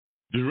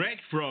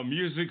Direct from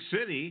Music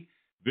City,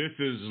 this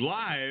is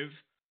Live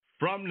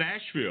from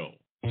Nashville.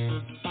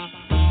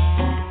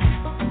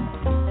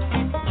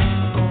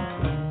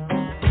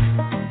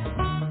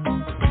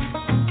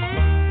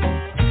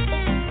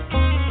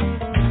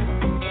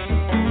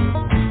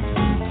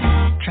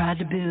 Tried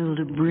to build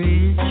a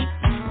bridge,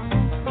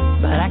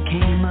 but I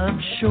came up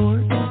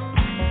short.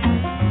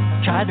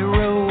 Tried to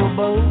row a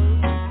boat,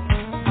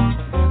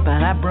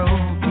 but I broke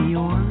the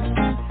oars.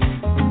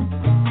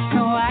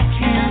 No, I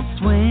can't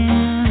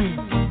swim,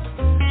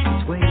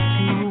 it's way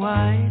too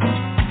wide.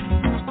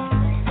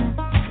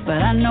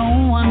 But I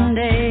know one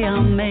day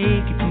I'll make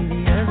it to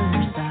the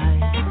other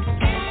side.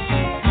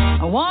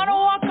 I wanna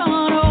walk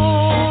on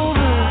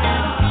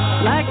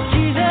over like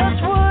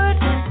Jesus would.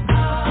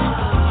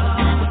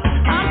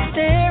 I'm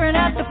staring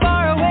at the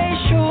faraway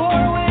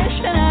shore,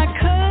 wishing I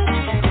could.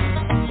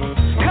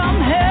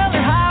 Come hell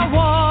or high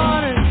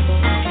water,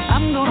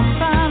 I'm gonna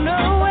find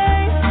a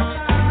way.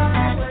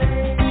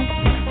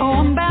 Oh,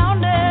 I'm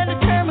bound and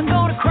determined,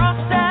 gonna cross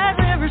that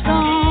river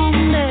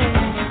someday.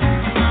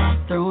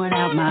 Throwing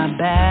out my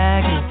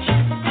baggage,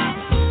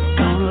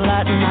 gonna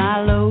lighten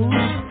my load.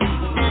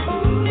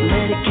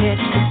 Let it catch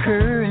the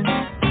current,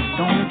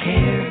 don't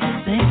care if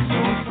it sinks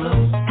or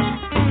floats.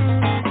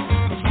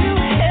 It's too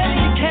heavy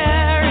to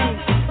carry,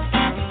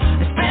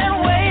 it's been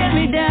weighing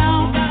me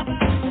down.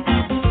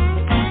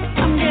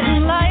 I'm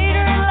getting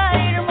lighter and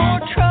lighter, more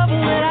trouble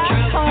that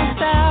I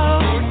tossed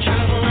out.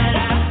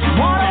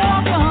 Wanna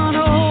walk on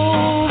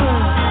over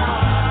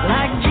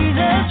like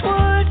Jesus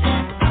would.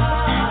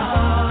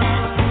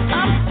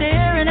 I'm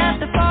staring at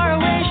the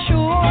faraway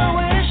shore,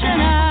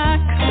 wishing I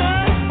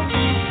could.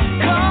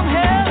 Come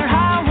hell or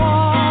high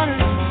water,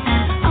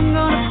 I'm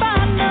gonna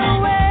find a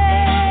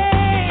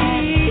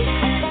way.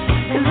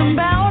 'Cause I'm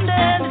bound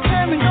and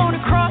determined, gonna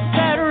cross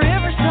that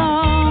river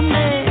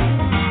someday.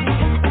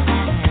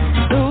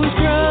 Those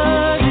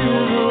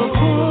grudges will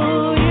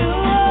pull you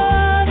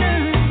under,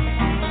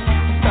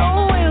 so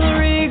will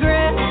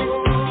regret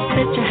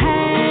that you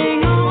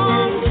hang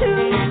on to.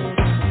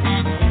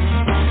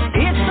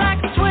 It's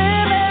like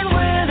swimming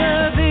with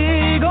a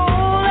big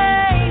old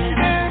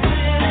anchor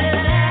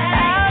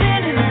out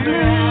into the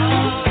blue,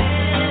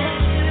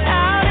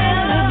 out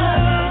into the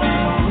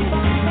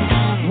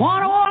blue.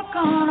 Wanna walk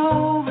on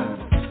over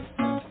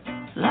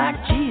like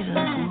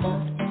Jesus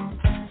would.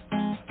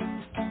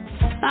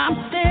 I'm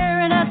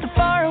staring at the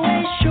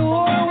faraway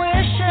shore,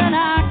 wishing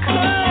I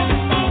could.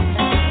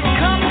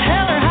 Come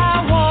hell or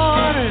high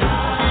water,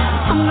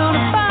 I'm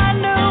gonna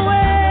find a way.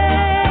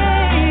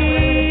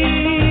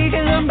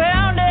 'Cause I'm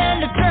bound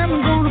and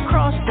determined, gonna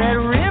cross that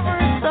river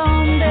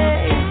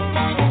someday.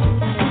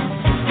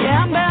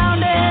 Yeah, I'm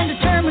bound and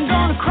determined,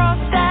 gonna cross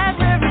that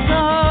river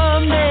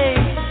someday.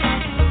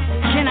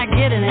 Can I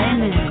get an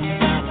amen?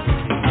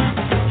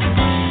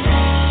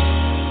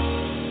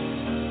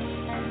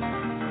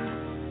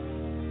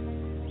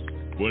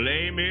 Well,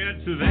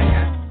 amen to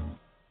that.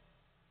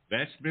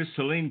 That's Miss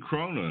Helene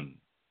Cronin,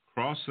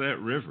 Cross That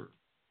River.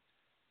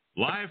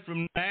 Live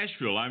from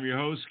Nashville, I'm your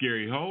host,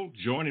 Gary Holt.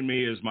 Joining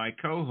me is my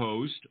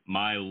co-host,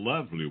 my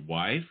lovely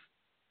wife,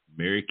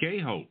 Mary Kaye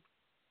Holt.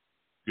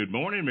 Good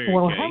morning, Mary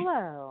Well, Kaye.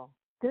 hello.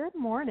 Good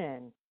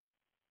morning.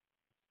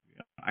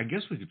 I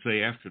guess we could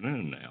say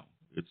afternoon now.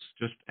 It's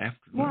just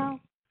afternoon. Well,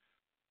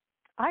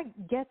 I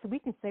guess we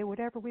can say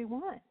whatever we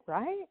want,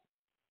 right?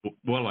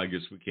 Well, I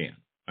guess we can.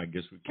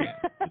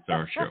 It's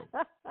our show.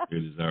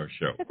 It is our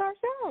show. It's our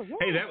show, yeah.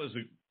 Hey, that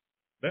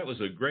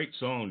was a great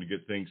song to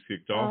get things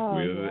kicked off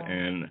with, yeah.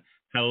 and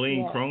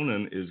Helene Yes.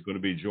 Cronin is going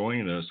to be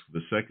joining us for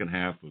the second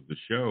half of the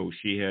show.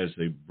 She has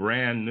a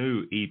brand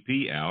new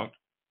EP out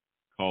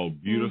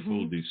called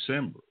Beautiful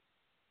December,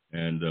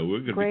 and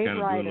we're going to Great be kind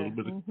of writer. doing a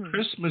little bit of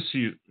Christmas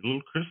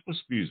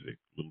music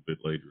a little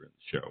bit later in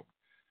the show.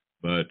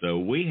 But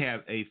we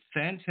have a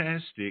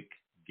fantastic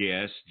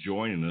guest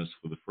joining us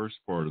for the first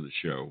part of the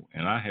show,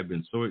 and I have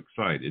been so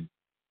excited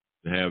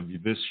to have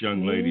this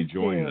young lady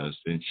joining us,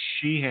 and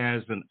she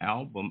has an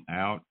album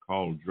out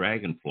called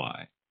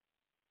Dragonfly.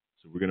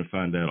 So we're going to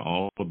find out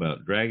all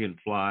about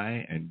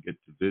Dragonfly and get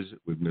to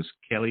visit with Miss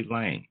Kelly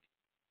Lang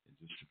in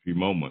just a few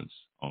moments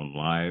on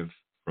Live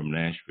from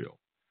Nashville.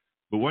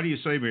 But what do you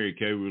say, Mary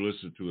Kaye? We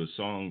listen to a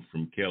song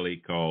from Kelly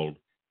called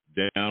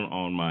Down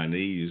on My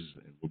Knees,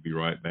 and we'll be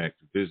right back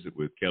to visit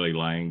with Kelly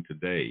Lang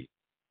today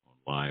on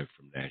Live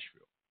from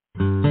Nashville.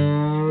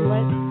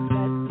 Let's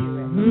do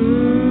it.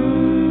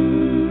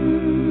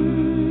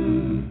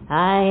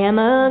 I am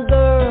a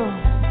girl,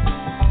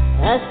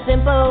 a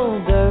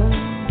simple girl,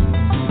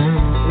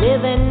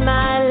 living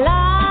my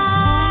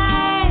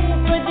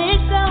life for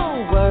this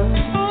old world.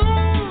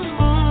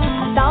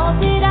 I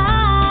thought that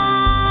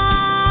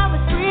I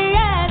was free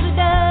as a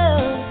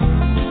dove,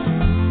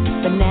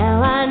 but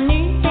now I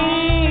need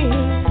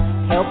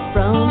help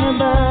from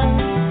above.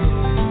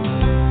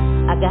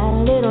 I got a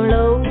little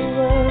lower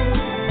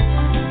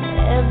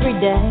every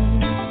day.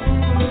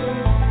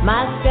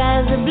 My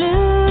skies are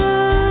blue.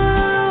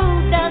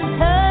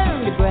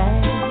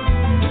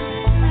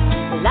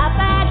 Life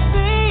had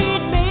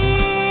treated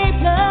me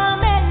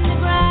plumb in the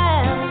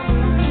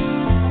ground.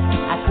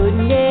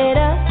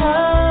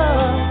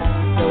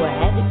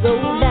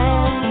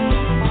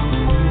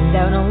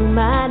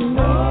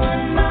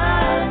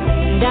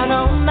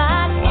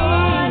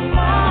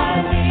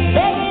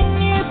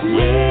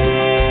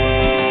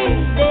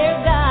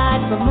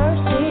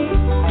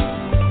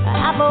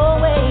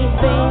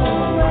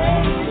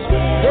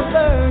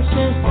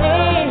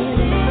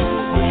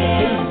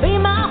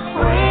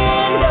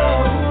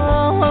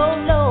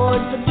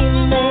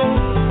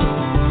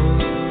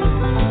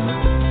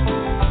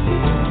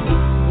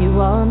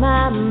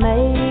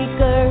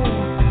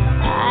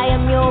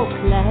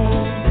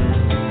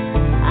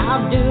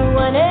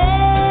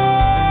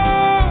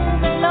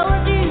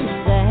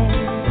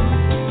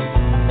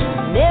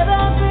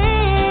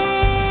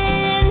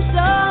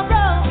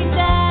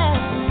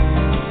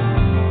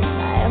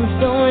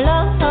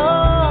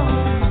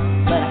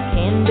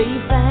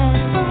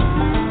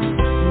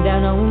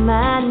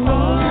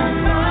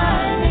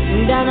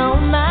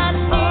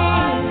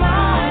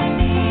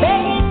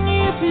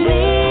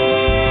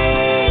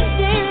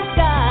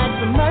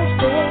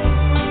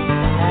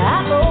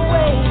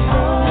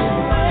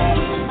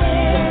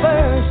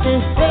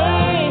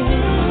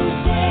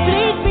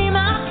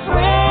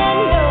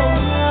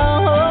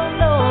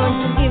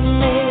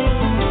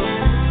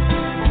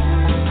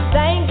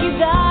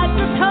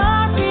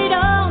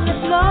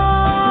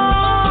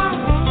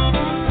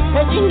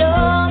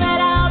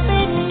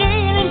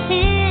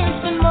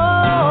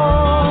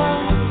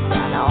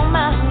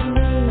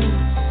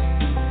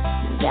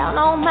 down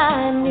on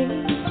my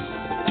knees,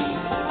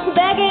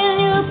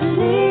 begging you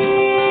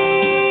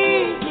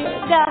please, dear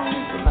God,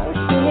 for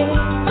mercy.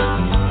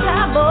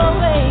 I've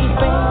always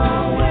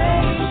been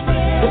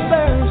the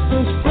first to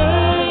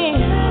sing.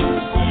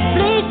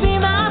 Please be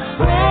my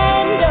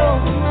friend, oh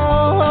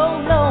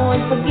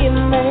Lord, forgive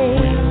me.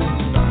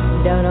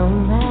 Down on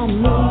my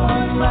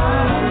knees,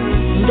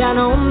 down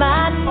on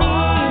my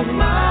knees,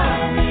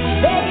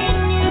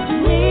 begging you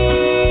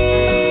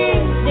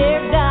please, dear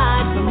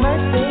God, for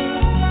mercy.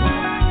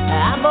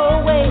 I've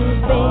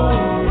always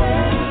been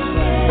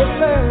the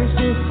first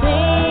to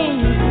sing.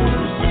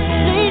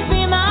 Please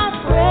be my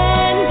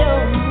friend,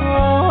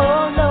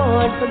 oh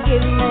Lord,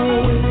 forgive me.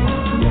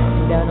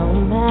 Down on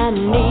my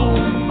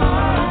knees,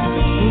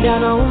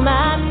 down on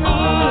my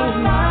knees,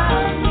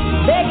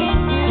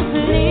 begging you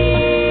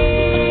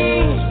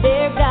please,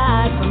 dear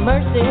God, for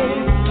mercy.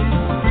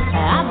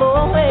 I've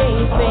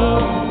always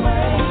been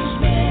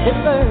the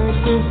first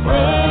to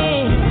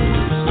sing.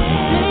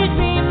 Please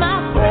be my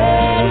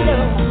friend,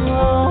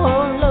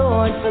 oh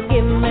Lord,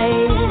 forgive me.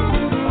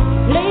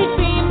 Please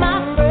be my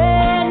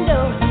friend,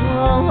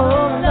 oh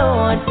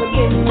Lord,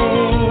 forgive me.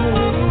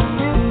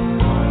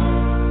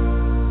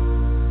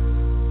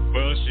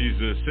 Well, she's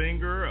a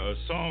singer, a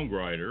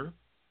songwriter,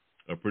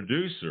 a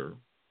producer,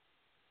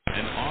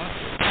 an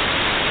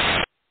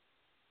author,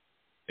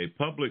 a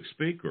public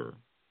speaker,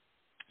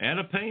 and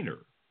a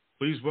painter.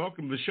 Please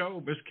welcome to the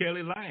show, Miss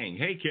Kelly Lang.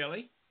 Hey,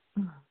 Kelly.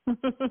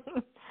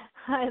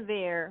 Hi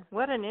there.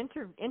 What an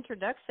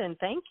introduction.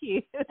 Thank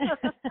you.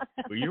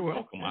 Well, you're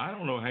welcome. I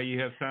don't know how you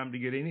have time to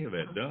get any of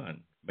that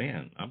done.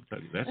 Man, I'm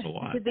telling you, that's a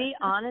lot. To be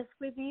honest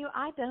with you,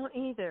 I don't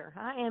either.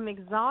 I am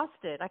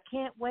exhausted. I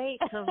can't wait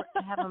to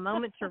have a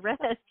moment to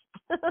rest.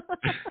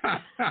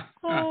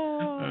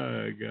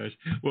 Oh, gosh.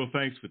 Well,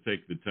 thanks for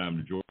taking the time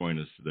to join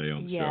us today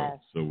on the show.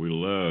 So we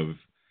love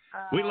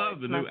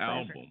the new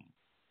album.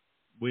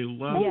 We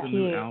love the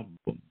new album,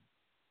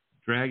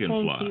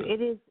 Dragonfly. Thank you.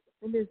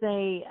 It is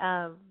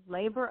a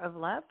labor of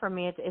love for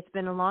me. It's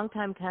been a long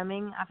time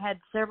coming. I've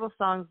had several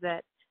songs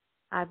that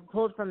I've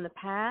pulled from the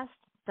past.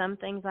 Some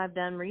things I've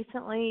done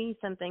recently,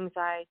 some things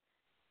I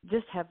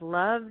just have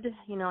loved,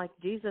 you know, like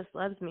Jesus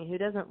Loves Me. Who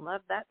doesn't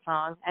love that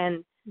song?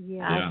 And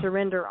I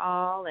Surrender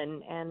All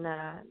and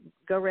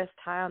Go Rest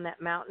High on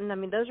That Mountain. I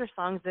mean, those are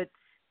songs that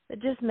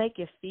just make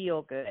you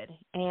feel good.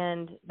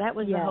 And that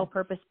was the whole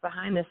purpose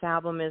behind this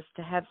album, is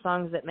to have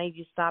songs that made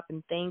you stop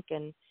and think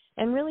and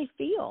really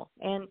feel.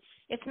 And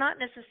it's not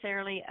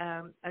necessarily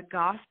a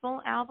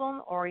gospel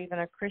album or even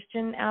a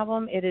Christian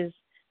album. It is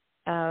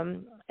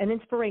an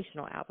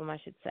inspirational album, I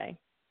should say.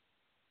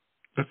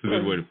 That's a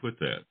good way to put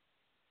that.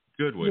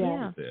 Good way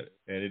to put that.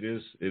 And it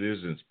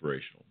is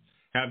inspirational.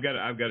 I've got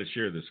to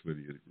share this with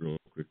you real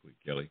quickly,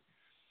 Kelly.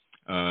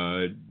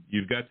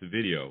 You've got the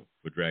video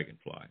for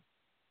Dragonfly.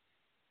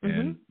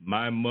 And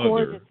my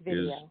mother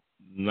is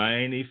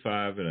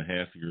 95 and a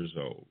half years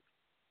old.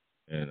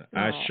 And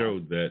I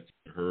showed that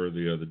to her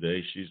the other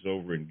day. She's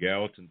over in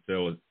Gallatin,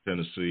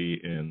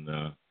 Tennessee, in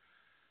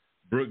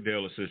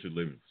Brookdale Assisted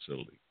Living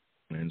Facility.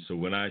 And so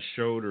when I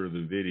showed her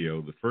the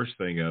video, the first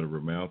thing out of her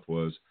mouth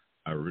was,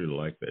 I really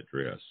like that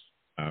dress.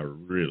 I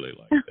really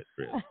like that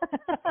dress.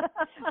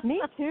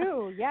 Me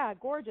too. Yeah,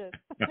 gorgeous.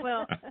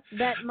 Well,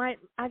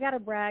 I got to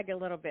brag a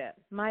little bit.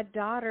 My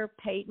daughter,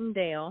 Peyton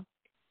Dale,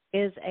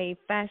 is a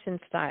fashion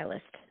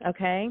stylist,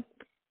 okay?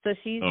 So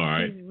she's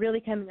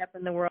really coming up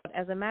in the world.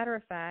 As a matter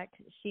of fact,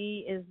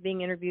 she is being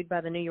interviewed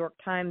by the New York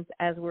Times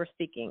as we're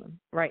speaking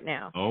right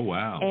now. Oh,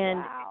 wow. And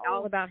it's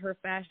all about her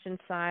fashion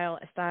style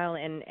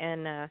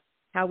and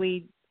how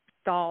we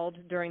stalled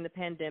during the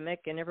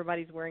pandemic and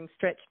everybody's wearing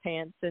stretch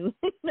pants. And,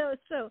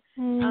 so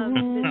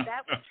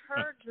that was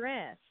her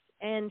dress.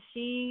 And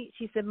she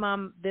said,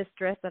 Mom, this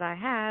dress that I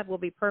have will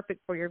be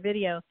perfect for your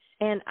video.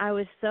 And I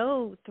was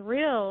so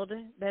thrilled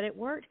that it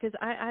worked because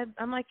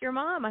I'm like your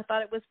mom. I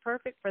thought it was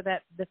perfect for the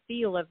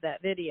feel of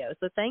that video.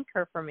 So thank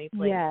her for me,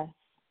 please. Yes.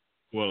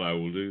 Well, I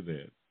will do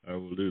that.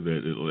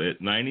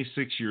 At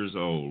 96 years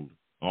old,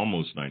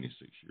 almost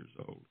 96 years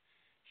old,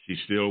 she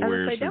still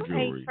wears her jewelry. Don't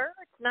hate her.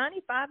 It's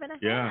 95 and a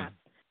half. Yeah.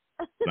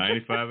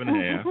 95 and a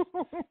half.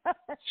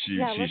 She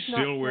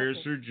still wears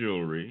her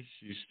jewelry.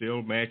 She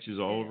still matches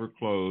all of her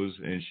clothes,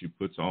 and she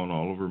puts on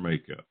all of her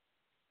makeup.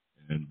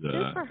 And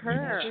good for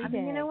her. I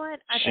mean, you know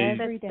what? I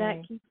think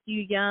that keeps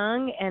you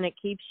young, and it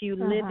keeps you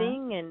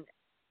living, and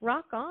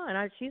rock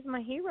on. She's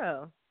my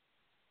hero.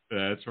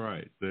 That's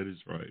right. That is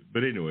right.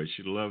 But anyway,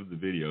 she loved the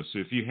video. So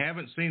if you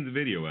haven't seen the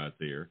video out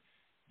there,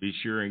 be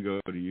sure and go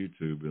to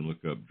YouTube and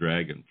look up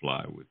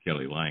Dragonfly with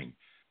Kelly Lang.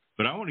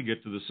 But I want to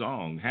get to the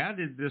song. How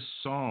did this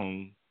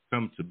song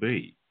come to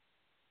be?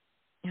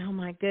 Oh,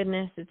 my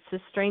goodness. It's the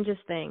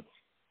strangest thing.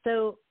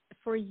 So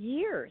for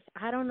years,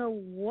 I don't know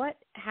what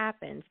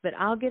happens, but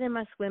I'll get in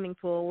my swimming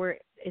pool where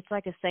it's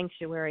like a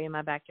sanctuary in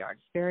my backyard.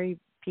 It's very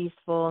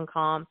peaceful and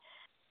calm.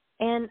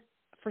 And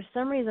for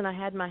some reason, I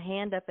had my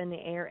hand up in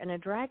the air, and a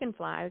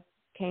dragonfly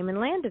came and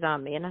landed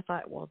on me. And I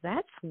thought, well,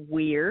 that's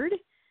weird.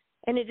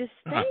 And it just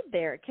stayed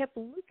there. It kept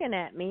looking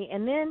at me.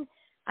 And then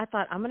I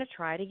thought, I'm going to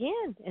try it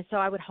again. And so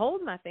I would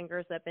hold my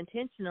fingers up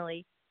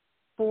intentionally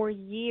for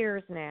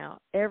years now.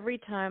 Every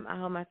time I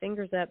hold my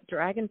fingers up,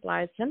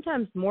 dragonflies,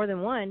 sometimes more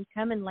than one,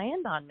 come and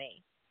land on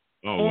me.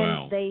 Oh, and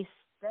wow. They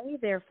stay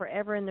there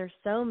forever, and they're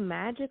so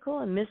magical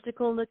and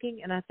mystical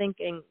looking. And I'm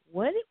thinking,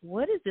 what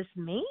does this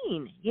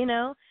mean? You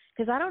know,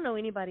 because I don't know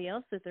anybody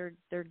else that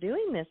they're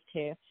doing this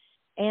to.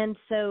 And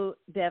so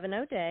Devin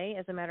O'Day,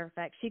 as a matter of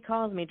fact, she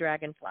calls me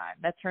Dragonfly.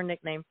 That's her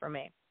nickname for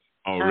me.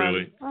 Oh,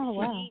 really? Oh,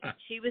 wow.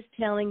 She was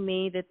telling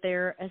me that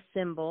they're a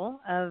symbol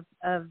of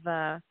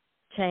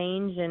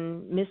change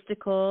and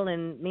mystical,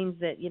 and means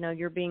that, you know,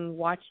 you're being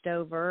watched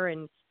over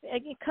and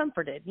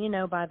comforted, you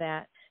know, by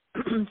that.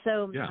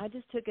 So I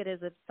just took it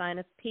as a sign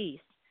of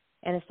peace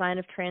and a sign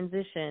of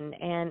transition,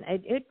 and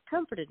it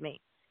comforted me.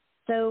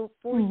 So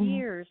for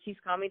years, she's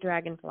called me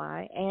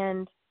Dragonfly,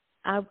 and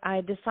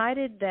I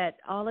decided that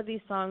all of these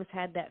songs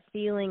had that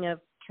feeling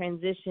of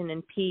transition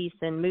and peace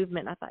and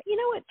movement. I thought, you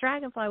know what,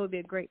 Dragonfly would be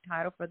a great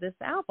title for this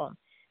album.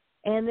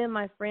 And then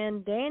my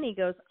friend Danny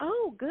goes,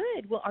 oh,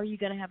 good. Well, are you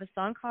going to have a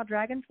song called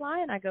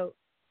Dragonfly? And I go,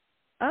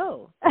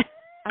 oh, I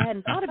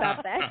hadn't thought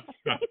about that.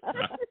 So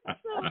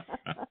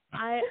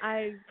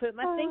I put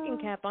my thinking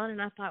cap on,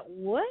 and I thought,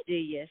 what do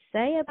you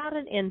say about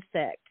an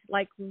insect?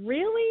 Like,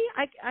 really?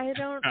 I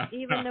don't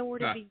even know where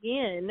to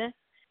begin.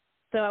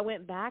 So I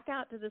went back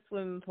out to the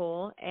swimming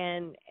pool,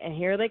 and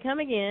here they come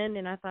again.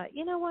 And I thought,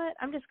 you know what?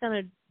 I'm just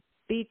going to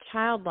be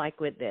childlike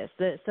with this.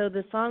 So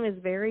the song is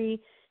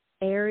very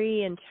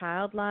airy and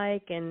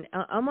childlike, and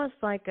almost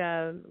like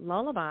a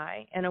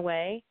lullaby in a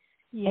way.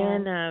 Yeah.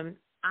 And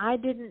I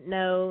didn't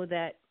know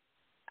that.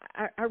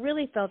 I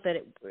really felt that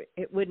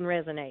it wouldn't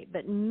resonate.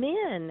 But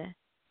men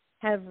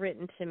have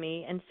written to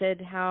me and said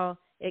how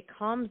it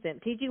calms them.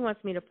 TG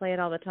wants me to play it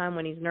all the time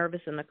when he's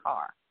nervous in the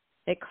car.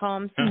 It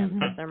calms him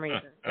for some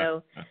reason.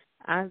 So,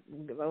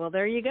 well,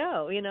 there you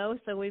go. You know,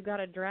 so we've got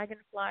a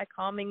Dragonfly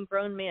calming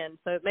grown men.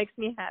 So it makes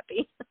me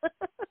happy.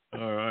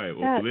 All right.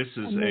 Well, this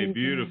is amazing. A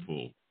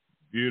beautiful,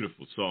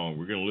 beautiful song.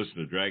 We're going to listen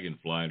to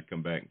Dragonfly and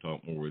come back and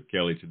talk more with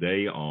Kelly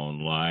today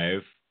on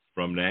Live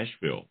from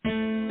Nashville.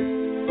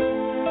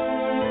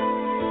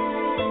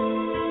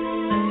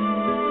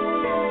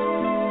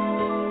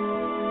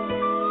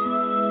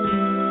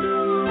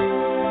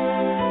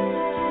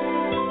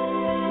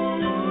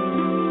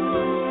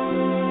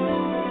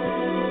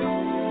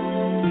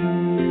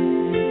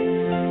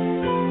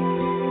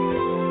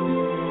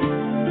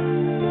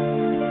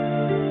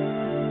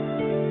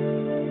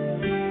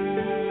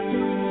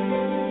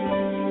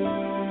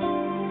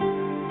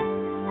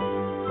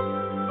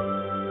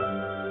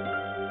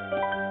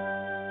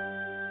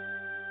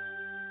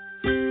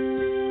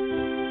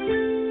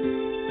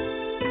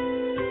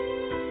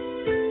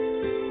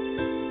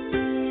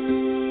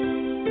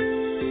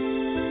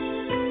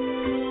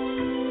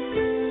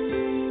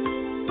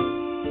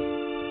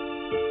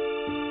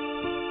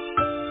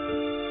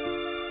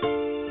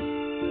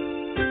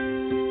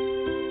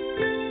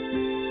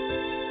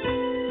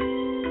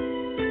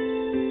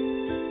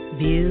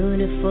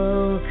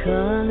 Beautiful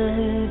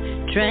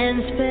color,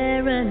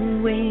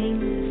 transparent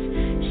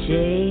wings,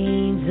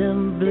 shades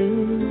of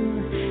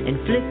blue, and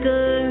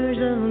flickers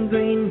of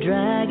green.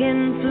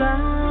 Dragonfly,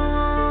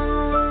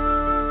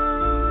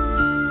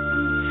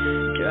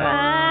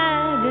 dragonfly,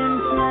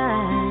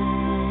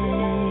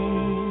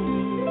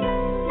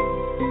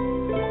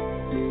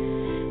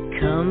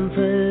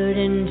 comfort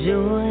and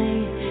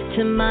joy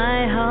to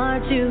my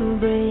heart to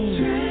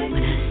bring.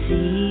 When I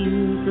see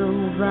you go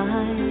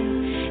by,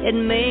 it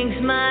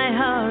makes my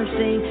heart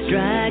sing.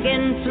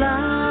 Dragonfly,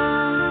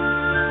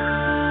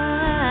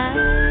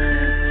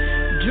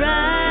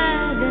 dragonfly,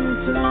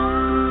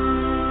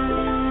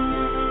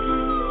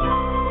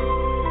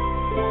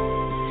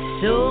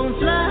 so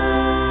fly,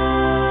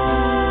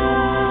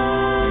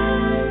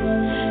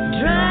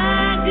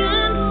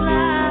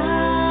 dragonfly,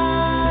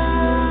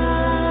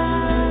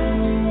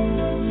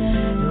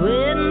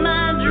 with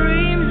my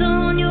dreams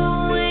on your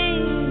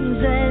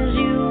wings as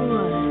you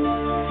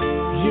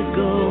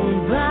go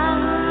by.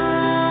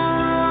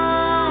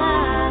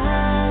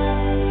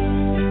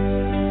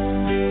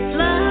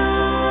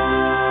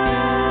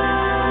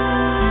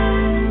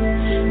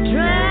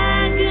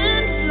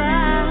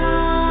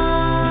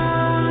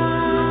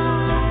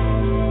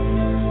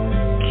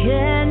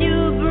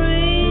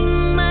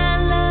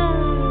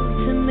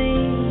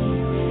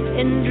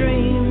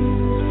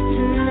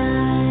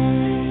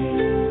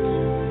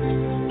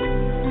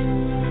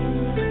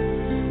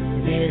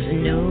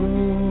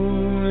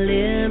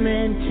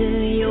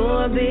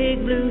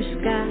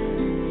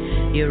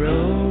 You're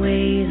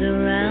always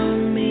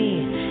around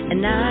me,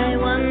 and I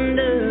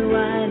wonder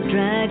why.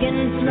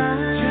 Dragonfly,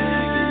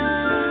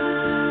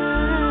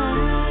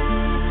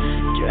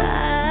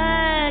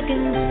 dragonfly.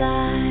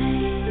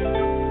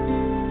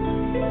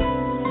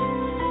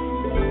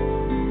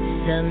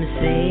 Some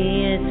say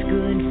it's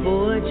good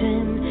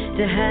fortune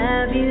to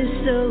have you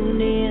so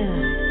near.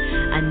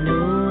 I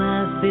know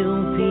I feel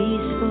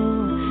peaceful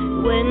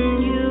when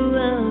you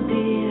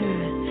appear.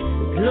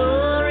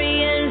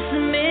 Glorious,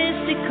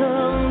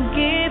 mystical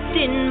gift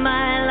in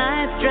my life.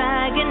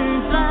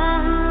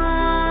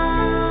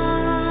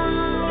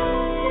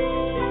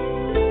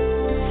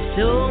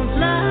 So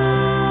fly,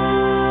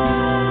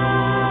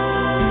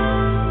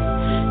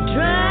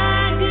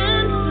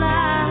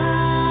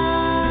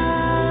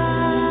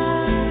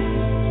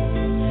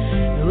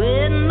 dragonfly,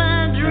 with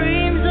my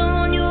dreams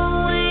on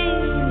your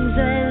wings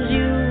as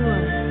you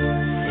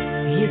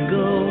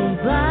go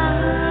by.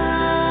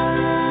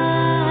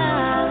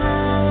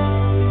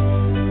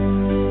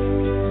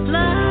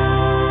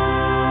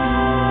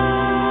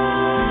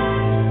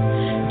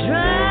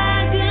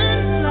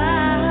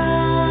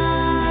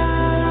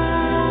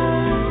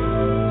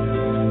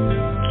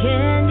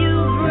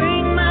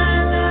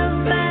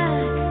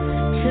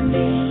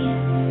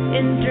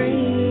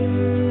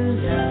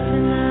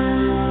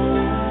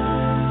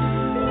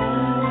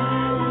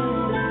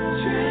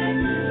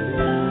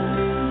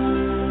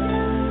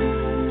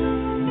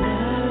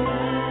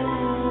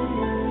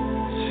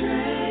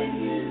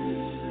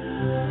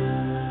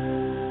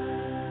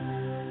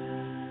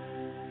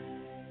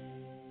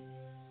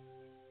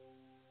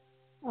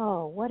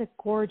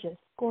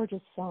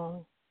 Gorgeous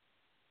song.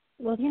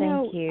 Well,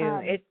 thank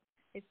you.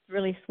 It's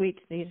really sweet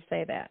of you to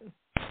say that.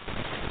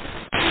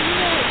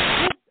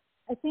 I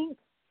think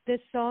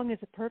this song is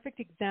a perfect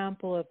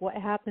example of what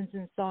happens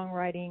in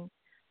songwriting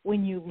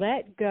when you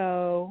let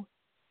go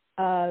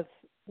of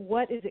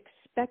what is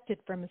expected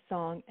from a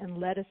song and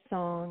let a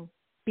song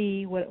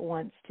be what it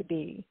wants to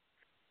be.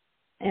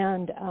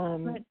 And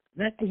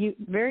that's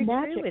very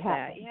true with happens.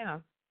 that. Yeah.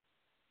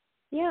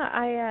 Yeah,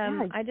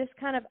 I just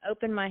kind of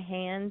opened my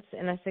hands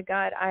and I said,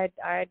 God,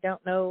 I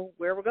don't know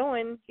where we're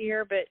going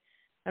here, but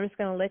I'm just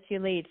going to let you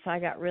lead. So I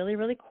got really,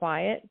 really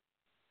quiet,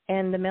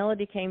 and the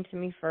melody came to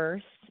me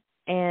first,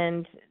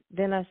 and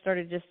then I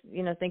started just,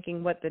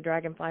 thinking what the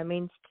Dragonfly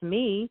means to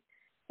me,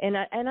 and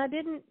I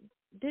didn't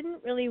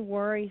really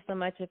worry so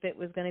much if it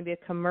was going to be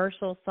a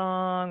commercial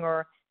song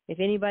or if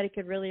anybody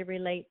could really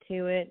relate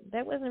to it.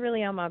 That wasn't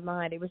really on my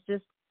mind. It was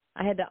just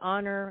I had to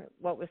honor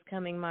what was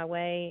coming my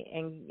way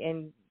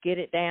and get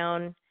it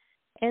down,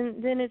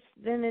 and then it's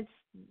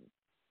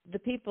the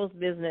people's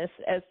business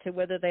as to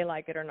whether they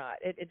like it or not.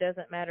 It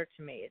doesn't matter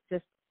to me.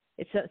 It's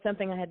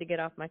something I had to get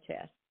off my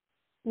chest.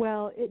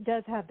 Well, it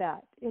does have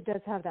that. It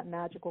does have that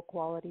magical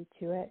quality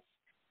to it.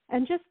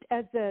 And just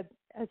as a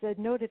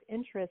note of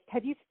interest,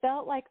 have you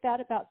felt like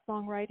that about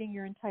songwriting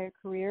your entire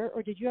career,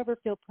 or did you ever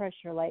feel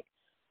pressure like,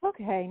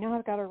 okay, now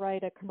I've got to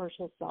write a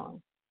commercial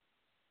song?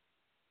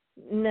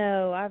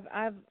 No,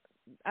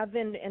 I've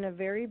been in a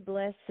very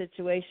blessed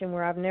situation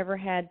where I've never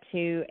had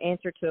to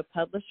answer to a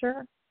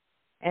publisher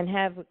and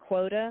have a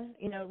quota.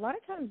 A lot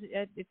of times,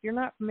 if you're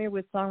not familiar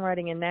with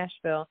songwriting in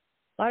Nashville,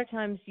 a lot of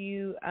times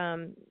you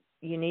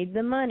need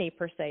the money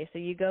per se. So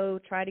you go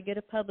try to get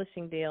a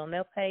publishing deal, and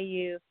they'll pay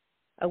you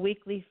a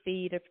weekly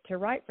fee to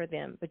write for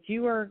them. But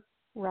you are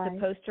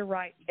supposed to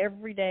write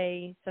every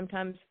day,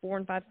 sometimes 4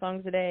 and 5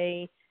 songs a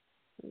day,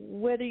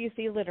 whether you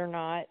feel it or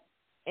not.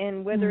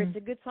 And whether it's a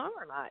good song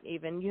or not,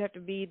 even, you have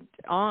to be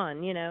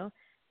on,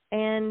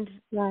 and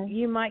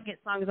you might get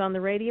songs on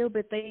the radio,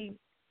 but they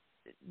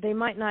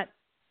might not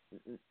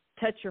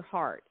touch your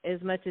heart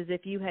as much as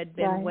if you had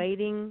been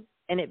waiting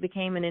and it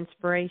became an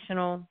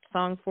inspirational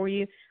song for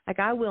you. Like,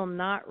 I will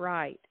not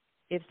write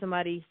if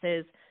somebody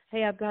says,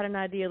 hey, I've got an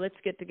idea, let's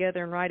get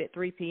together and write at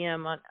 3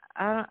 p.m.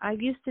 I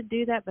used to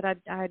do that, but I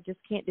just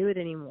can't do it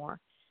anymore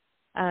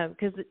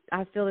because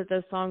I feel that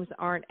those songs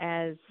aren't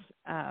as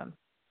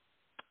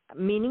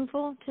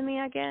meaningful to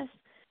me, I guess.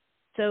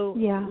 So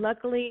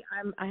luckily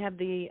I have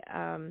the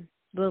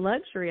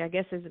luxury, I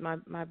guess, is my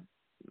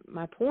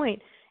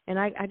point, and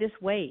I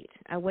just wait.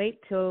 I wait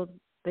till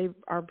they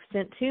are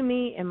sent to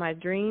me in my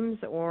dreams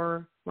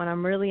or when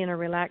I'm really in a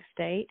relaxed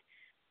state.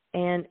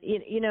 And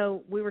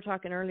we were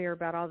talking earlier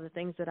about all the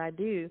things that I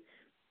do.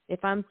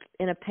 If I'm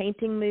in a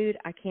painting mood,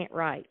 I can't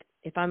write.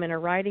 If I'm in a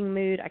writing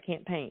mood, I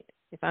can't paint.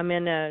 If I'm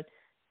in a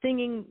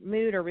singing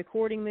mood or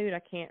recording mood, I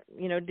can't,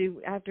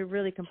 I have to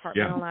really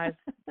compartmentalize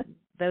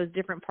those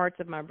different parts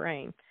of my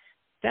brain.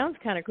 Sounds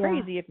kind of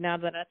crazy if now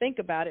that I think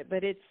about it,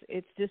 but it's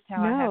just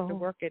how I have to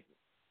work it.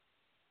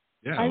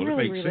 Yeah, I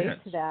really relate sense.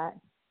 to that.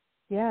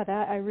 Yeah,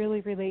 I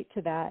really relate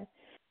to that.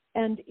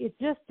 And it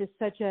just is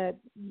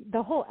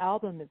the whole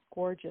album is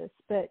gorgeous,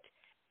 but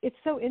it's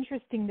so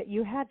interesting that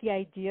you had the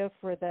idea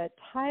for the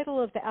title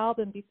of the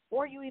album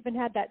before you even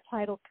had that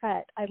title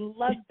cut. I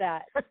love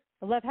that.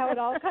 I love how it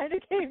all kind of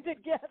came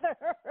together.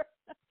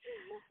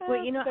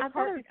 Well, I've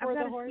got a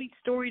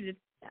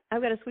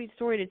sweet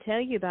story to tell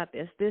you about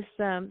this. This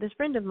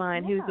friend of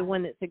mine, who's the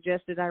one that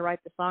suggested I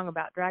write the song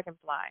about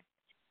Dragonfly,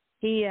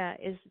 he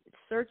is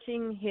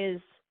searching his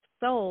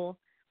soul,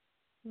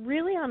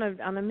 really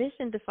on a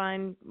mission to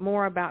find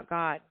more about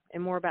God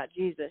and more about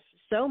Jesus.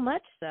 So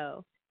much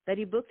so that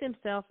he booked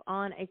himself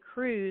on a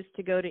cruise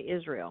to go to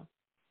Israel.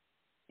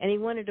 And he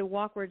wanted to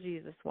walk where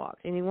Jesus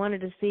walked, and he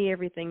wanted to see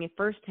everything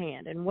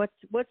firsthand. And what's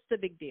the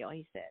big deal,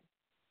 he said.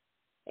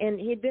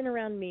 And he'd been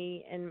around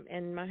me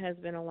and my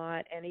husband a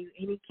lot, and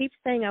he keeps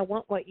saying, I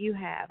want what you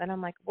have. And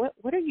I'm like,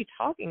 what are you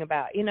talking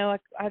about?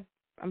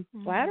 I'm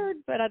flattered,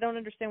 but I don't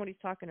understand what he's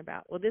talking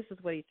about. Well, this is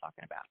what he's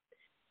talking about.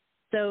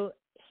 So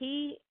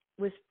he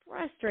was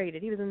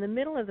frustrated. He was in the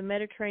middle of the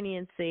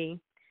Mediterranean Sea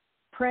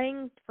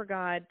praying for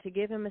God to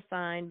give him a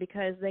sign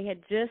because they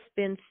had just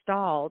been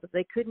stalled.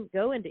 They couldn't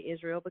go into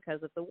Israel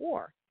because of the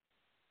war.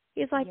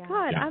 He's like,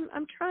 God,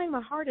 I'm trying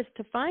my hardest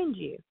to find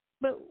you,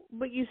 but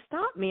you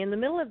stopped me in the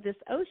middle of this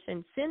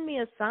ocean. Send me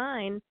a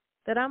sign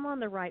that I'm on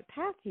the right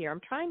path here.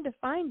 I'm trying to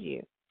find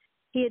you.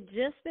 He had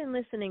just been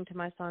listening to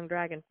my song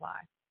Dragonfly.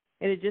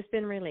 It had just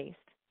been released.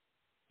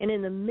 And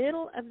in the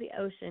middle of the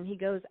ocean, he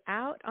goes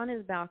out on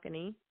his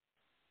balcony,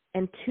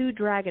 and 2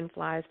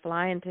 dragonflies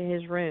fly into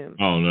his room.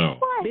 Oh, no.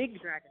 What? Big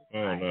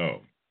dragonflies. Oh,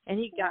 no. And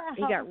he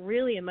got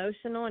really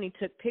emotional, and he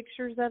took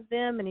pictures of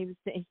them, and he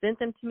sent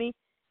them to me.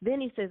 Then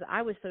he says,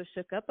 I was so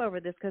shook up over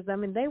this because, I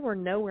mean, they were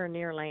nowhere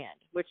near land,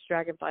 which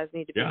dragonflies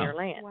need to be near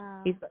land.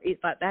 Wow. He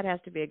thought that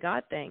has to be a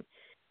God thing.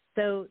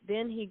 So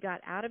then he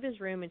got out of his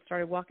room and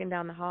started walking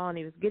down the hall, and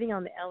he was getting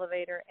on the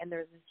elevator, and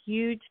there's this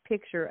huge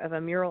picture of a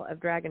mural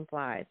of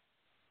dragonflies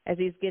as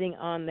he's getting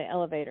on the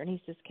elevator. And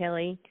he says,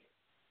 Kelly,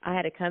 I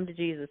had a come to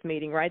Jesus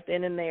meeting right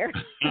then and there.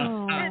 He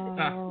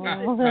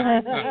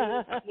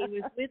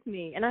was with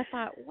me. And I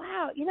thought,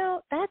 wow,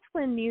 that's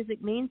when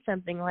music means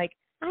something. Like,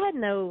 I had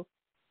no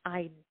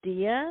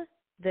idea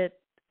that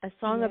a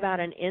song about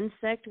an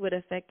insect would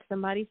affect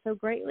somebody so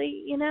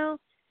greatly,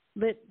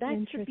 But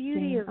that's the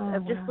beauty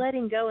of just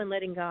letting go and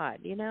letting God,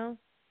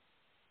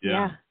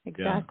 Yeah,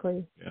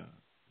 exactly. Yeah.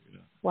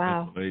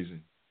 Wow. That's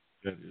amazing.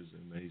 That is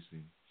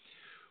amazing.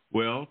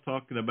 Well,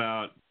 talking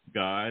about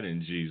God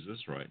and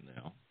Jesus right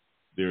now,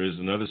 there is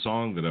another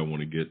song that I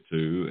want to get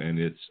to, and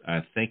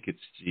I think it's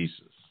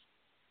Jesus.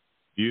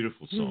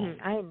 Beautiful song.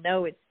 Mm-hmm. I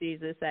know it's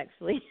Jesus,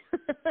 actually.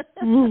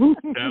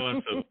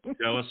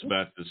 Tell us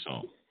about this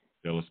song.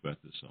 Tell us about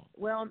this song.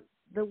 Well,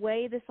 the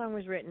way this song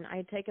was written, I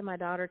had taken my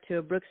daughter to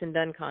a Brooks and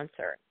Dunn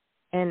concert.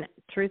 And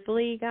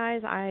truthfully,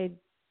 guys, I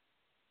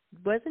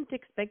wasn't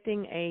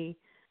expecting a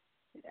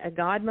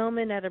God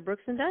moment at a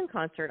Brooks and Dunn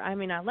concert. I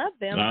mean, I love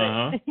them,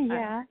 but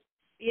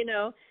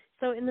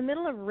so in the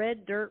middle of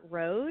Red Dirt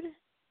Road,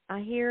 I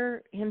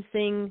hear him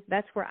sing,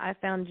 That's Where I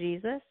Found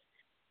Jesus.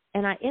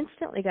 And I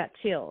instantly got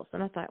chills.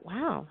 And I thought,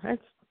 wow, I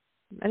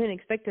didn't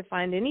expect to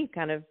find any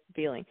kind of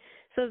feeling.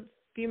 So a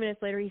few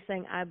minutes later, he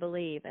sang, I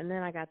Believe. And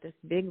then I got this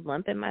big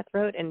lump in my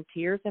throat and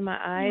tears in my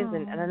eyes.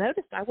 And I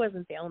noticed I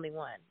wasn't the only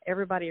one.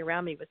 Everybody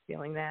around me was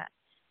feeling that.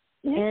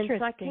 And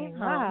so I came home.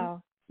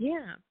 Wow.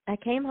 Yeah. I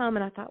came home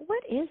and I thought,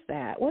 what is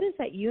that? What is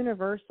that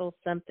universal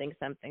something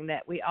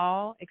that we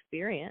all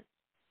experience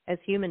as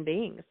human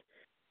beings?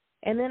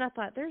 And then I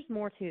thought, there's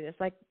more to this.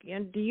 Like,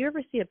 do you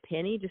ever see a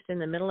penny just in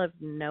the middle of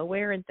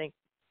nowhere and think,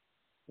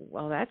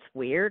 well, that's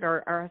weird,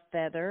 or a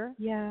feather?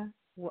 Yeah.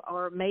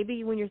 Or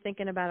maybe when you're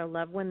thinking about a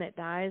loved one that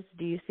dies,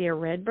 do you see a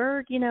red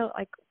bird?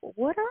 Like,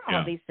 what are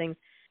all these things?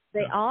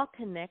 They all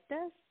connect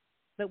us,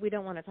 but we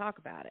don't want to talk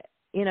about it.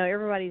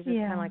 Everybody's just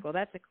kind of like, well,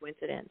 that's a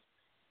coincidence.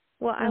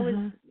 Well, I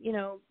was,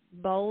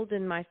 bold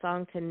in my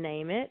song to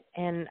name it,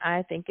 and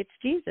I think it's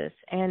Jesus.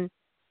 And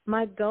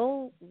my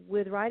goal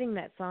with writing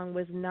that song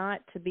was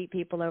not to beat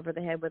people over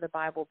the head with a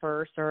Bible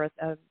verse or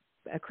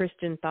a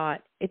Christian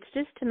thought. It's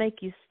just to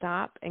make you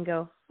stop and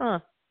go,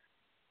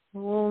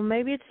 well,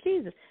 maybe it's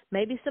Jesus.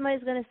 Maybe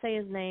somebody's going to say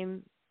his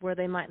name where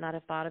they might not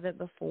have thought of it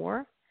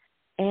before.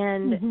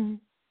 And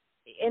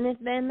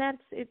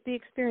that's the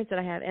experience that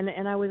I had.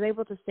 And I was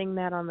able to sing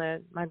that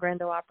on my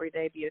Grand Ole Opry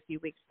debut a few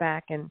weeks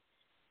back, and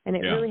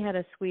it really had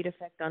a sweet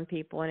effect on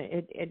people.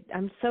 And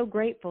I'm so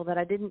grateful that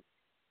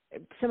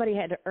somebody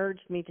had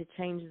urged me to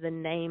change the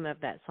name of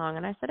that song,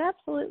 and I said,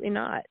 absolutely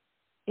not.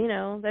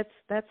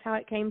 That's how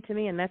it came to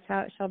me, and that's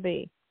how it shall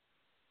be.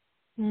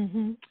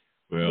 Mm-hmm.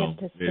 Well,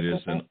 it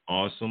is an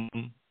awesome,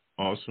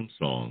 awesome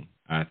song.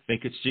 I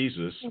think it's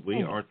Jesus. Okay.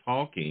 We are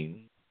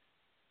talking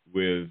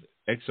with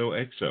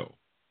XOXO,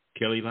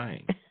 Kelly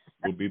Lang.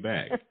 We'll be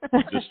back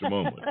in just a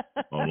moment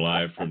on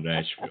Live from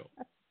Nashville.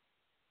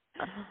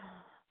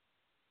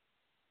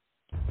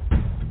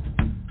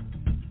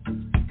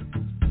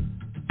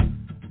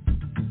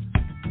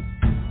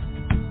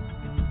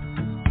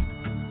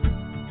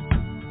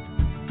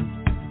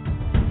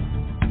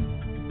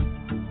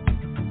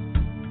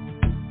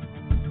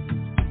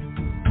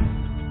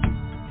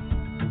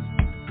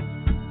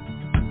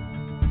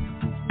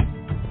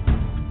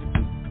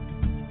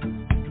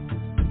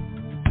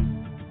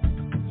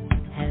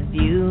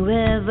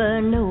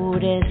 Ever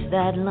notice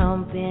that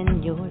lump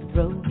in your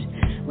throat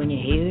when you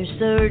hear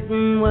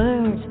certain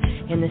words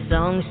in the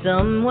song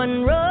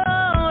someone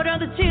wrote, or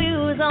the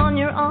chills on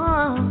your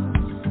arms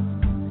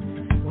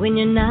when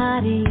you're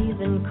not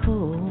even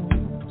cold?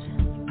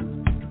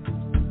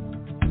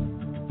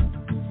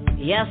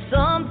 Yeah,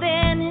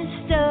 something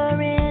is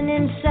stirring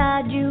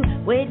inside you,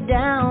 way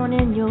down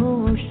in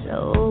your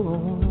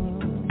soul.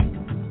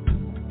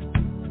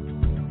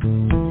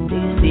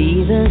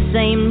 See the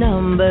same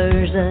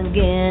numbers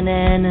again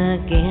and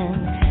again.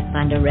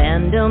 Find a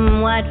random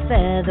white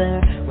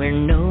feather where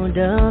no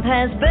dove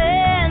has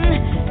been.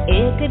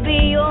 It could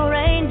be your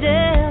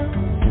angel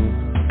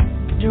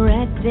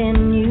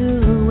directing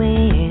you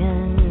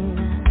in.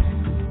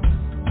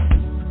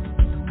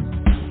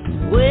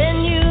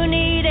 When you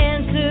need answers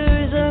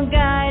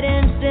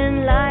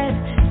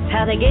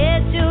gotta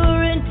get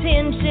your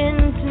attention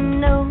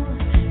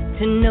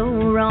to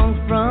know wrong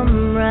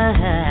from right.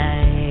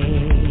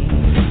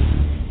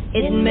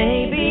 It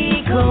may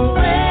be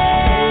coincidence,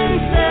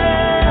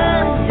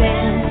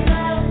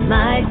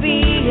 might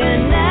be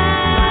an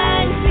accident.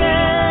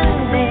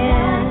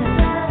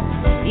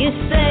 You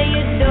say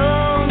you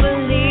don't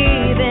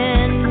believe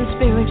in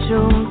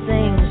spiritual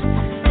things,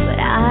 but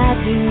I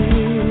do.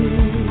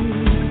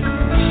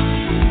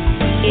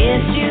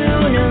 It's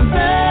universal,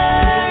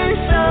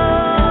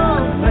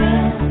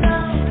 friend.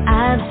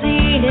 I've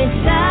seen it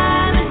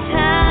time and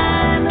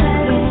time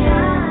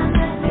again.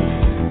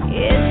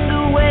 It's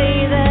the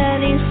way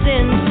that He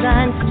sends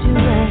signs to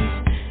us.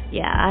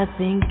 Yeah, I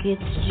think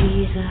it's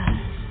Jesus.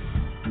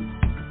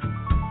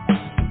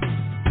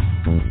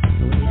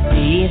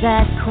 See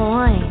that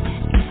coin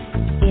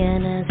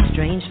in a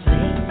strange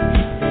place,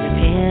 that a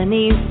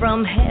penny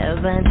from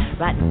heaven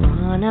right in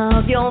front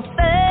of your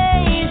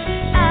face.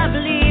 I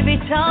believe He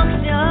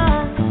talks to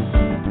us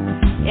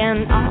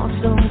in all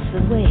sorts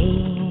of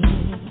ways.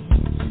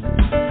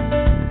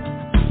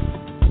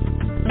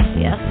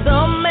 Yeah,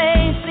 some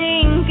may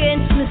think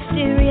it's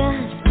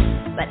mysterious,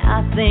 but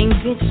I think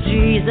it's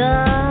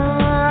Jesus.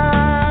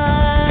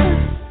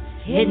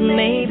 It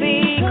may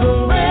be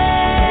coincidence,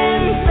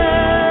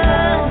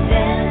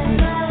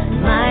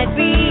 might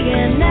be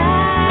an accident.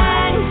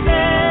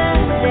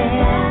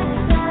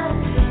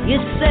 You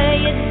say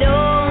you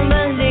don't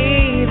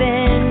believe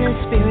in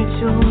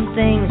spiritual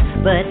things,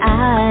 but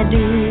I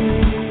do.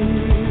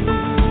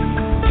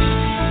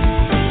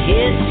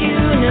 It's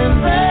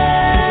universal,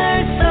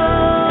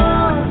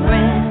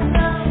 friend.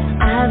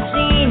 I've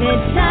seen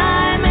it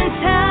time and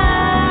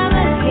time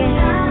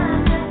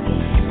again.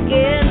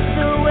 It's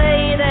the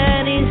way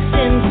that He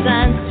sends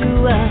signs to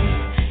us.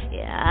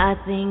 Yeah, I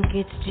think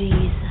it's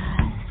Jesus.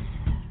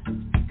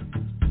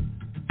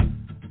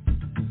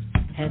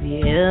 Have you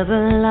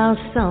ever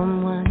lost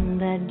someone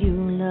that you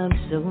loved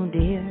so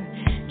dear?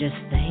 Just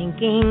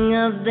thinking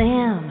of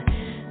them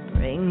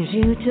brings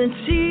you to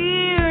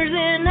tears,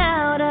 and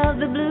out of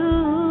the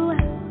blue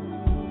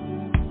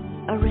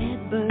a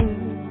red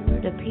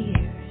bird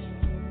appears.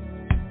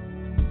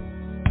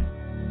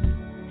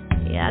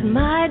 Yeah, it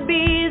might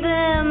be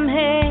them,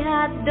 hey,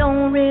 I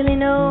don't really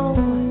know,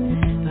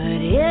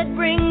 but it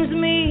brings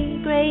me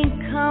great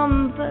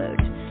comfort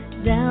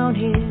down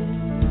here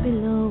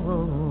below.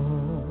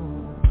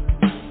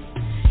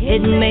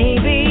 It may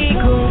be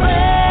coincidence,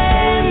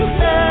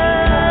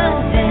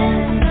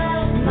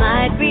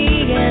 might be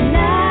an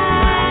accident.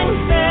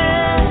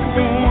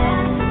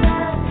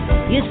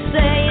 You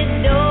say you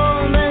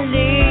don't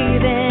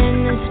believe in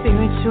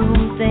spiritual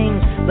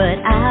things, but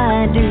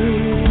I do.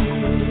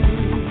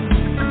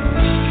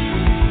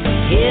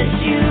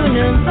 It's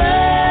universal,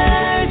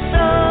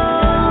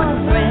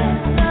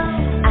 friend.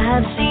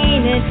 I've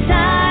seen it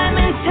time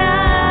and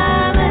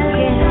time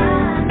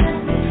again.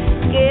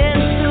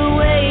 It's the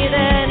way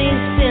that He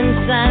sends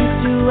signs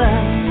to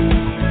us.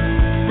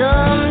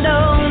 Some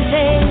don't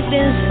take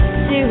this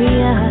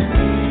serious.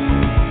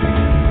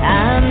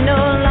 I'm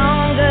no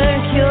longer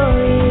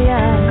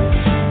curious,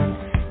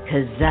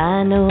 'cause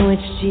I know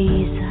it's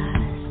Jesus.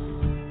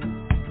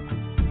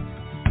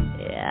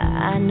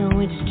 Yeah, I know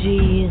it's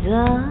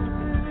Jesus.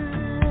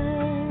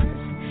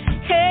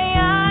 Hey,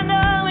 I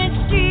know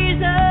it's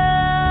Jesus.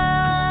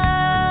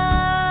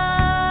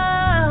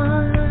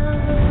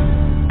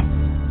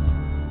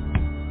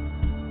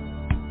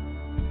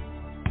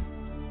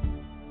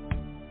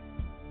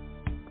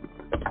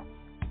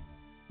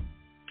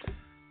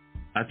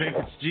 I think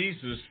it's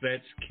Jesus.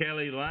 That's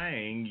Kelly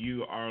Lang.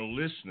 You are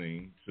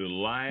listening to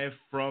Live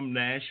from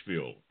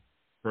Nashville,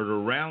 heard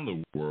around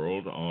the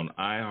world on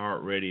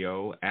iHeart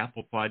Radio,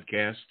 Apple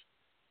Podcast,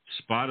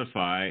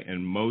 Spotify,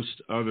 and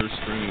most other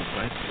streaming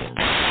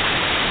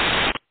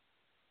platforms.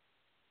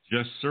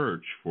 Just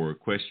search for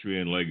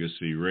Equestrian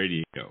Legacy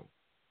Radio,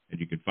 and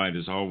you can find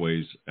us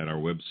always at our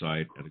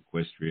website at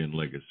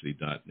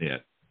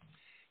equestrianlegacy.net.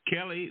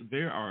 Kelly,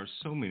 there are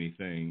so many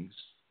things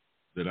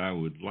that I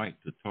would like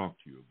to talk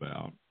to you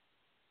about.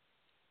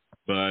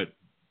 But,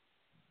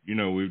 you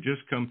know, we've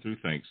just come through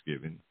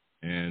Thanksgiving,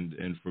 and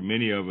for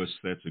many of us,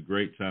 that's a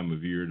great time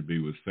of year to be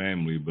with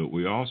family, but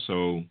we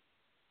also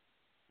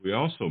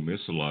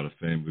miss a lot of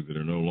family that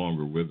are no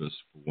longer with us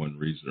for one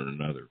reason or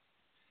another.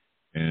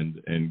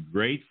 And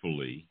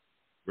gratefully,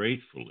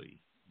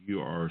 you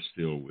are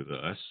still with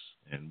us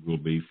and will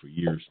be for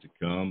years to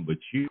come, but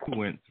you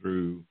went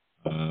through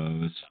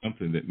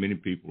something that many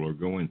people are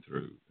going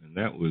through, and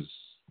that was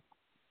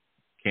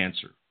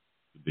cancer,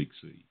 the big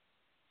C.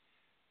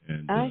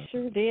 And I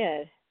sure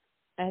did.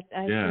 I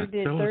sure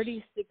did.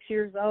 36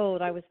 years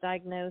old, I was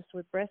diagnosed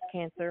with breast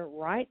cancer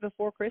right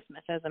before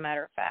Christmas, as a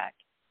matter of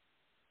fact.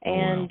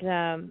 And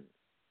wow.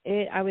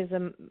 I was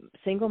a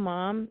single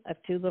mom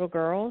of two little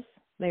girls.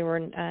 They were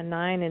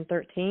 9 and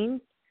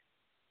 13.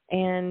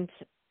 And,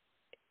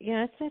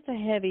 yeah, it's a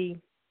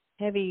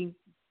heavy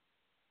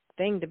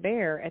thing to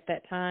bear at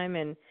that time.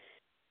 And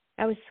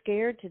I was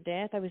scared to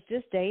death. I was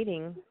just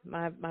dating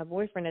my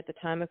boyfriend at the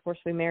time. Of course,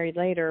 we married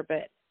later,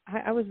 but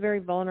I was very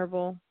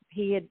vulnerable,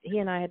 he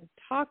and I had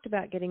talked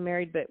about getting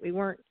married, but we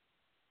weren't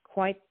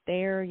quite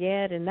there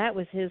yet, and that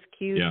was his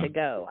cue to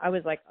go. I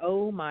was like,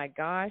 oh my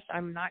gosh,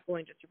 I'm not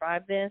going to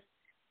survive this.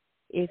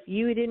 If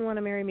you didn't want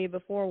to marry me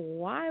before,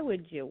 why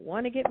would you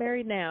want to get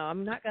married now?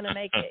 I'm not going to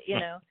make it, you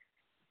know.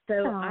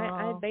 So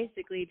I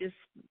basically just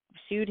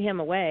shooed him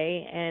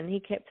away, and he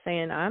kept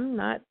saying, I'm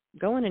not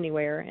going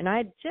anywhere. And I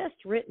had just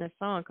written a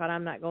song called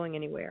I'm Not Going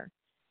Anywhere.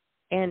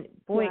 And,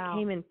 boy, it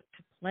came into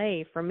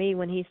play for me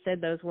when he said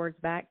those words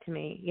back to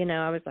me. You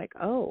know, I was like,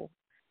 oh,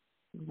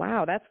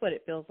 wow, that's what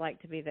it feels like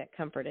to be that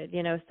comforted,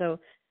 you know. So,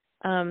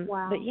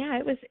 but yeah,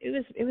 it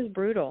was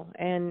brutal,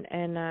 and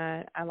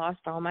I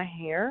lost all my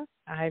hair.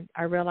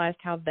 I realized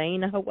how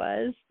vain I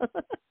was,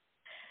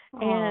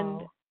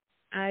 and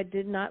I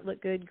did not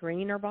look good,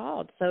 green or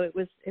bald. So it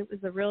was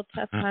a real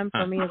tough time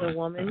for me as a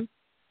woman.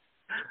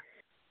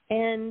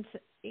 And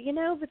you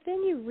know, but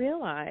then you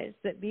realize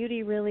that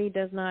beauty really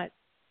does not.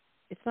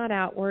 It's not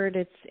outward.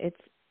 It's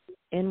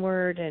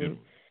inward, and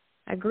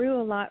I grew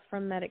a lot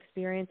from that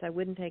experience. I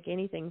wouldn't take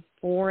anything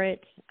for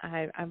it.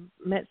 I've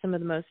met some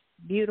of the most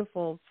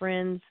beautiful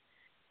friends,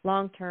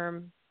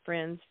 long-term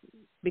friends,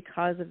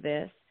 because of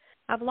this.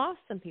 I've lost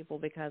some people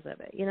because of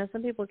it. You know,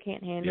 some people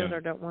can't handle it or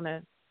don't want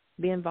to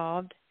be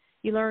involved.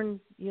 You learn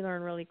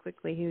really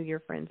quickly who your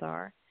friends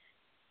are.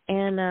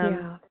 And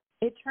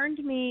it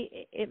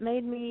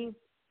made me,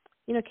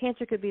 you know,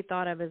 cancer could be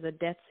thought of as a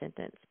death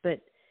sentence,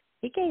 but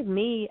it gave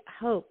me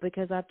hope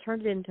because I've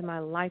turned it into my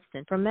life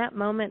sentence. From that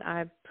moment,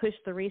 I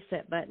pushed the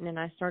reset button and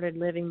I started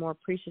living more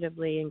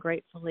appreciatively and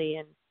gratefully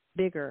and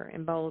bigger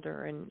and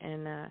bolder. And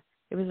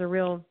it was a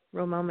real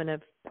moment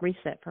of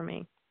reset for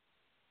me.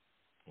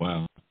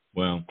 Wow.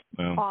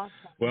 Awesome.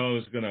 Well, I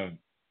was going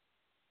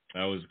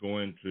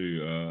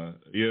to,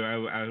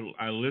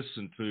 I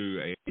listened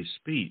to a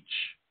speech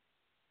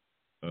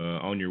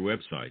on your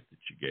website that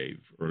you gave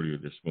earlier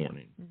this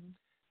morning. Mm-hmm.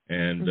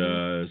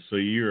 And so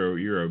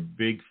you're a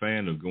big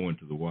fan of going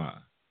to the Y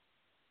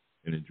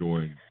and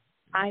enjoying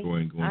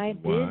going to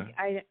the Y.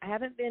 I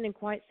haven't been in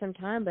quite some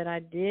time, but I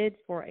did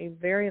for a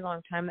very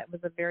long time. That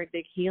was a very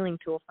big healing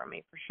tool for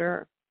me, for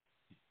sure.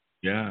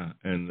 Yeah,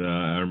 and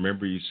I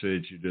remember you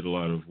said you did a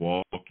lot of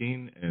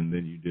walking, and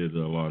then you did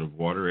a lot of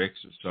water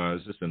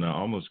exercises, and I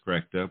almost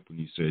cracked up when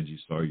you said you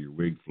saw your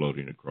wig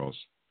floating across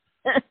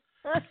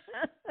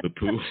the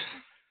pool.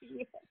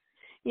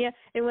 Yeah,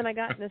 and when I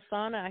got in the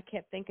sauna, I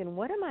kept thinking,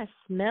 what am I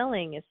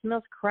smelling? It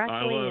smells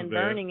crackling and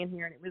burning in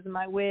here, and it was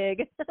my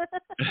wig.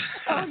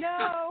 Oh,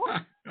 no.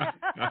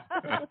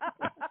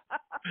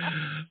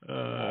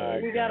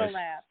 You got to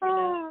laugh, you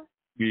know?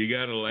 You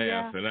got to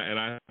laugh, and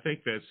I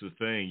think that's the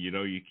thing. You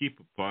know, you keep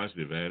a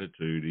positive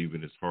attitude,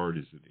 even as hard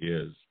as it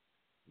is,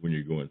 when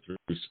you're going through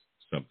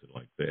something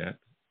like that,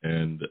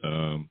 and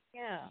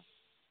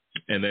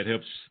and that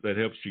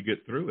helps you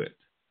get through it.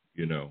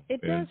 You know,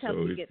 it does help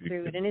you get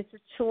through it, and it's a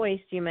choice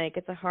you make.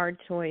 It's a hard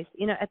choice.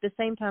 You know, at the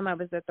same time I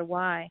was at the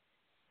Y,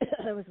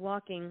 I was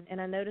walking,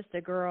 and I noticed a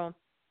girl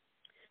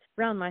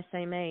around my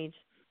same age.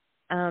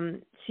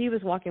 She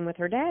was walking with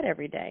her dad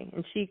every day,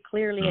 and she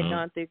clearly had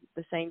gone through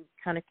the same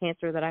kind of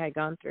cancer that I had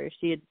gone through.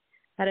 She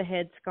had a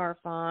headscarf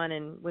on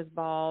and was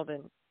bald,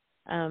 and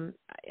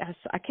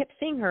I kept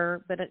seeing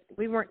her, but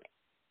we weren't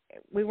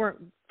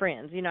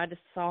friends. You know, I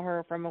just saw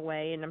her from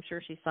away, and I'm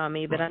sure she saw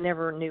me, but I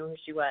never knew who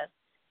she was.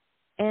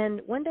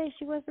 And one day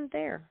she wasn't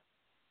there.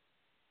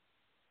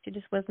 She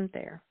just wasn't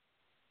there.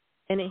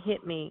 And it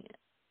hit me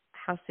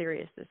how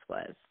serious this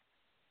was.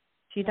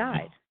 She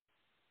died.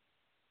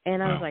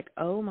 And I was like,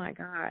 oh, my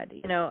God.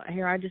 You know,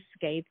 here I just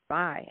scathed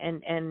by.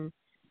 And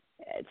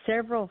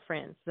several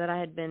friends that I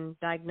had been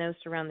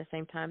diagnosed around the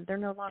same time, they're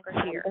no longer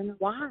here. And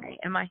why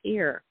am I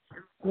here?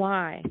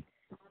 Why?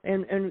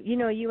 And you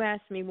know, you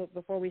asked me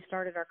before we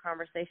started our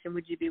conversation,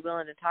 would you be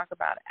willing to talk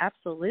about it?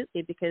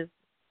 Absolutely, because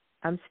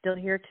I'm still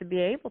here to be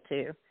able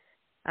to.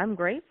 I'm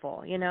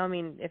grateful. You know, I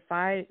mean, if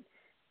I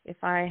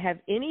have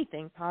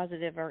anything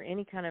positive or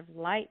any kind of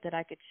light that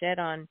I could shed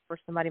on where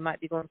somebody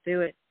might be going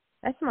through it,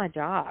 that's my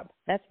job.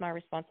 That's my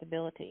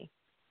responsibility.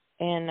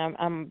 And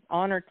I'm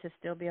honored to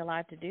still be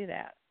alive to do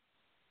that.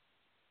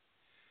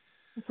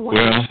 It's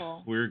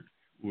wonderful. Well,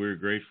 we're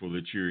grateful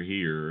that you're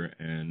here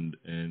and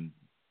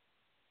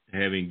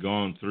having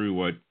gone through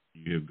what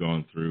you have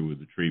gone through with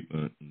the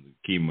treatment and the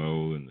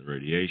chemo and the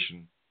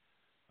radiation,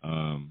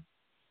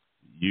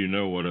 you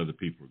know what other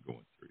people are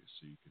going through,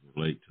 so you can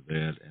relate to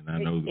that. And I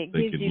know that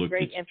they can look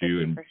at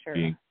you and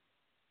being,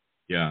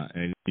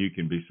 and you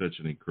can be such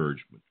an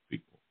encouragement to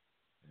people.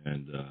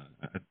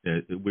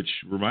 And which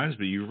reminds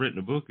me, you've written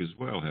a book as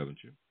well, haven't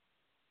you?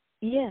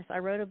 Yes, I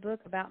wrote a book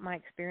about my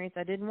experience.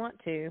 I didn't want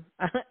to.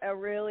 I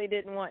really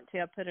didn't want to.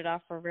 I put it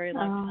off for a very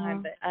long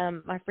time.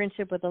 But my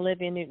friendship with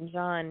Olivia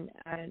Newton-John,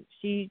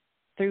 she,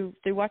 through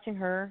watching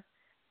her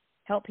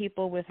help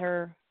people with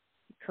her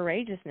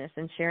courageousness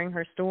and sharing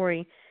her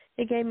story,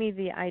 it gave me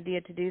the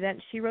idea to do that.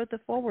 And she wrote the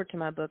foreword to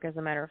my book, as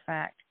a matter of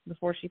fact,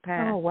 before she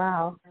passed. Oh,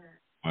 wow.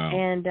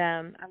 And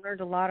I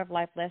learned a lot of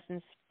life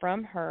lessons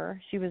from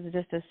her. She was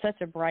just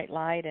such a bright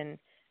light, and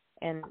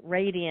and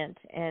radiant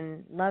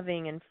and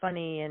loving and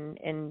funny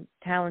and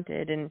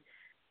talented. And,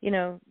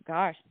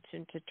 gosh,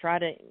 to try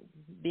to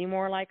be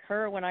more like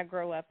her when I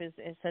grow up is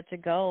such a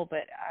goal.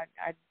 But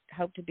I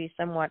hope to be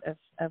somewhat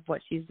of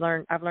what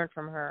I've learned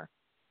from her.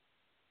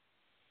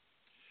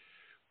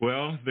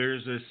 Well,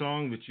 there's a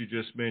song that you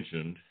just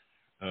mentioned,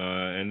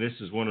 and this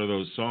is one of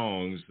those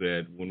songs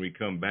that when we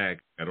come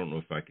back, I don't know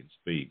if I can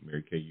speak.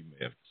 Mary Kaye, you may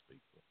have to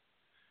speak for it.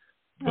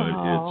 But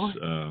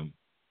it's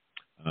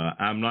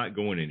I'm Not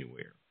Going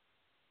Anywhere.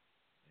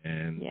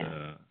 And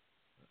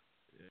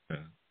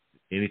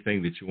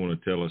anything that you want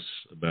to tell us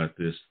about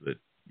this that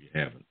you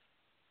haven't?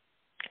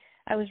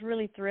 I was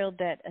really thrilled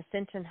that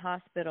Ascension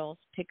Hospitals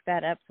picked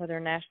that up for their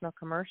national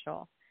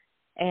commercial.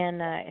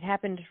 And it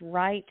happened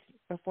right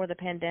before the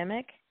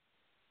pandemic.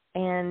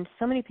 And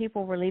so many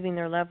people were leaving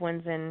their loved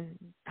ones in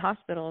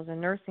hospitals and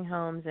nursing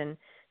homes and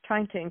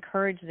trying to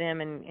encourage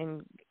them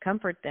and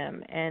comfort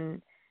them.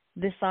 And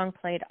this song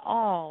played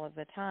all of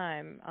the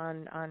time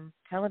on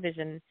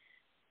television.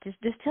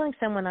 Just telling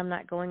someone I'm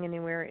not going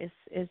anywhere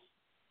is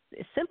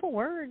simple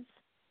words,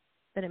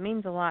 but it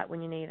means a lot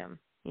when you need them,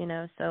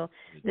 So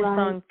this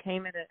song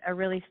came at a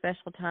really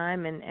special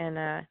time,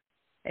 and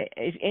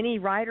if any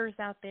writers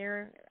out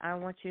there, I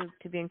want you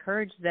to be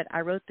encouraged that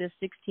I wrote this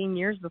 16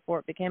 years before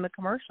it became a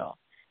commercial.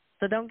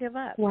 So don't give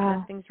up. Wow.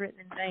 Nothing's written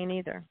in vain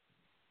either.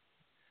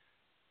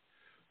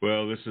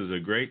 Well, this is a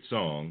great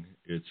song.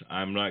 It's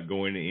I'm Not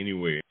Going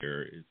Anywhere.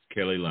 It's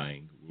Kelly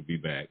Lang. We'll be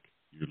back.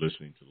 You're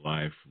listening to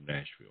Live from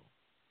Nashville.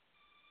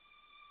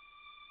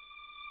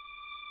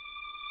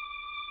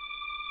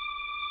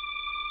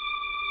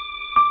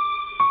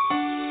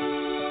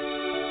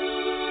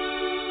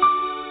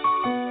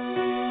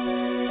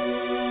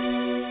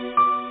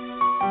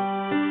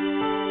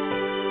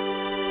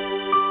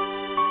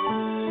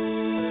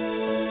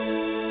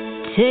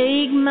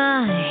 Take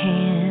my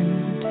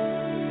hand,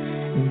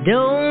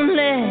 don't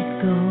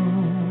let go.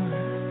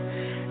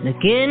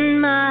 Look in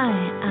my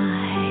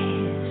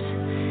eyes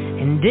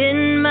and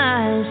in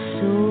my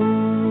soul.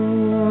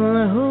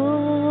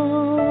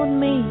 Hold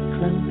me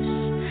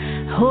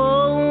close,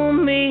 hold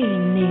me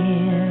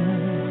near.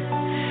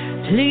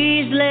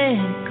 Please let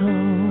go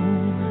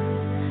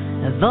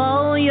of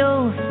all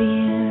your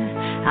fear.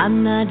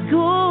 I'm not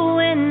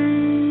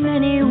going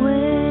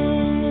anywhere.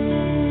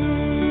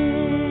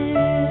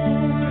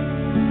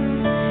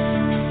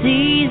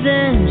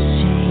 Seasons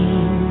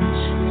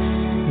change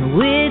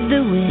with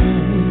the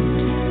wind,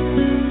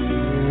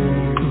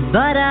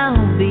 but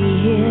I'll be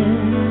here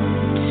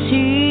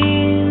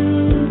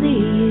till the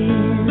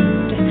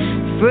end.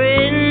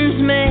 Friends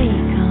may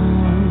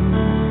come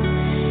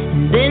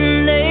and then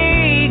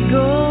they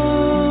go,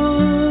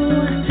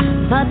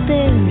 but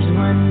there's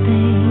one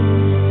thing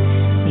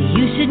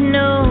you should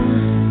know: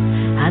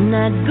 I'm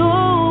not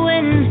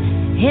going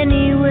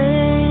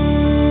anywhere.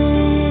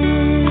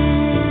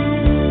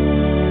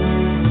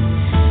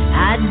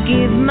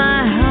 Give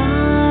my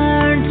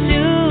heart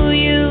to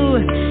you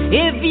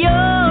if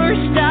yours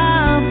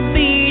stop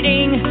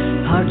beating.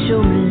 Part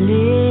your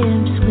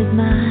lips with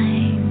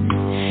mine.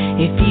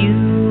 If you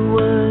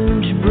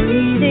weren't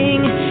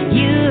breathing,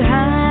 you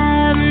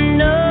have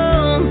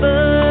no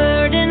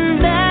burden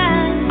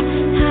that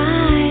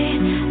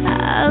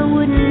I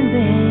wouldn't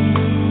bear.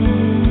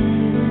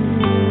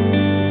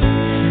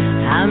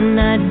 I'm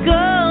not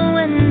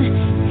going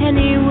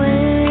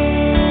anywhere.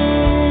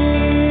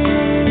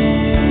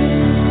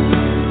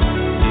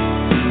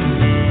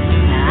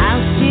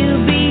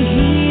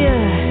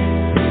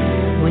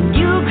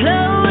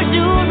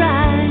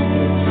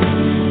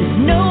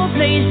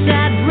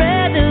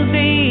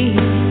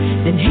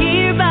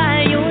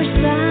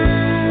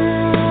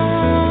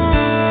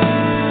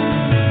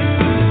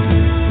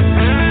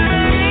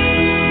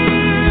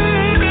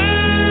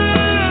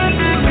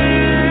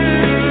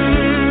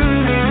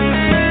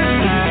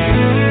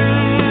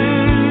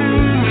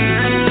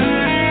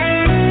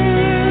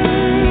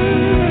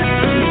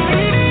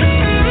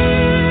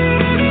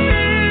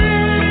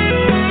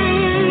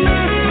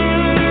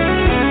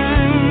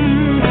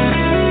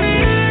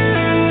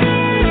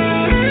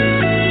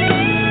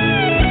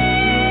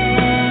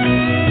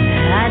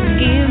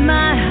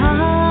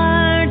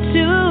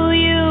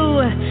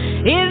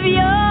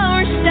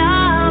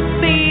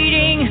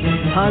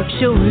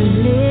 Your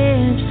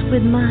lips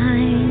with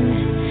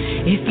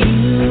mine. If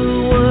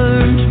you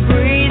weren't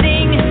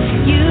breathing,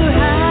 you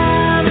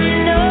have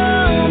no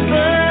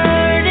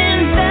burden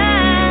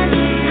that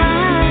I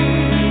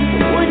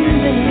wouldn't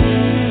bear.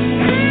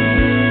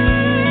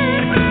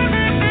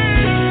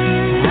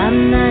 I'm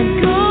not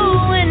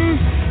going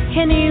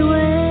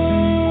anywhere.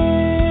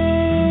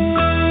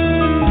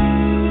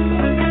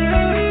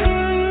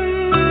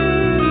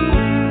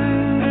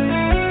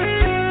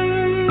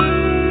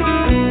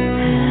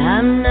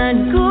 I'm not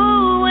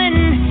going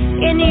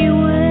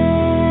anywhere.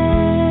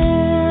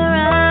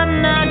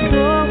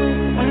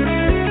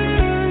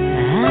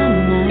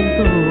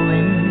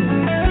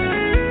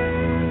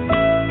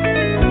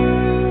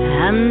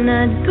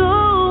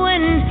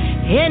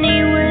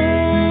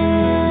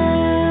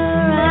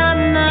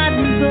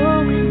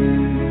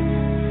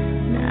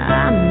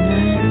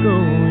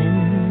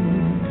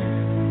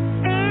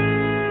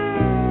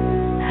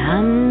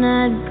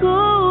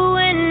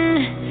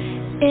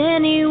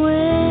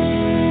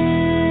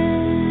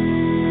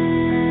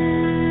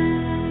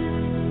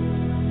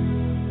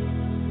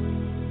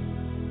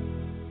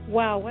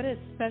 Wow, what a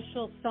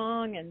special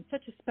song and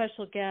such a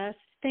special guest.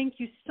 Thank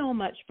you so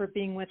much for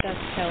being with us,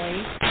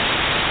 Kelly.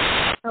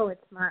 Oh,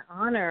 it's my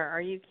honor. Are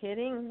you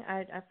kidding?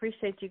 I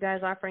appreciate you guys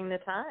offering the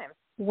time.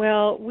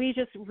 Well, we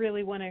just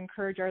really want to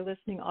encourage our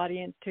listening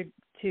audience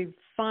to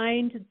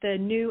find the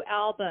new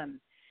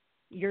album.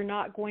 You're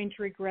not going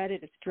to regret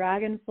it. It's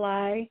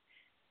Dragonfly.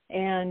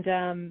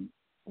 And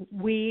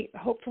we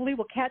hopefully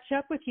will catch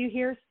up with you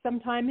here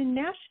sometime in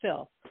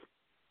Nashville.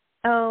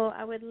 Oh,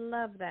 I would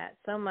love that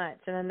so much.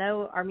 And I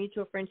know our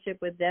mutual friendship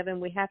with Devin,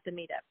 we have to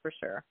meet up for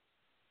sure.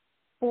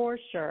 For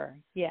sure,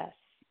 yes.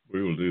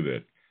 We will do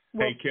that.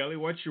 Well, hey, Kelly,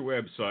 what's your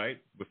website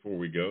before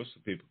we go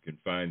so people can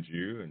find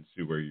you and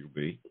see where you'll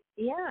be?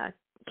 Yeah,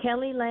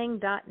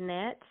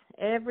 kellylang.net.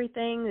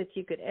 Everything that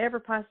you could ever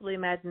possibly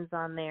imagine is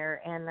on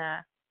there. And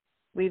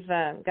we've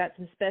got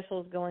some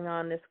specials going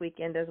on this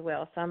weekend as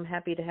well. So I'm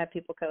happy to have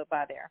people go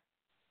by there.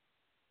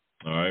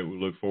 All right, we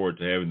look forward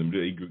to having them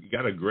do it. You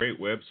got a great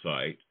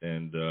website,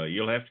 and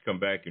you'll have to come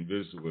back and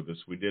visit with us.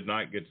 We did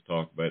not get to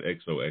talk about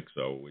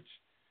XOXO, which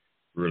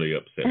really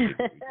upset me.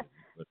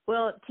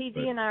 Well,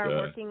 TG and I are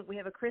working. We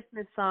have a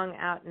Christmas song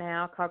out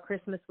now called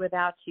Christmas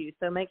Without You,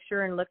 so make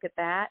sure and look at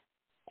that.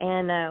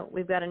 And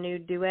we've got a new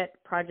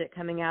duet project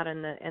coming out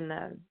in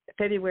the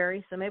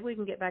February, so maybe we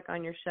can get back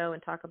on your show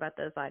and talk about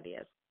those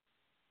ideas.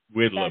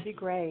 That'd be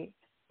great.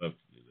 Love to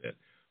do that.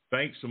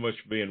 Thanks so much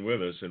for being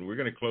with us, and we're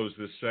going to close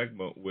this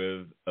segment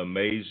with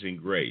Amazing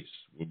Grace.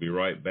 We'll be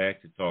right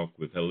back to talk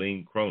with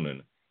Helene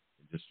Cronin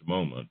in just a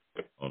moment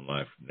on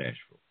Live from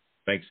Nashville.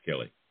 Thanks,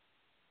 Kelly.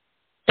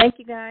 Thank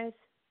you, guys.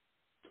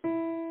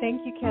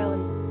 Thank you, Kelly.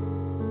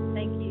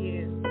 Thank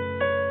you.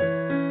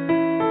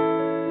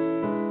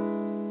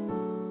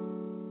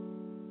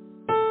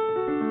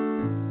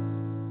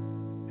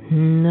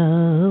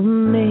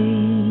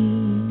 Amazing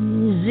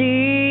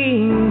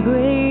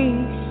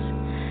grace,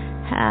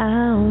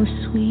 how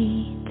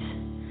sweet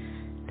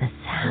the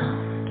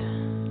sound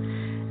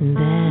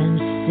that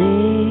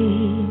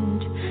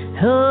saved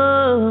a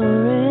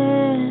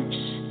wretch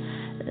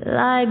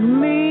like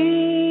me.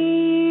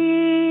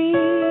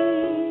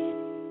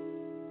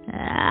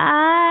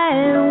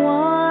 I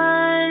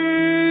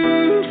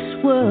once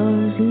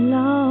was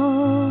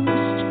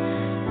lost,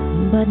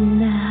 but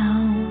now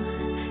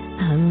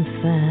I'm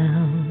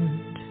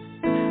found.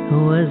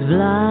 Was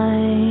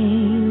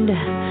blind,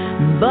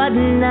 but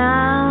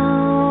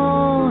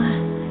now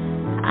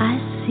I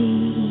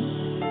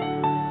see.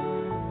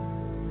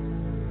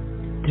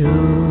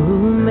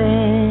 Through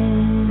many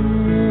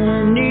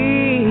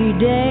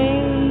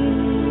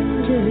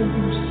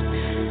dangers,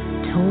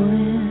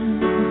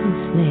 toils,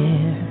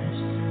 snares,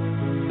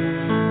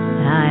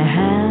 I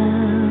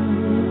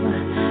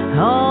have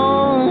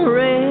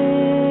already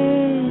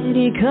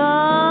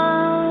come.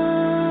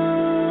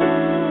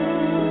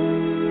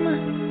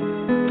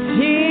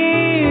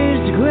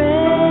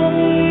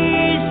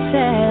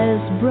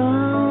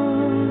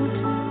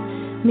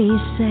 Me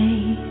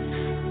safe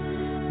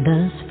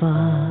thus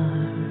far,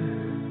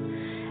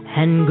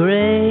 and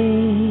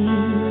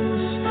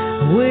grace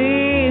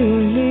will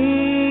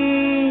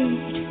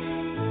lead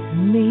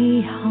me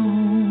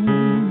home.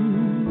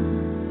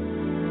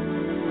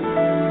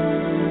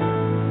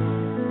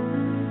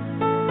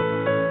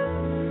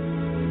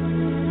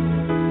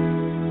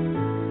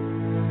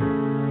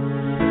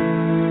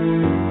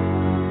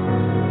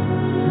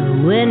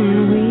 When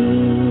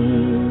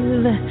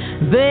we've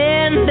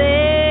been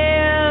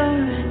there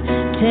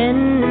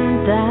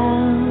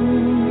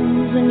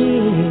 10,000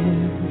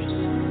 years,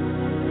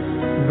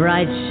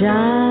 bright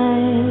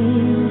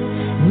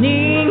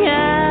shining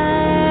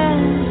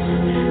as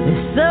the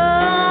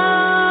sun,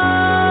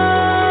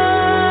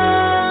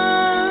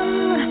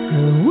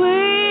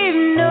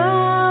 we've no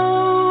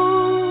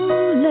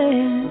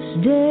less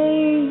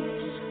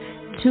days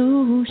to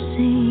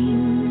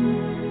sing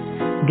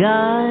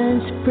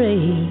God's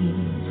praise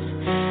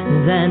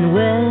than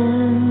when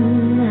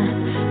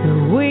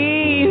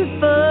we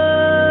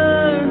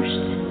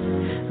first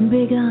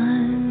begun.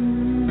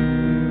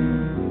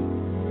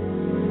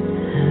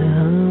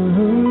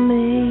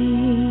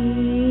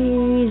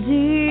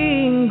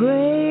 Amazing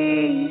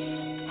grace,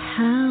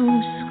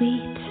 how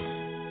sweet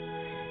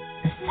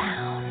the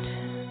sound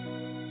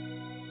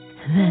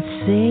that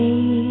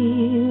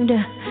saved a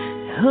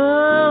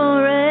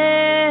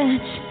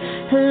wretch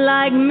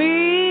like me.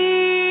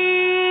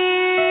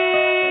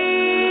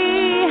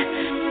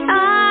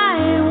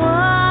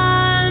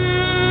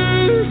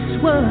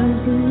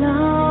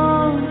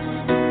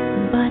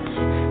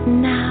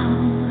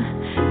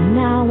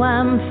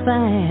 I'm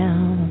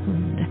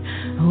found,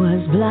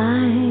 was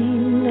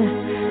blind,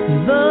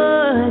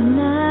 but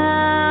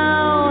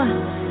now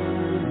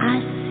I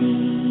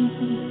see.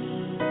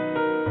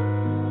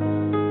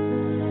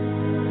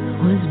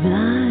 Was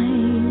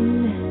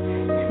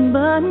blind,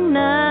 but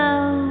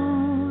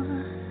now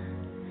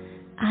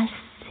I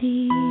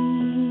see.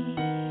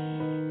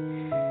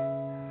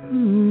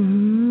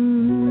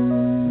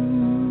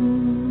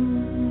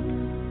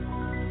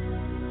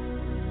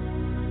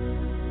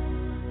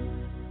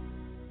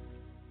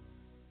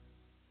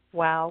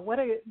 Wow, what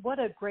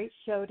a great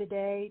show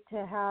today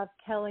to have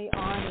Kelly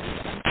on,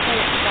 and I'm so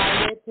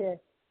excited to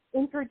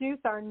introduce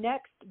our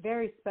next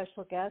very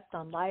special guest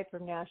on Live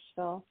from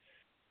Nashville.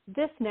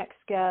 This next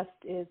guest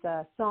is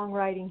a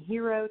songwriting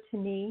hero to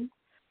me.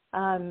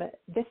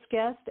 This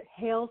guest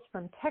hails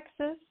from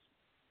Texas,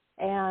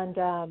 and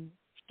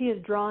she has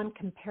drawn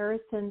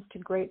comparisons to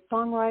great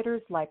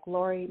songwriters like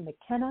Lori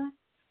McKenna.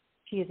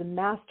 She is a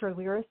master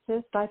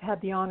lyricist. I've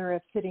had the honor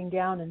of sitting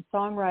down and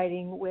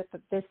songwriting with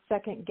this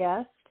second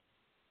guest,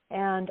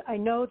 and I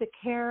know the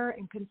care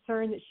and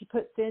concern that she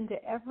puts into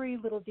every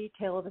little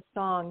detail of a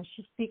song.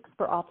 She speaks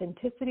for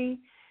authenticity,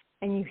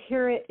 and you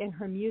hear it in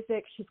her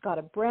music. She's got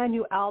a brand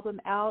new album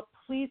out.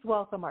 Please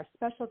welcome our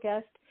special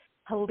guest,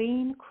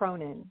 Helene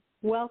Cronin.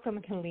 Welcome,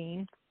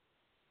 Helene.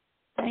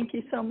 Thank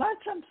you so much.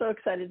 I'm so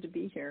excited to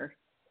be here.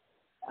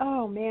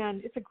 Oh, man,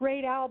 it's a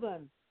great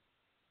album.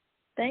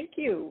 Thank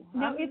you.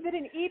 Now, is it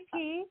an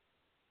EP?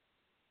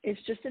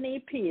 It's just an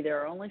EP. There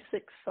are only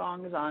 6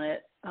 songs on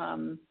it.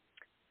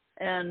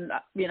 And,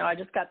 I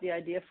just got the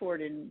idea for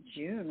it in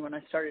June when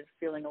I started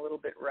feeling a little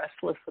bit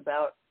restless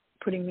about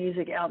putting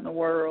music out in the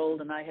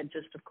world. And I had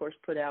just, of course,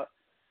 put out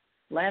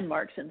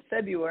Landmarks in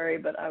February,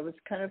 but I was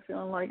kind of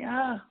feeling like,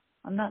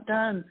 I'm not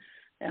done.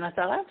 And I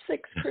thought, I have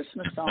 6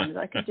 Christmas songs.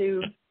 I could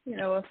do,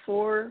 a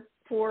 4,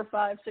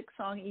 5, 6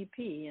 song EP.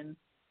 And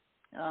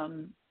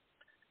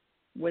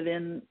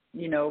within,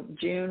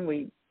 June,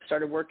 we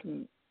started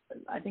working.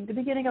 I think the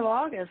beginning of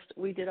August,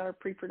 we did our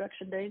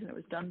pre-production days, and it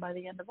was done by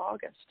the end of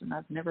August. And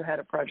I've never had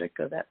a project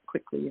go that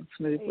quickly and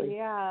smoothly.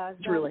 Yeah,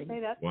 it's really,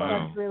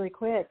 that's really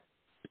quick.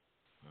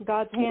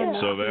 God's hand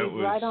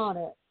was right on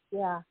it.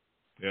 Yeah.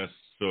 Yes.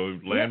 So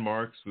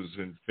Landmarks was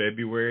in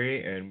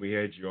February, and we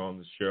had you on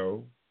the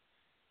show.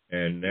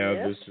 And now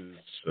this is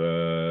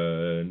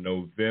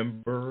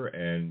November,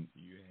 and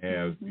you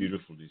have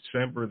Beautiful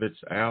December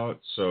that's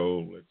out.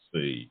 So let's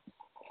see.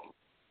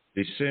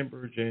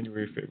 December,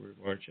 January, February,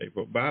 March,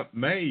 April. By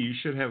May, you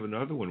should have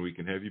another one. We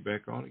can have you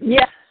back on again.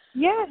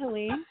 Yeah,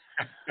 Helene.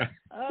 Get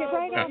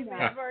right on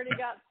that.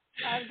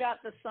 I've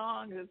got the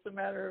songs. It's a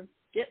matter of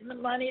getting the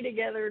money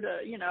together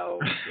to,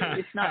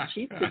 it's not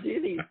cheap to do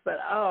these, but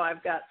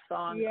I've got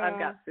songs. Yeah. I've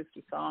got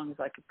 50 songs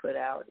I could put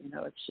out.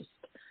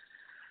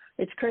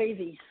 It's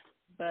crazy.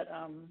 But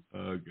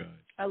oh gosh,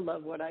 I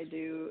love what I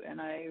do, and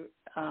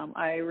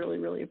I really,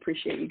 really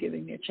appreciate you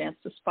giving me a chance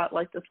to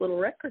spotlight this little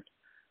record.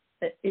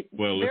 It's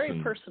very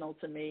personal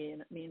to me,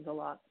 and it means a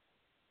lot.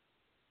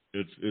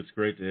 It's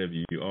great to have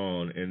you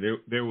on, and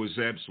there was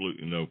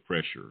absolutely no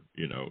pressure,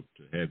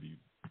 to have you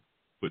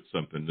put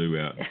something new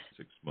out in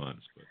 6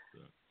 months. But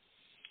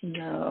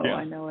no, yeah.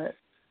 I know it.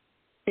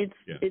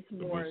 It's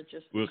more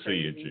just. We'll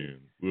crazy. See you in June.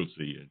 We'll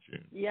see you in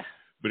June. Yeah.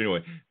 But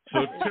anyway,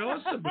 so tell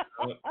us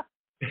about.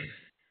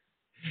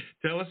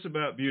 Tell us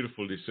about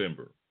Beautiful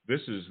December.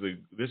 This is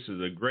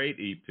a great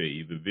EP.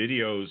 The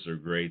videos are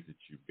great that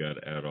you've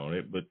got out on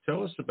it. But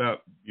tell us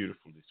about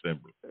Beautiful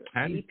December.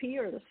 EP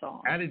or the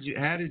song? How did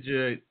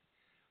you?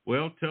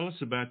 Well, tell us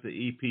about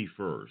the EP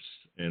first,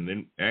 and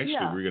then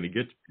we're going to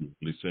get to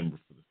Beautiful December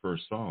for the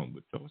first song.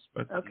 But tell us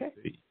about the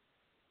EP.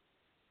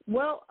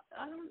 Well,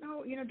 I don't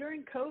know.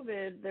 During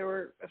COVID, there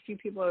were a few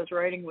people I was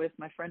writing with.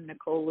 My friend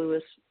Nicole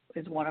Lewis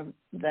is one of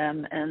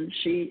them, and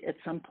she, at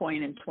some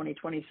point in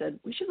 2020, said,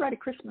 we should write a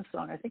Christmas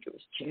song. I think it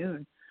was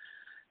June.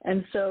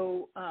 And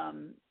so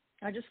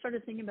I just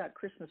started thinking about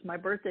Christmas. My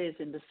birthday is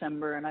in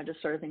December, and I just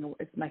started thinking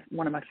it's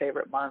one of my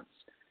favorite months.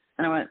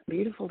 And I went,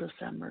 beautiful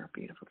December,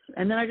 beautiful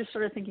December. And then I just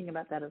started thinking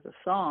about that as a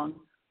song.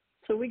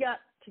 So we got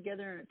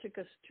together, and it took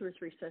us 2 or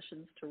 3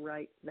 sessions to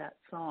write that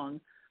song.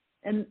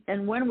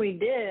 And when we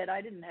did,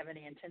 I didn't have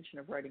any intention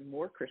of writing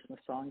more Christmas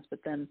songs, but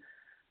then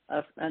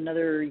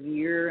another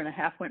year and a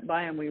half went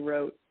by, and we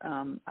wrote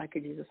I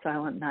Could Use a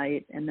Silent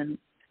Night. And then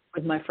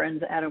with my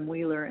friends Adam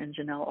Wheeler and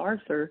Janelle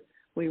Arthur,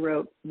 we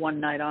wrote One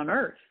Night on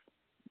Earth,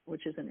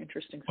 which is an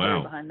interesting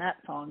story behind that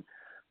song.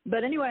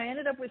 But anyway, I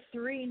ended up with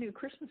 3 new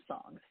Christmas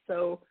songs.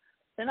 So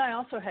then I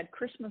also had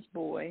Christmas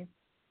Boy,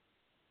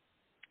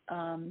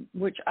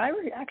 which I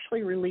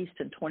actually released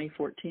in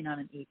 2014 on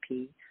an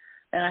EP.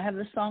 And I have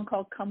this song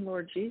called Come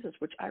Lord Jesus,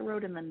 which I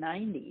wrote in the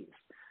 90s,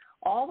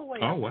 all the way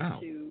up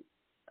to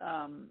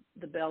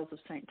The Bells of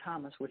St.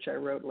 Thomas, which I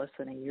wrote less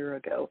than a year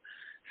ago.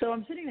 So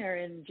I'm sitting there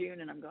in June,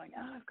 and I'm going,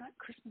 I've got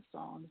Christmas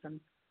songs, and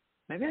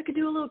maybe I could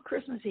do a little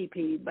Christmas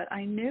EP. But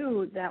I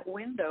knew that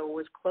window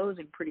was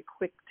closing pretty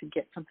quick to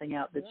get something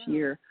out this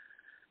year.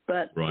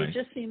 But it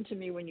just seemed to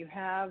me when you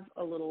have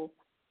a little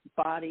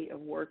body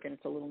of work and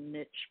it's a little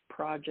niche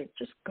project,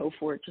 just go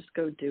for it, just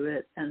go do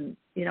it. And,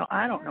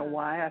 I don't know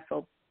why I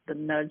felt the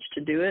nudge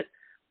to do it,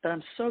 but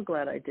I'm so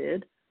glad I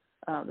did.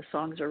 The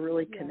songs are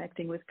really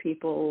connecting with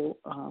people.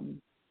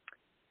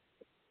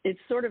 It's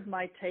sort of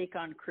my take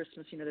on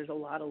Christmas. There's a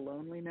lot of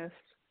loneliness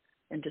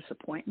and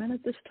disappointment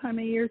at this time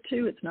of year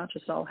too. It's not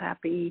just all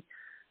happy,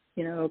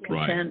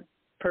 content,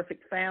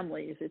 perfect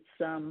families. It's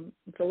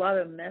a lot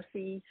of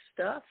messy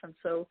stuff. And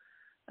so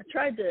I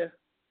tried to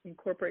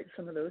incorporate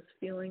some of those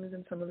feelings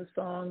in some of the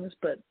songs,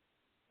 but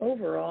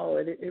overall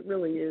it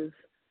really is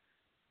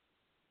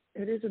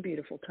It is a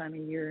beautiful time of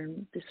year,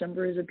 and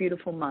December is a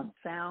beautiful month.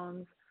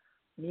 Sounds,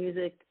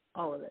 music,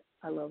 all of it.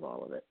 I love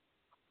all of it.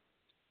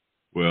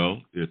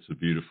 Well, it's a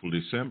beautiful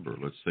December.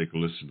 Let's take a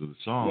listen to the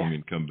song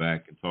and come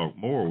back and talk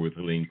more with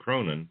Helene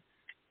Cronin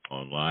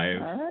on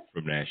Live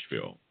from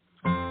Nashville.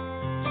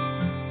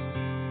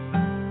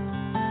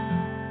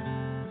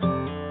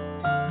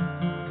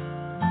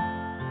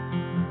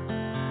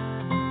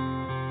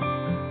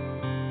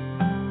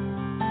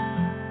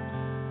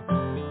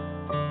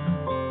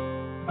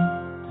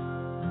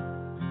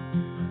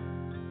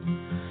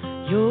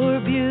 You're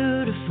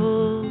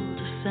beautiful,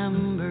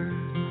 December,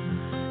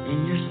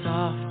 in your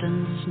soft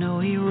and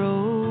snowy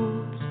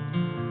robes.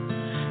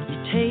 You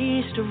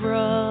taste of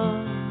raw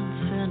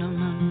and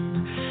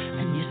cinnamon,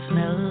 and you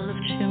smell of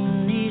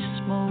chimney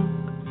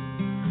smoke.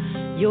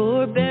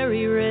 You're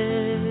berry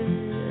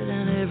red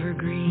and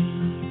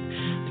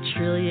evergreen, a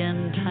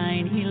trillion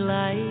tiny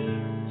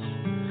lights.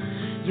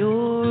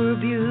 You're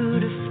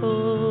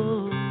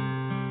beautiful,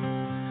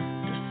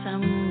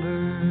 December.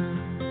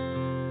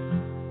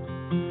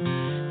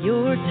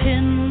 Your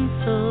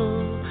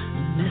tinsel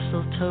and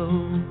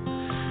mistletoe,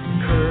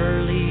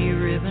 curly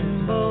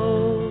ribbon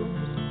bows,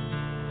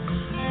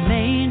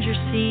 manger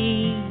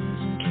scenes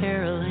and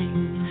caroling,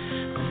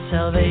 and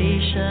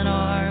Salvation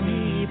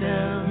Army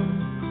bells.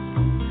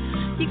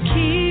 You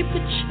keep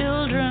the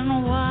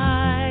children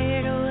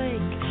wide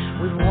awake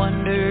with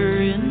wonder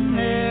in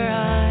their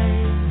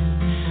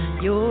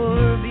eyes.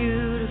 You're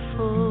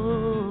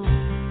beautiful,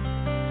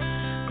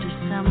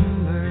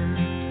 December.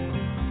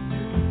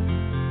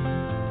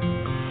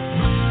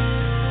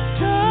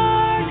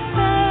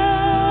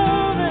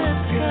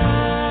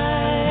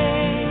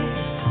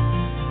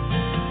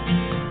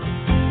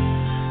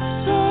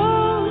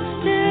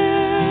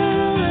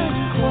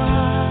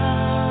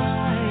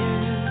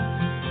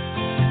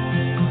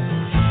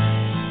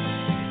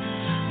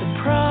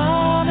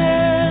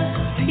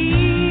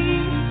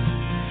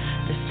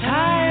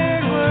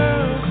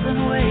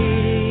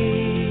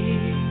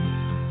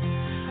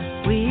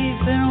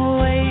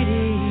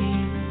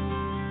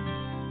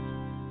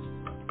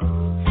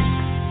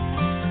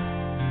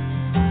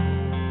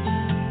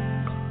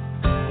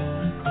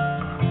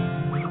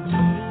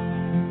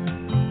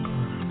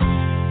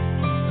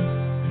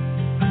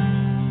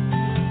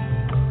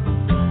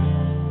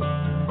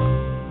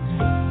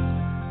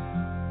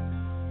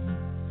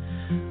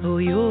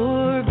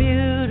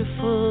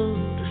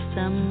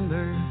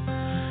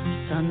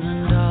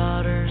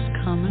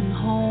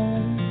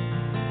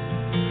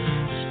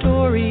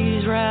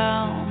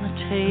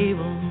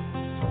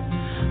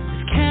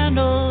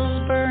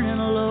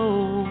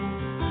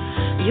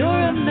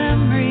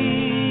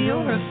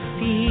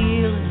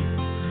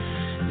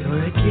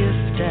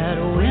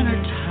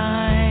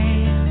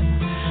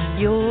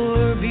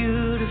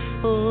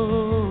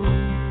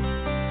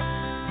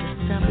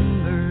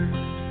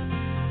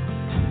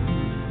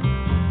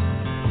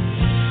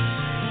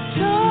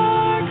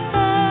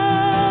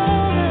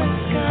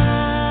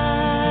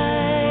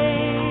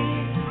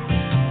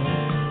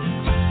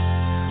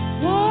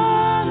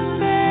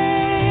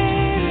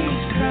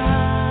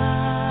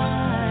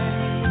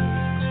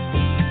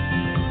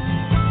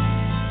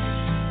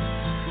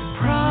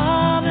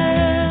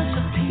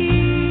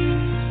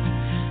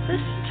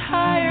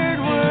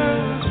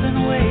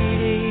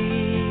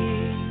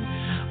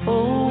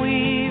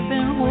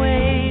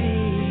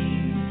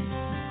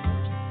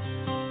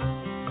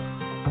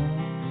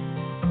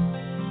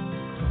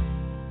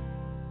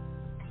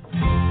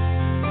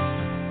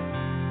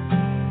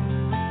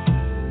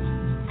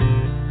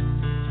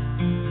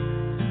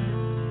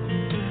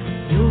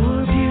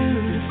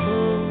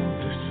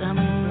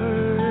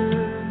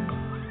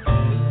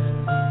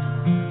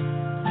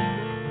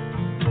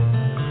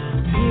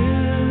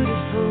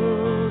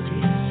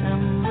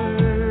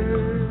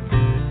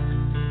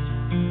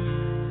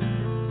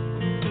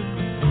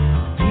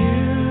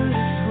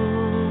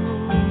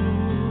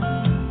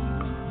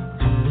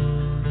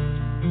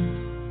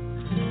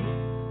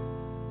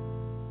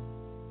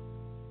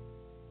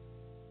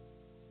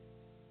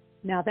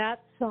 Now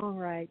that's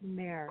songwriting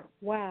there.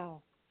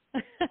 Wow.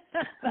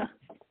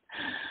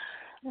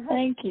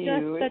 Thank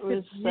you. Just such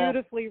a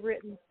beautifully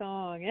written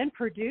song and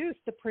produced.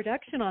 The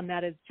production on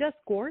that is just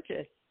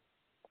gorgeous.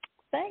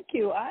 Thank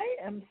you. I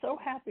am so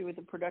happy with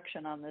the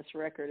production on this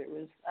record. It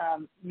was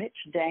Mitch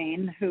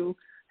Dane, who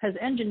has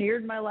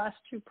engineered my last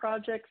two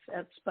projects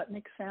at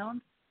Sputnik Sound.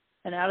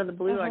 And out of the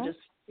blue, I just,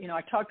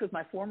 I talked with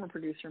my former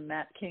producer,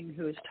 Matt King,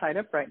 who is tied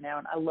up right now.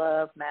 And I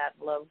love Matt,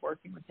 love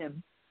working with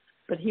him.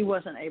 But he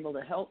wasn't able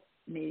to help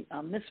me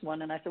on this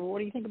one. And I said, well, what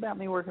do you think about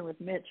me working with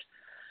Mitch?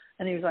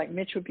 And he was like,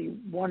 Mitch would be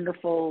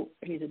wonderful.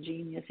 He's a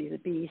genius. He's a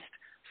beast.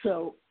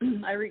 So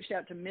I reached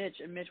out to Mitch,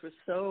 and Mitch was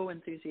so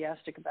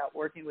enthusiastic about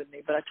working with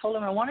me. But I told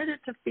him I wanted it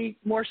to be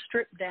more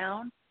stripped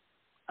down.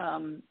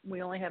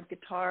 We only have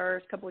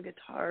guitars, a couple of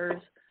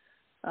guitars,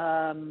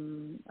 a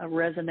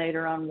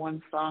resonator on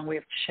one song. We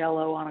have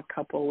cello on a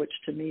couple, which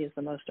to me is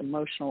the most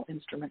emotional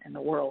instrument in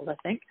the world, I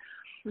think.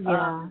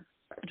 Yeah.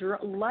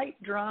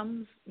 Light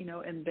drums,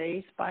 and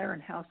bass. Byron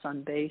House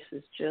on bass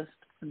is just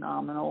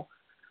phenomenal.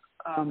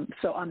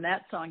 So on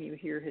that song, you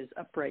hear his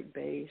upright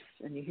bass,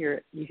 and you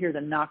hear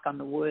the knock on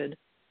the wood.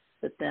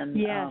 But then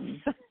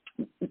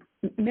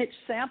Mitch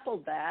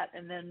sampled that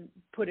and then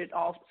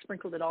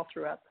sprinkled it all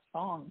throughout the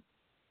song.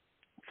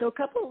 So a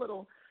couple of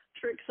little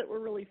tricks that were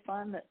really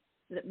fun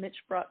that Mitch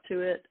brought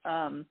to it.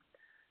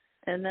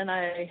 And then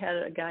I had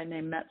a guy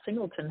named Matt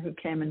Singleton who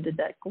came and did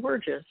that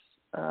gorgeous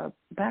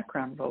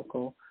background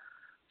vocal.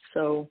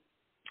 So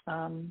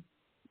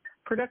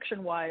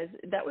production-wise,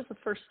 that was the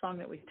first song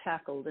that we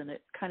tackled, and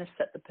it kind of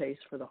set the pace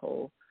for the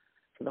whole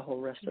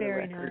rest of the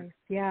record. Very nice.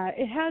 Yeah,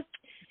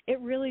 it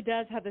really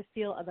does have the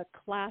feel of a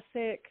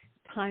classic,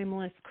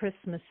 timeless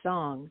Christmas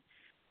song.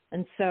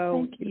 And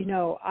so,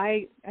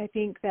 I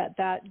think that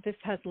this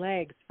has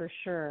legs for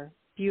sure.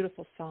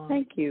 Beautiful song.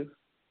 Thank you.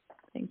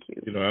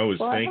 I was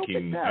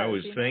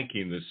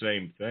thinking the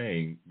same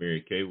thing,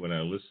 Mary Kay, when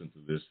I listened to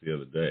this the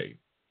other day.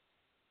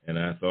 And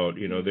I thought,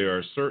 there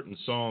are certain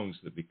songs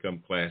that become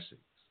classics.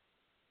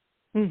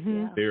 Mm-hmm.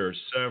 Yeah. There are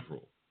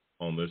several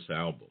on this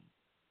album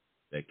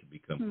that can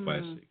become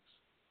classics.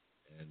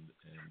 And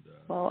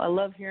well, I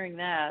love hearing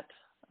that.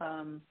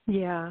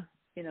 Yeah.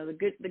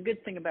 The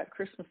good thing about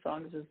Christmas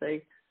songs is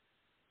they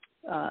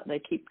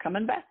keep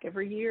coming back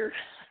every year.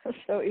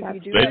 So if you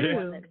do that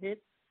one that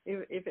hits,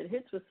 if it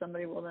hits with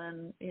somebody, well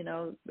then,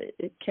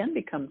 it can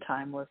become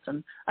timeless.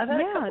 And I've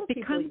had a couple of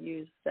people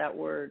use that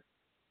word,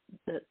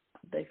 that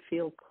they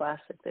feel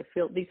classic.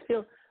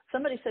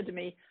 Somebody said to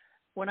me,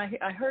 when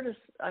I heard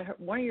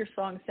one of your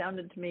songs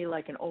sounded to me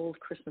like an old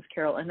Christmas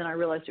carol, and then I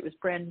realized it was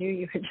brand new.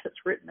 You had just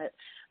written it,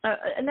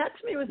 and that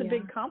to me was a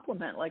big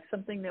compliment, like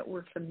something that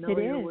we're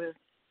familiar with,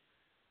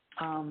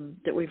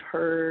 that we've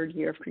heard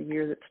year after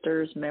year, that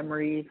stirs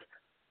memories,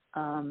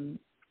 and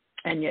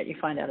yet you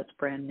find out it's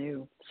brand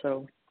new.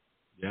 So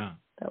that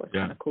was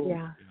kind of cool.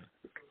 Yeah,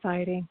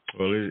 exciting.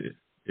 Well,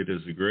 it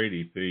is a great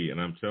EP,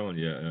 and I'm telling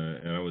you,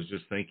 and I was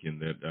just thinking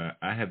that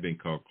I have been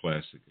called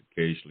classic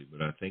occasionally,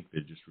 but I think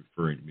they're just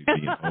referring to me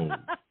being old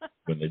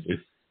when they do.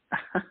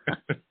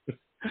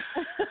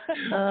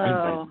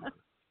 Oh.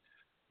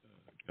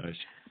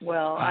 Gosh.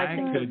 Well, I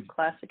think of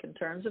classic in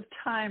terms of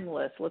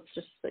timeless. Let's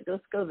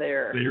go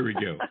there. There we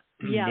go.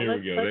 Yeah, there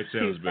we go. That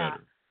sounds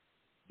better.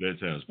 That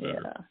sounds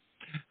better.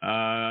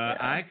 Yeah.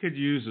 I could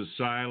use a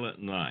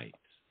silent night.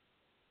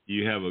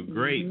 You have a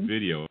great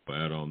video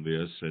out on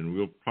this, and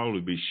we'll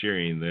probably be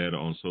sharing that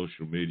on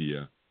social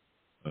media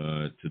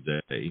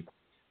today.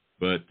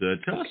 But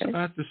tell us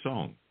about the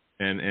song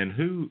and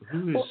who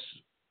is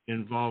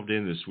involved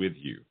in this with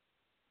you.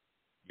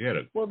 You had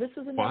a this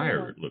is choir,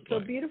 one. It looked so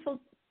like. Beautiful.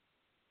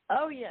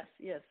 Oh, yes.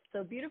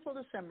 So Beautiful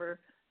December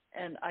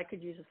and I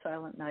Could Use a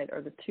Silent Night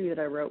are the two that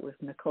I wrote with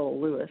Nicole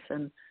Lewis.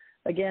 And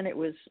again, it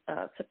was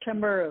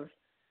September of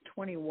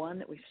 21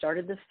 that we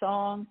started this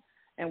song.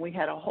 And we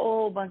had a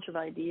whole bunch of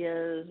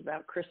ideas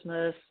about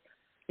Christmas,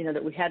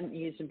 that we hadn't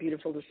used in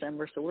Beautiful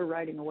December. So we're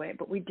writing away,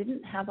 but we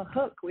didn't have a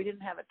hook. We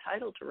didn't have a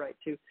title to write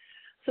to.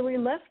 So we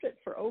left it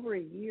for over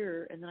a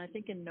year. And then I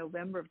think in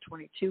November of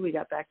 22, we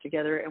got back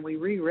together and we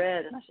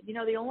reread. And I said,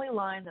 the only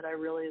line that I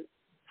really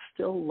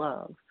still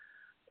love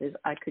is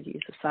I Could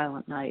Use a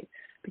Silent Night,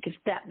 because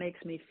that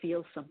makes me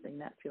feel something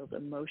that feels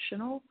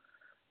emotional,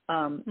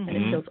 and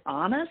it feels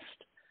honest.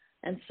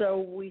 And so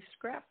we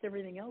scrapped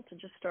everything else and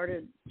just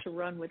started to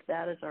run with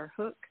that as our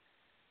hook,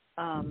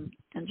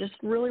 and just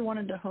really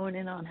wanted to hone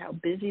in on how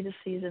busy the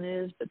season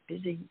is, but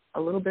busy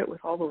a little bit with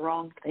all the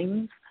wrong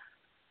things.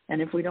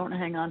 And if we don't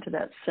hang on to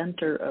that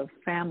center of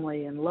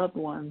family and loved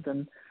ones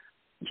and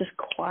just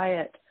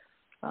quiet,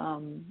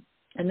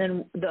 and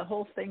then the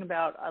whole thing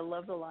about, I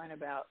love the line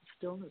about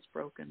stillness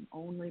broken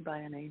only by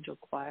an angel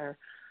choir.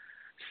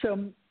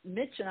 So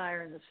Mitch and I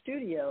are in the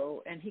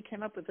studio, and he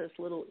came up with this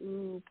little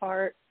ooh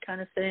part kind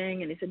of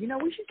thing, and he said,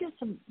 we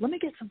should let me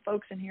get some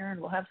folks in here,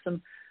 and we'll have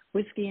some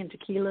whiskey and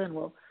tequila, and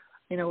we'll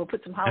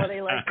put some holiday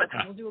lights up,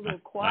 and we'll do a little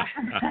choir.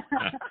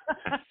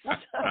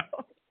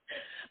 So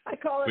I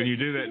call it. When you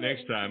do that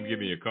next time, give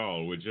me a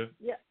call, would you?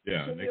 Yeah.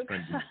 Yeah, next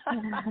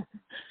time.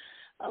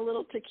 A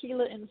little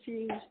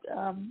tequila-infused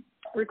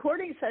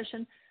recording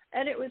session,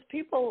 and it was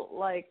people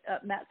like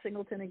Matt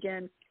Singleton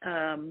again.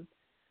 I'm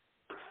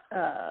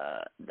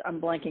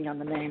blanking on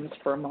the names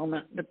for a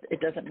moment, but it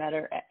doesn't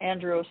matter.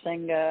 Andrew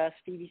Osenga,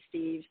 Stevie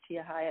Steves,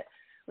 Tia Hyatt.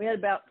 We had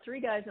about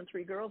 3 guys and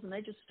 3 girls, and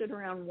they just stood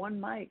around one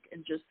mic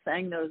and just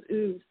sang those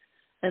oohs.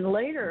 And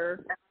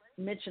later,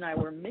 Mitch and I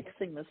were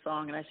mixing the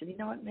song, and I said, you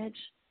know what, Mitch?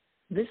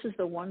 This is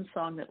the one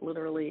song that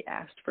literally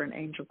asked for an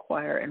angel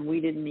choir, and we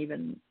didn't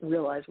even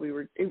realize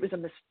it was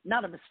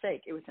not a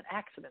mistake. It was an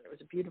accident. It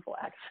was a beautiful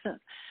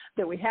accident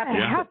that we happened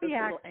to put this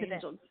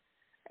little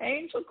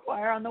angel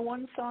choir on the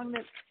one song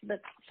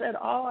that said,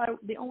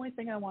 the only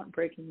thing I want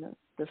breaking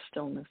the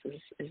stillness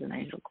is an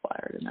angel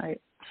choir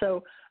tonight.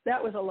 So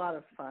that was a lot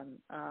of fun.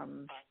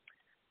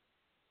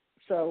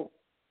 So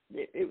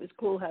it was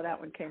cool how that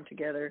one came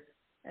together.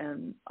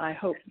 And I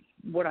hope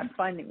what I'm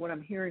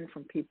hearing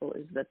from people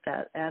is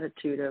that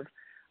attitude of,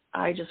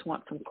 I just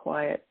want some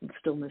quiet and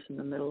stillness in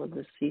the middle of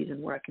this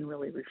season where I can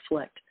really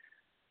reflect,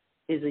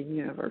 is a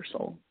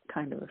universal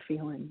kind of a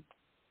feeling.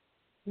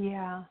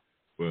 Yeah.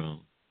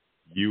 Well,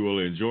 you will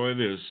enjoy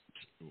this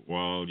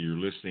while you're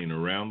listening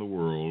around the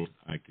world.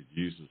 I Could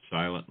Use a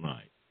Silent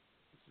Night.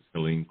 This is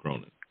Helene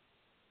Cronin.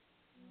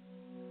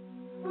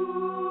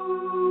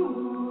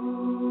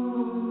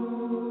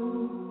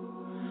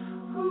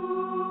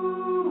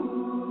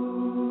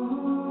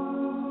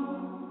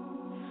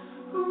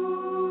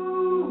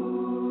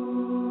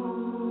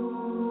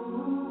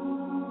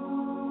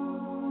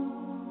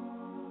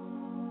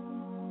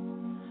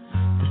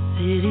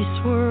 City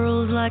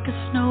swirls like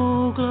a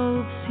snow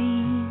globe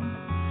seen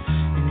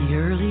in the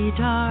early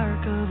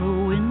dark of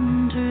a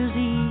winter's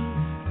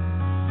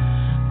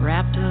eve,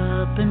 wrapped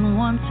up in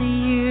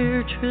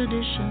once-a-year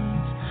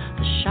traditions,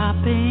 the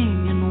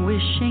shopping and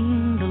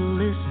wishing, the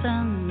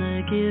listen,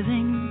 the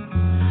giving,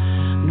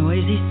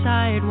 noisy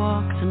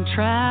sidewalks and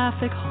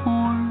traffic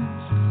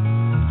horns,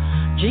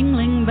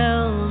 jingling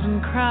bells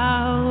and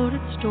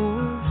crowded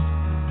stores.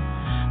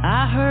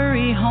 I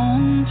hurry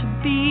home to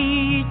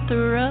beat the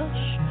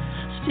rush.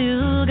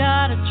 Still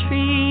got a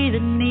tree that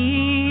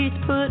needs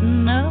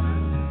putting up,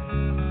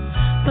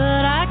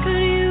 but I could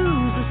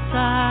use a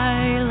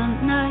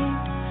silent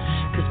night,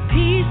 'cause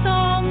peace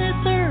on this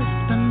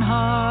earth's been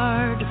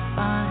hard to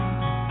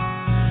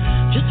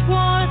find. Just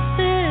wanna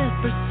sit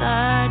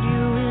beside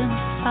you in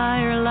the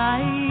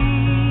firelight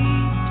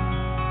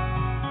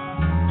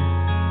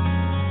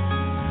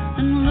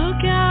and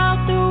look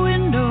out the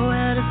window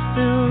at a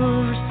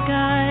silver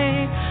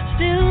sky,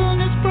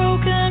 stillness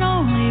broken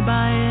only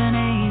by an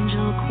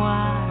angel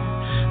choir.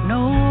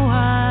 No,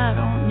 I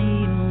don't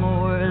need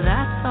more,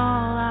 that's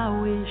all I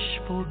wish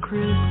for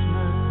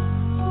Christmas.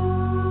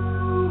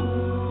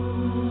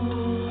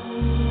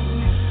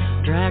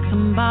 Drag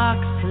some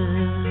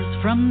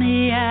boxes from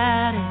the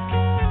attic,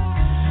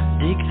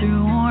 dig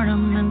through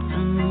ornaments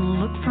and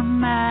look for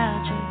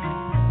magic,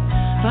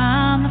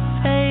 find the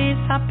faith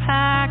I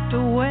packed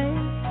away,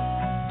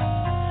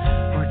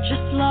 or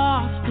just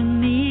lost in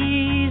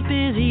these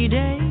busy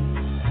days.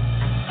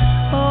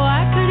 Oh,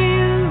 I could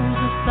use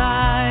a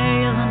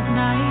silent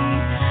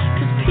night,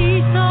 'cause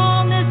peace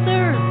on this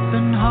earth's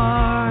been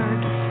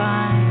hard to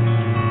find.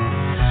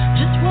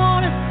 Just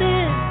wanna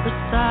sit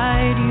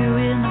beside you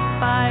in the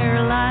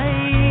firelight.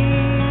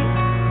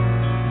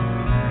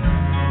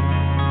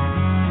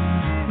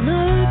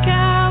 Look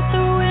out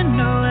the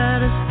window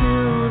at a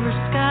silver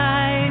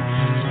sky,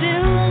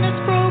 stillness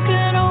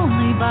broken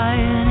only by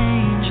an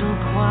angel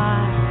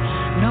choir.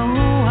 No,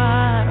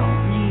 I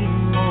don't need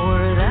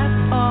more,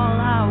 that's all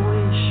I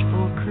wish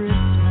for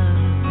Christmas.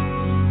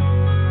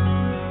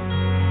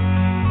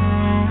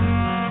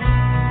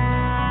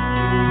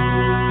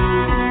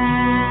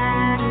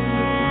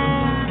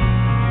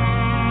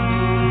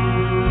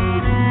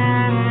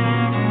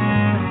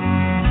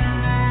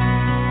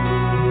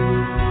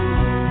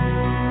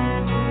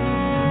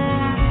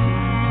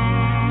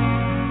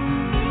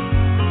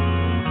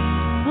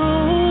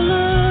 Oh,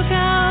 look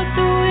out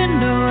the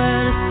window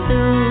at a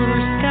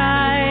silver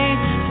sky,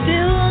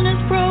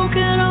 stillness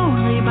broken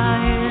only by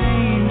an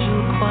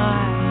angel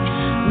choir.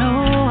 No,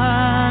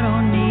 I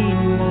don't need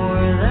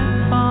more,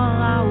 that's all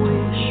I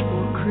wish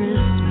for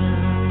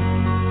Christmas.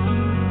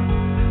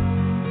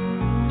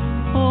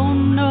 Oh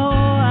no,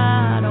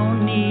 I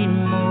don't need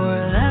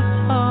more,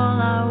 that's all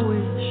I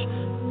wish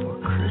for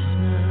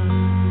Christmas.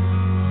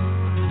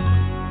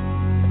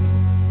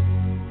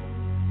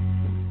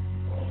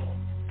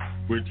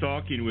 We're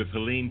talking with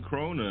Helene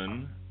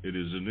Cronin. It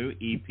is a new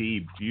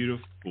EP,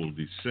 Beautiful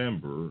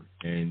December,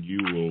 and you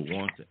will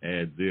want to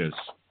add this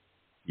to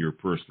your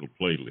personal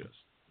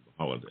playlist for the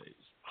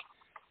holidays.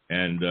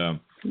 And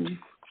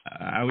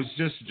I was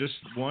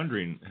just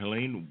wondering,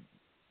 Helene,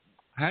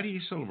 how do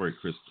you celebrate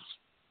Christmas?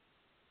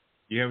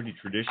 Do you have any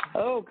traditions?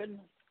 Oh,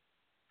 goodness.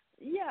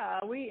 Yeah,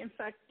 in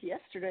fact,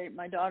 yesterday,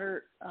 my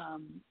daughter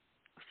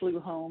flew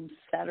home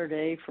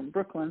Saturday from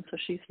Brooklyn, so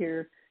she's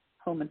here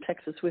home in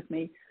Texas with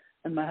me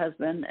and my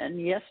husband. And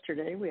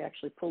yesterday, we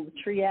actually pulled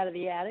the tree out of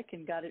the attic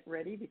and got it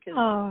ready because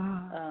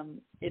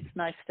it's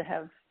nice to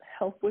have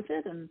help with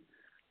it. And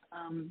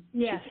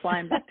she's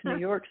flying back to New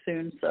York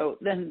soon, so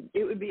then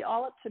it would be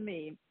all up to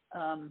me.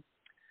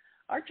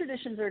 Our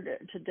traditions are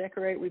to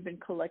decorate. We've been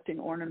collecting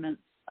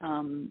ornaments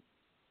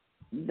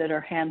that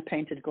are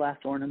hand-painted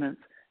glass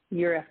ornaments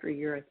year after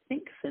year, I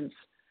think since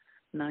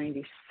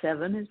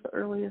 97 is the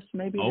earliest,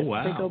 maybe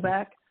they go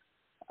back.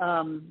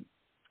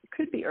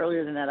 Could be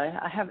earlier than that.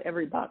 I have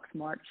every box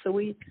marked. So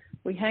we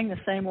hang the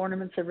same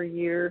ornaments every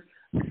year.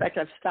 In fact,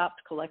 I've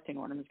stopped collecting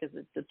ornaments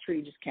because the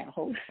tree just can't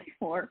hold it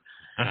anymore.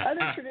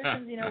 Other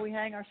traditions, we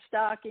hang our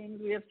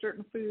stockings. We have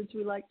certain foods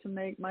we like to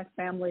make. My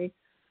family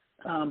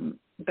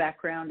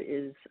background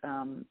is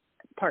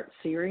part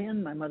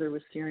Syrian. My mother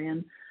was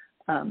Syrian.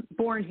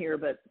 Born here,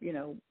 but,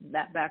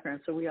 that background.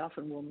 So we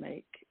often will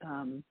make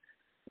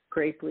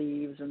grape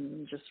leaves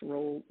and just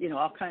roll,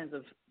 all kinds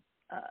of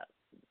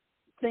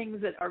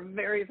things that are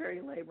very, very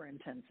labor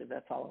intensive.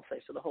 That's all I'll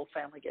say. So the whole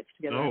family gets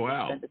together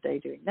and spend a day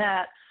doing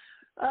that.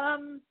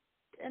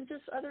 And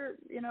just other,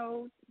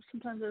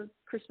 sometimes a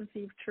Christmas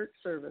Eve church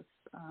service.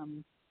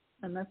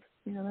 And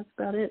that's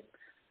about it.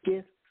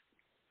 Gifts,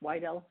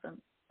 white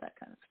elephant, that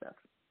kind of stuff.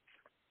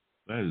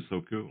 That is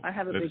so cool. I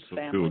have a big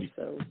family,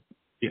 so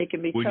it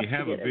can be tough to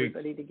get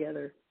everybody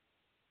together.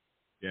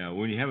 Yeah,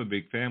 when you have a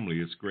big family,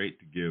 it's great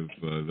to give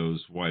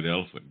those white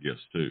elephant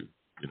gifts too.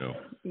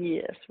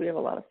 Yes, we have a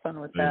lot of fun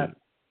with that.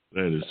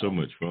 That is so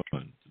much fun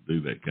to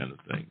do that kind of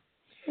thing.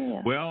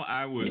 Yeah. Well,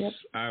 I was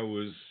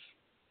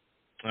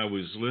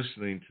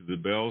listening to the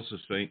Bells of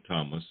St.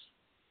 Thomas,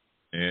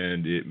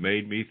 and it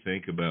made me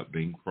think about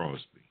Bing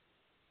Crosby.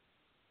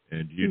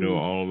 And you know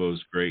all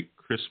those great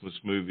Christmas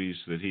movies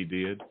that he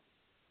did?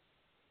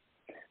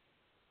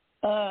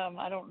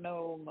 I don't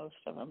know most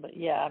of them, but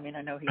yeah, I mean,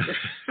 I know he did.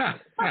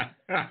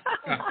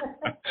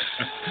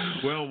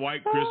 Well,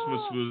 White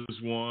Christmas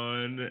was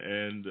one,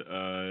 and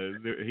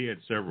he had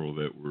several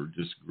that were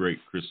just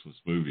great Christmas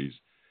movies.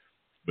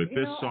 But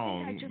this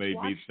song made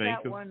me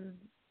think of one.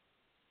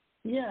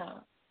 Yeah.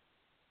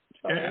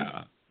 Sorry.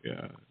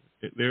 Yeah.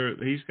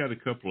 He's got a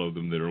couple of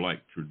them that are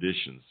like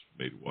traditions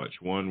for me to watch.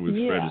 One with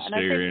Fred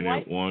Astaire in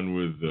it. One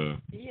with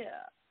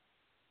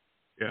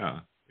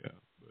Yeah.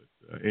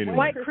 But anyway,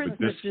 White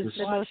Christmas is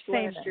the most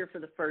famous last year for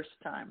the first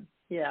time.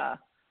 Yeah.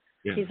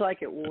 He's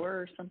like at war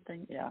or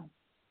something. Yeah.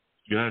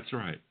 Yeah, that's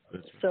right.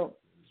 That's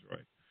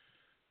right.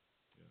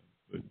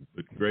 Yeah.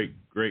 But great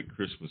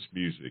Christmas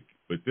music.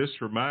 But this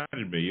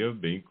reminded me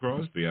of Bing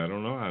Crosby. I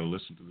don't know. I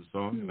listened to the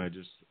song and I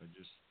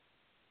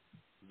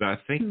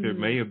think there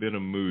may have been a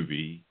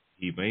movie.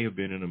 He may have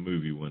been in a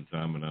movie one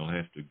time, and I'll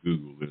have to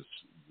Google this.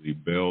 The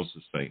Bells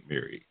of St.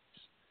 Mary's.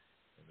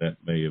 And that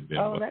may have been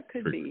what that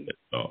could be.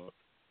 Thought.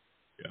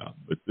 Yeah,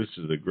 but this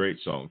is a great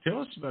song. Tell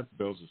us about the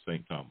Bells of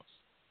St. Thomas.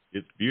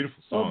 It's a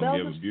beautiful song.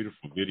 You have a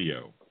beautiful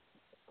video.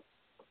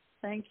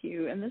 Thank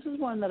you. And this is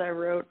one that I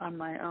wrote on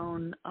my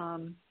own.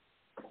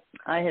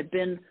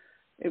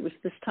 It was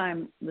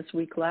this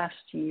week last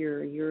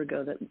year, a year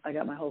ago, that I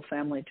got my whole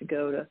family to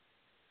go to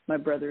my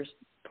brother's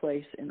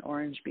place in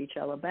Orange Beach,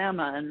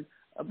 Alabama. And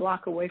a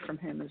block away from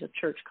him is a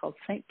church called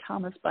St.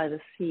 Thomas by the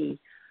Sea.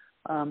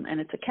 And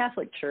it's a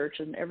Catholic church,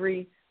 and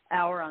every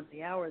hour on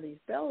the hour these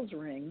bells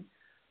ring.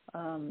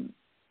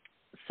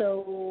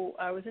 So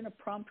I was in a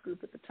prompt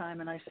group at the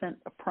time, and I sent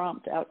a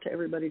prompt out to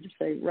everybody to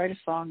say, write a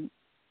song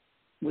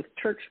with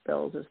church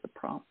bells as the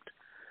prompt.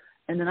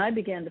 And then I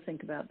began to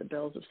think about the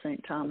bells of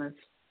St. Thomas,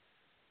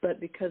 but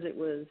because it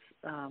was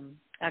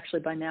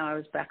actually by now I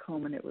was back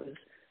home and it was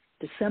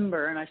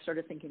December, and I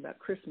started thinking about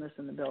Christmas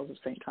and the bells of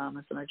St.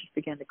 Thomas, and I just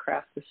began to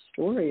craft this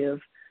story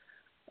of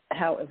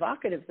how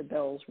evocative the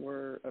bells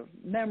were, of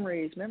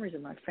memories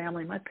of my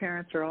family. My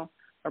parents are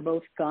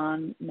both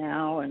gone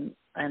now, and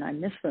I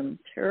miss them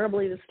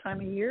terribly this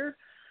time of year.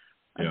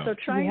 And so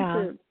trying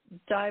to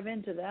dive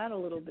into that a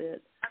little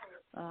bit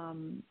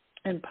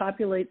and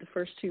populate the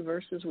first two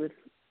verses with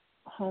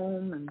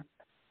home and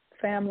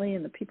family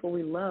and the people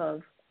we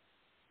love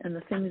and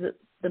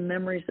the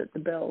memories that the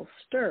bells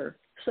stir.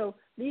 So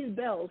these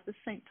bells, this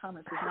St.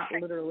 Thomas is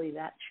not literally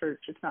that church.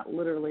 It's not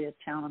literally a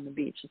town on the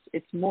beach.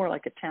 It's more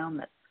like a town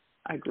that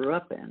I grew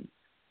up in.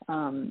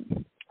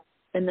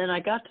 And then I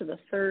got to the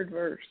third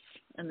verse,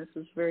 and this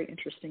was very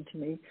interesting to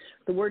me.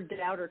 The word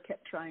doubter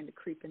kept trying to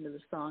creep into the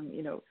song.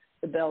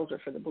 The bells are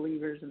for the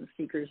believers and the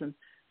seekers, and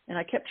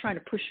I kept trying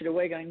to push it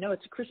away, going, no,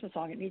 it's a Christmas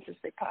song. It needs to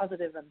stay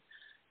positive, and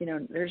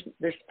there's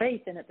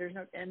faith in it. There's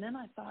no. And then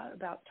I thought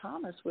about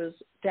Thomas was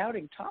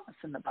doubting Thomas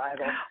in the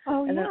Bible.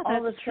 Oh, and yeah, then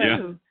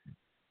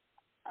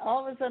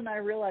all of a sudden I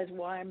realized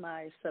why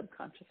my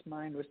subconscious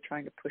mind was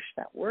trying to push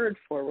that word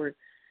forward,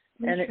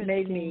 and it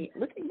made me,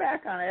 looking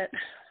back on it,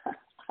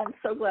 I'm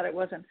so glad it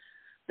wasn't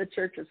the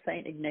Church of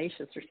St.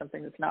 Ignatius or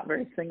something that's not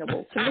very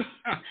singable. To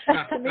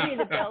me,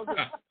 the bells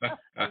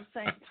of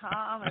St.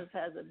 Thomas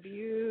has a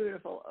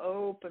beautiful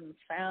open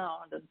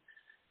sound. And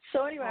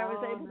so anyway, I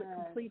was able to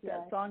complete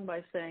that song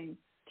by saying,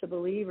 to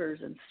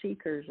believers and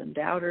seekers and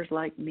doubters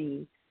like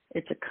me,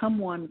 it's a come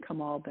one,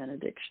 come all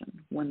benediction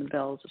when the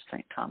bells of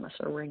St. Thomas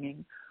are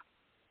ringing.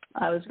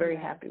 I was very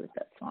happy with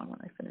that song when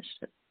I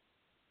finished it.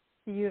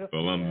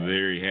 Beautiful. Well, I'm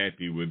very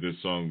happy with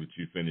this song that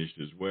you finished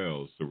as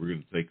well. So we're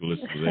going to take a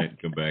listen to that and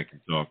come back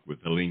and talk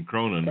with Helene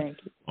Cronin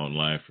on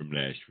Live from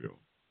Nashville.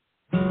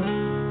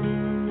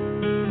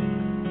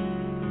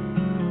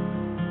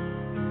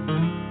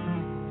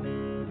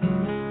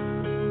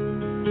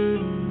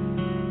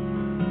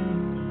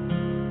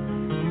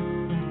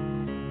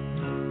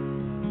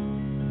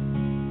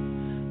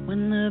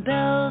 When the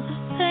bells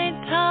of St.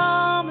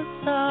 Thomas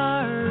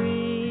are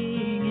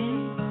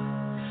ringing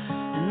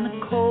and the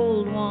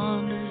cold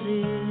wanders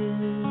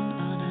in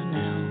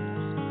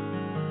unannounced,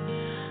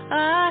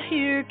 I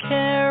hear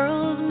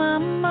carols my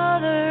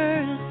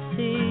mother is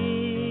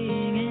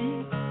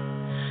singing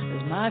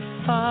as my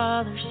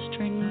father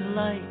strings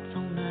lights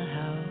on the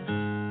house.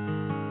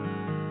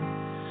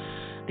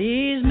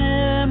 These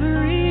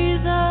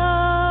memories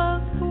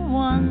of the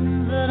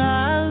ones that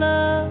I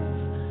love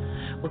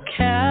will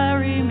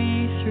carry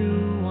me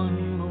through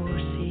one more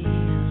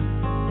season.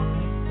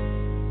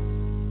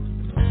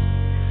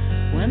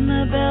 When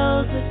the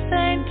bells of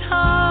St.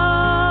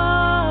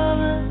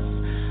 Thomas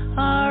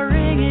are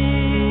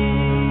ringing,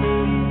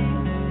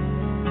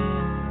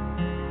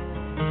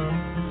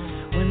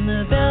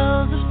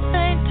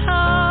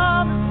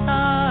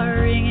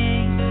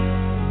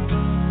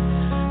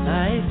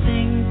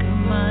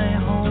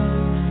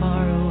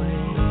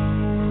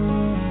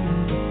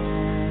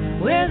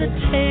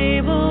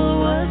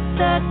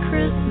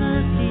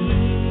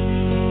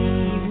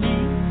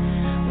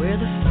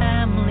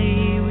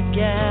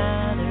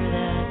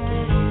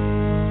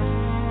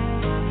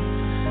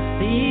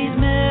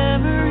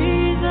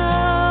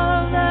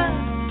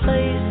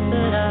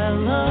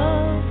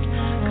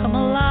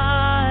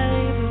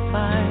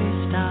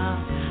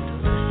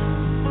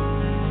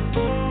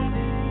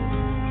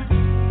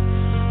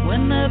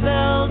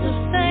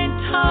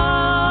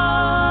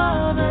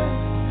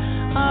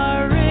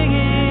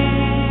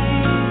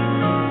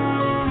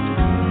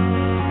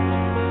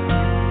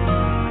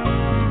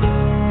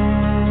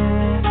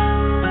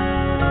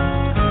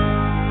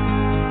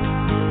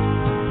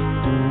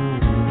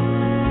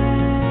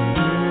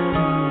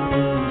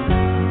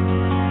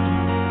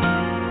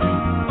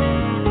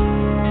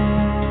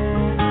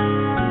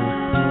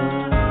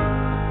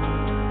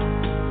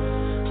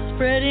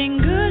 spreading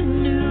good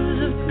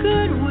news of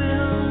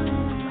goodwill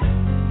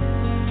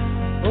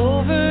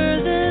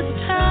over this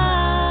town.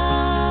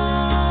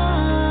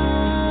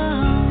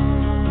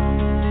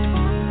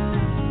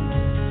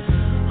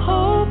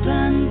 Hope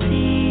and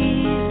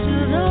peace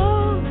to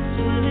those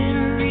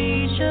within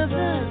reach of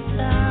the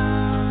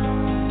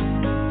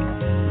sound.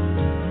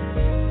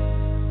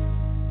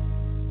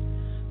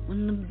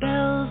 When the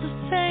bells of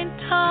St.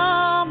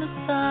 Thomas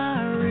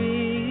are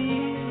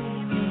ringing,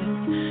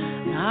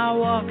 and I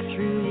walk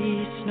through these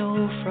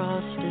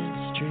snow-frosted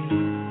streets,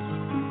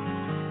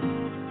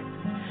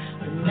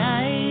 the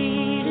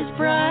night is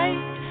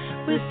bright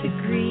with the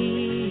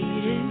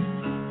greeting,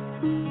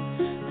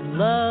 and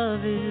love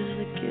is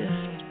the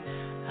gift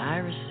I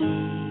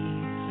receive.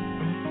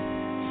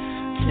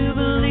 To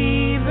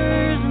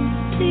believers and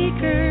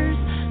seekers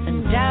and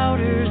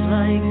doubters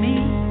like me,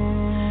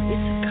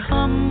 it's a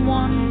come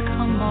one,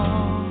 come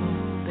all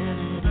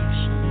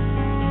benediction.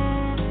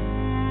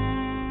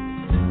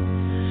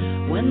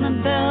 When the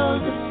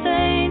bells of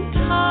St.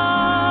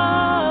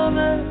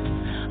 Thomas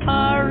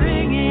are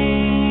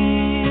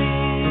ringing,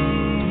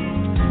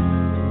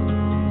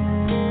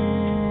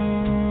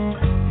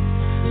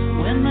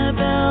 when the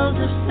bells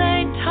of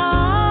St.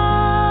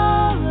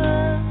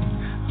 Thomas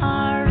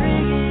are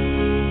ringing,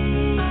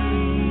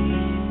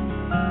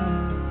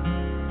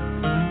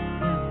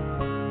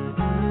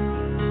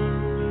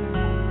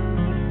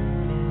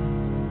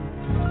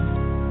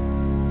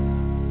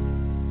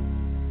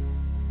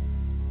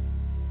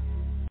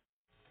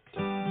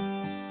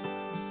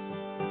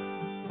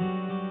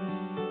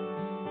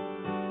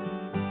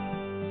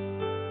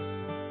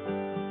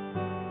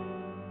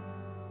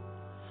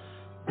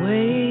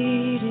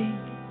 waiting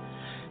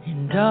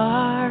in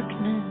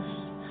darkness,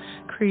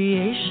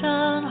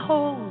 creation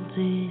holds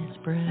its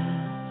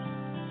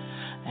breath,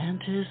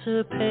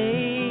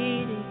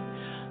 anticipating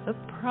a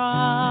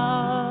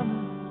promise,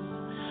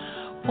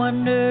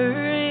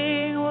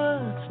 wondering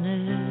what's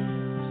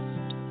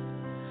next.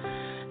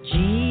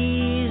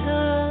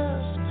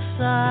 Jesus,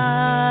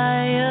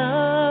 Messiah,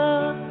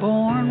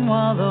 born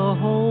while the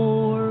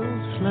whole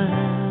world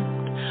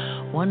slept.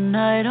 One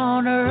night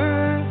on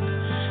earth,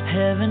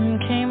 heaven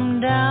came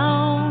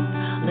down,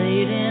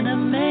 laid in a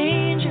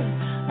manger,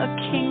 a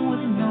king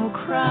with no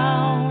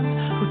crown,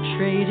 who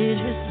traded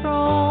his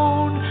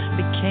throne,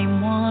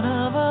 became one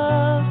of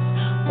us,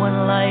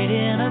 one light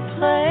in a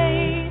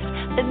place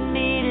that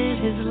needed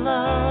his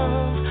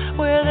love,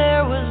 where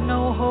there was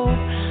no hope,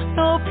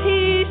 no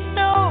peace,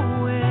 no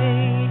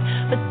way.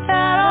 But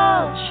that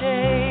all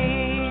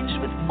changed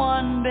with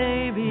one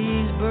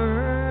baby's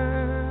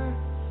birth,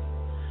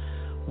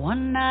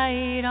 one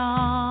night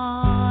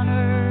on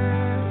earth.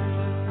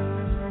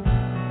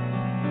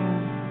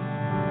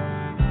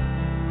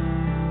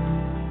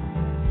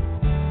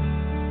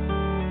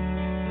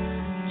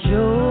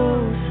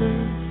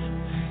 Joseph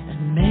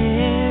and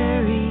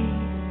Mary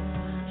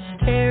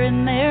stare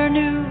in their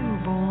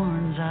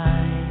newborn's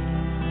eyes,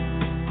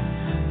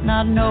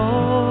 not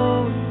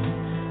knowing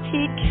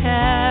he'd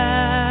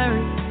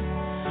carry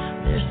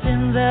their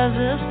sins as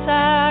a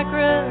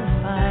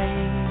sacrifice.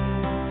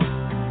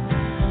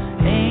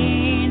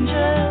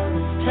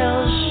 Angels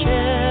tell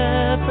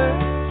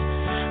shepherds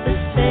the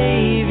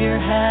Savior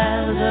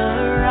has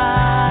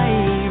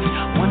arrived.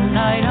 One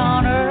night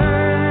on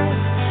earth,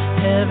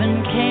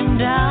 heaven came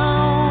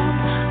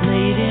down,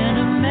 laid in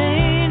a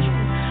manger,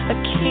 a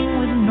king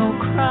with no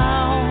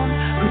crown,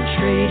 who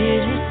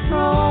traded his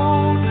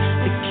throne,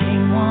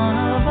 became one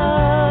of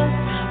us,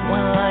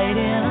 one light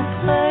in a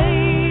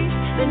place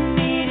that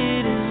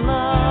needed his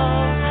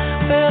love,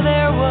 where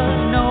there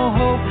was no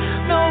hope,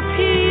 no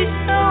peace,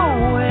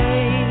 no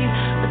way.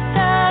 But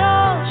that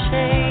all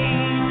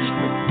changed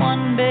with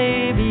one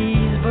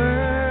baby's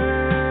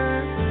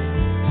birth,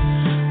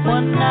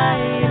 one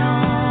night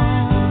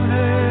on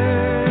earth.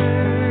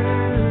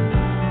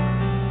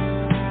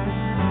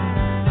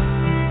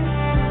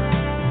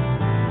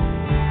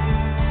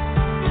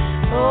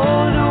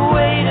 Oh, the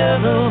weight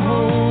of the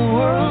whole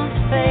world's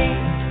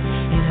fate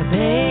in a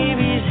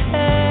baby's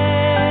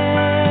hand,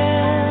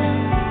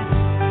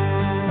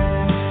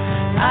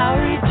 our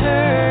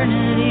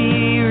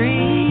eternity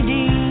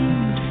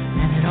redeemed,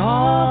 and it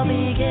all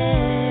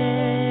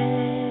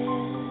began.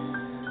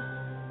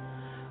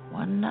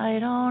 One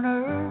night on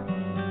earth,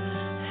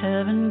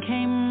 heaven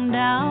came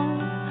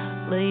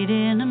down, laid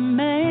in a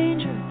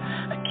manger,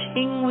 a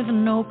king with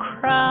no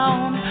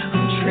crown,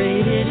 who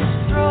traded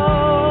his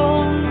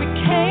throne,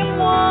 became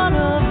one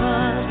of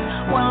us,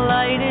 one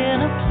light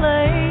in a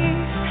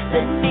place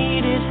that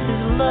needed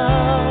his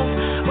love,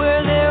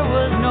 where there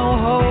was no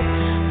hope,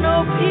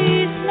 no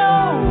peace,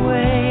 no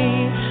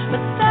way.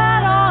 But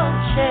that all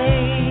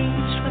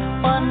changed with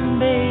one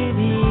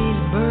baby's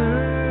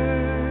birth,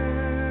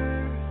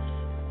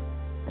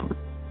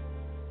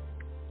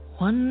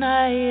 one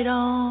night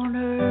on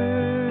earth.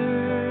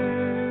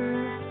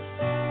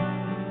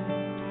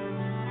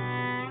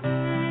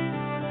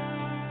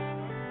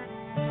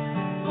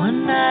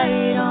 One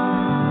night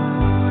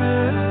on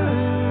earth.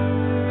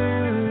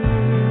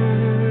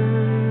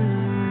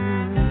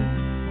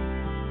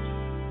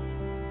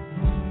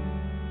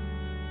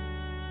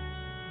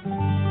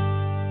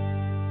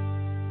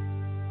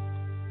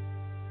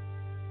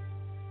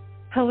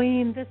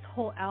 Helene, this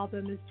whole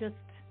album is just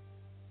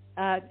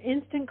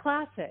instant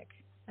classic.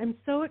 I'm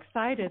so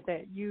excited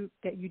that you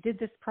did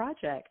this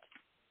project.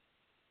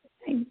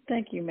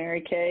 Thank you,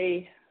 Mary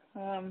Kaye.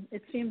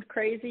 It seemed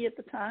crazy at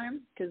the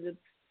time because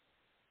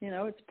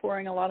it's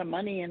pouring a lot of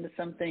money into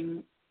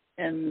something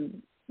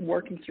and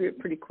working through it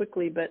pretty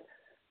quickly. But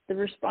the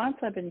response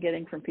I've been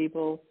getting from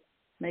people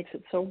makes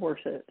it so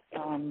worth it.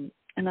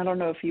 And I don't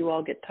know if you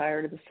all get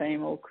tired of the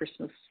same old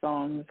Christmas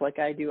songs like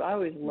I do. I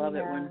always love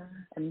it when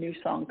a new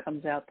song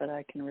comes out that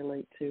I can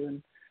relate to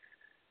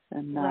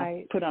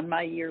and put on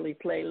my yearly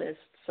playlist.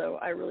 So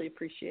I really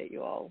appreciate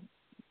you all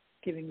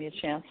giving me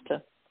a chance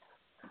to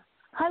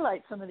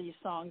highlight some of these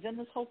songs and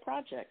this whole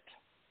project.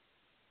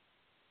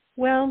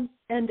 Well,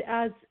 and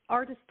as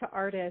artist to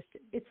artist,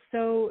 it's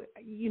so,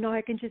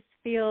 I can just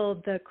feel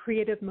the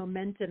creative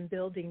momentum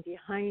building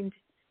behind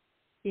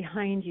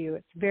you.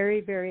 It's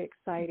very, very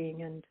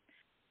exciting. And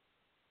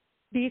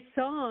these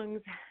songs,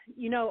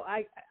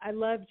 I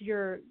loved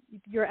your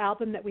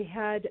album that we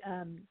had,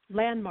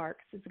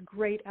 Landmarks. It's a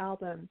great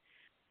album.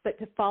 But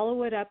to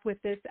follow it up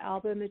with this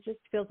album, it just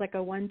feels like a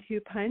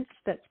 1-2 punch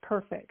that's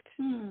perfect.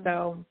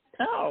 So.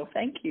 Oh,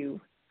 thank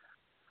you.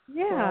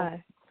 Yeah. Well,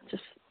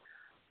 just,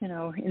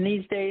 in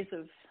these days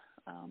of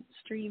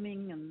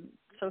streaming and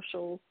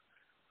social,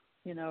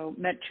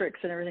 metrics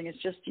and everything,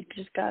 it's just, you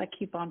just got to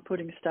keep on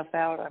putting stuff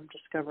out, I'm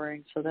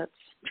discovering. So that's,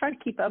 trying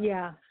to keep up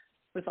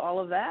with all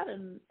of that.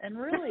 And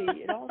really,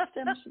 it all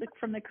stems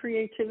from the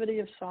creativity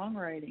of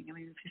songwriting. I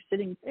mean, if you're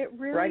sitting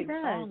writing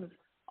songs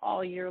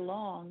all year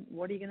long,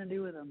 what are you going to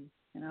do with them,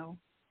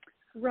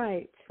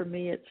 Right. For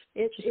me,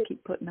 it's just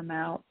keep putting them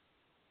out.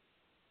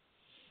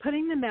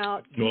 Putting them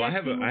out. Well, I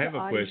have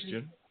a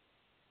question.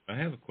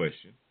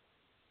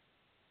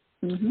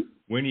 Mm-hmm.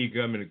 When are you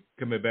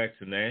coming back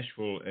to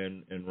Nashville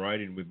and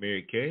writing with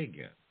Mary Kaye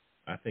again?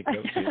 I think that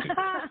was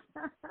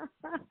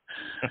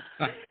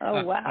it.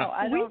 Oh,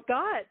 wow.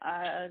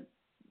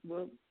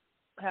 We'll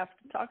have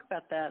to talk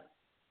about that.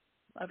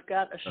 I've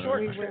got a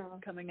short trip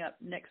coming up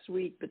next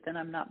week, but then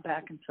I'm not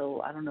back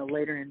until, I don't know,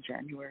 later in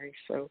January.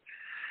 So,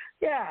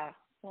 yeah.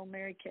 Well,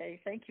 Mary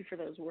Kaye, thank you for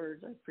those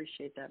words. I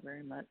appreciate that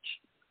very much.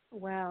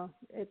 Wow,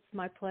 it's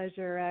my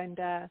pleasure. And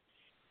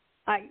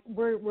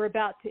we're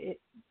about to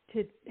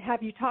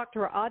have you talk to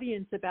our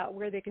audience about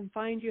where they can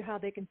find you, how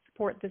they can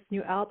support this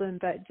new album.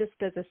 But just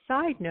as a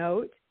side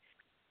note,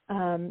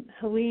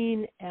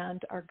 Helene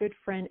and our good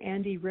friend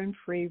Andy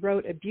Renfrey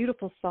wrote a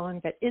beautiful song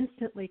that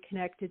instantly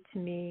connected to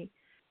me.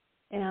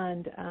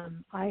 And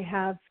I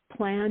have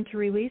planned to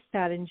release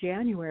that in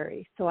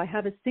January. So I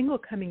have a single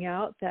coming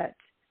out that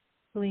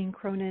Helene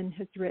Cronin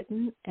has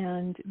written,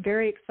 and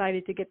very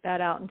excited to get that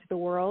out into the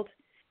world.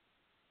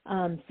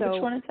 So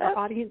which one is that?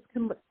 Our audience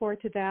can look forward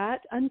to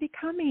that.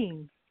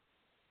 Unbecoming.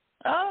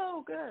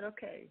 Oh, good.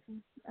 Okay.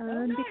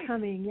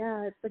 Unbecoming.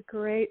 Yeah, it's a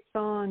great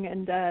song.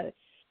 And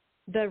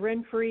the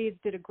Renfreys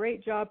did a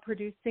great job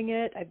producing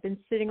it. I've been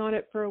sitting on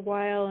it for a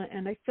while,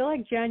 and I feel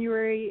like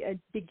January,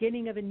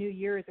 beginning of a new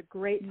year, is a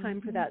great time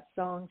for that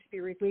song to be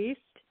released.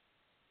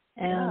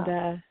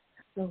 And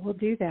so we'll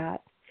do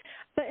that.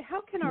 But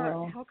how can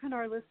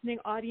our listening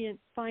audience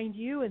find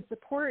you and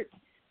support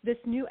this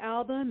new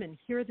album and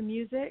hear the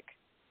music?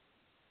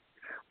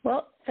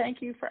 Well,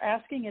 thank you for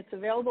asking. It's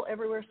available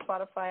everywhere: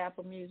 Spotify,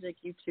 Apple Music,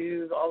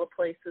 YouTube, all the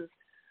places.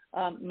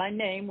 My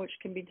name, which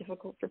can be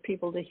difficult for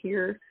people to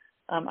hear,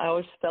 I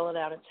always spell it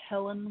out. It's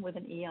Helen with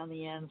an E on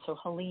the end. So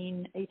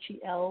Helene,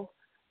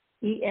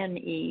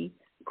 Helene,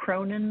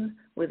 Cronin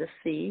with a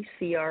C,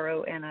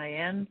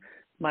 Cronin.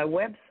 My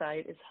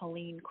website is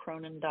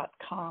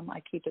helenecronin.com. I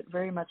keep it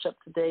very much up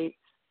to date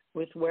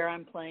with where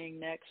I'm playing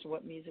next,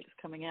 what music is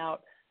coming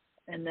out.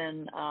 And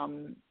then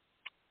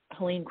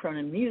Helene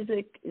Cronin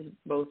Music is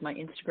both my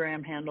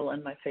Instagram handle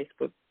and my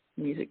Facebook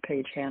music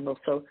page handle.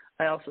 So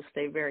I also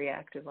stay very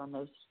active on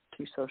those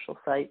two social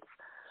sites.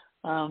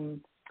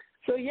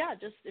 So, yeah,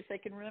 just if they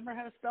can remember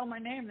how to spell my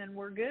name, then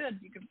we're good.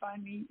 You can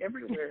find me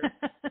everywhere.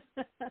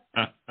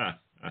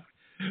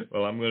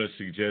 Well, I'm going to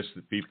suggest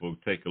that people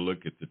take a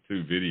look at the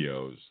two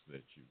videos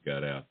that you've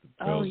got out, the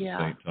Bells of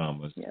St.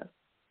 Thomas,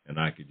 and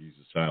I Could Use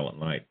a Silent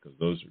Night, because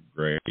those are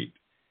great.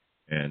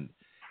 And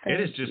it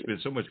has just been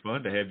so much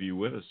fun to have you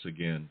with us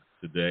again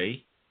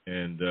today.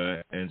 And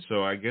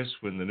so I guess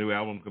when the new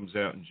album comes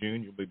out in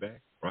June, you'll be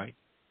back, right?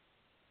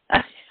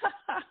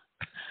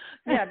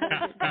 Yeah,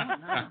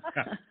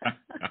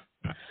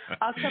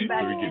 I'll come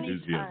back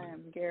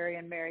anytime, Gary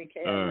and Mary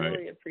Kaye. I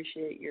really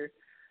appreciate your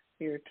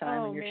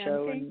time and your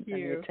show and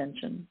your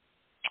attention.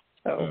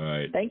 So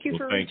thank you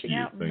for reaching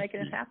out and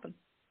making it happen.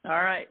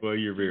 All right. Well,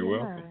 you're very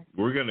welcome.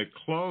 We're going to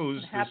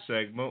close this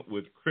segment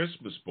with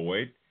Christmas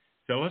Boy.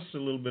 Tell us a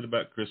little bit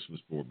about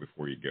Christmas Boy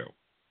before you go.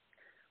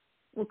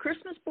 Well,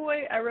 Christmas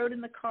Boy, I rode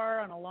in the car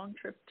on a long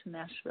trip to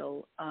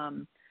Nashville.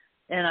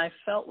 And I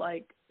felt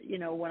like,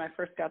 when I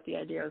first got the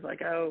idea, I was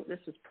like, oh, this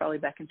was probably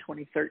back in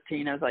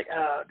 2013. I was like,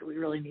 oh, do we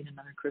really need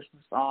another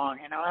Christmas song?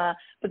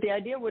 But the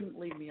idea wouldn't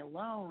leave me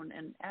alone.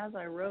 And as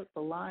I wrote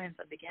the lines,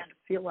 I began to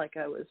feel like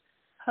I was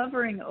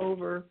hovering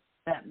over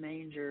that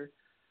manger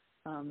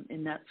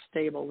in that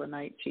stable the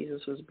night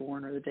Jesus was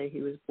born or the day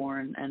he was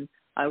born, and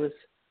I was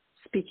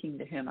speaking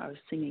to him. I was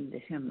singing to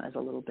him as a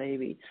little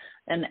baby.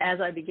 And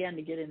as I began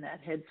to get in that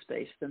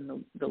headspace,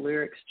 then the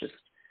lyrics just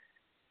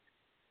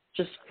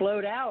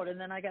flowed out. And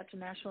then I got to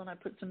Nashville and I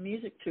put some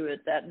music to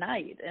it that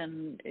night.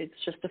 And it's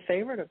just a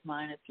favorite of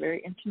mine. It's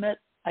very intimate.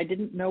 I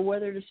didn't know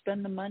whether to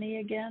spend the money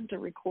again to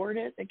record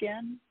it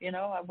again. You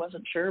know, I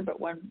wasn't sure.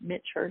 But when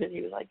Mitch heard it,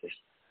 he was like, there's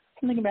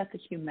something about the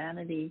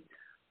humanity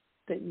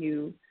that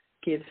you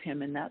give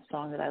him in that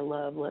song that I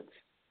love.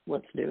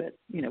 Let's do it.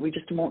 You know, we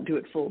just won't do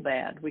it full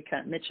band.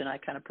 Mitch and I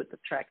kind of put the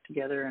track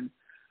together and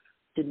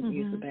didn't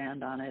use the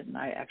band on it. And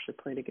I actually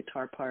played a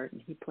guitar part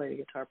and he played a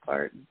guitar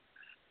part and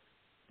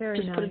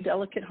just put a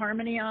delicate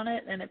harmony on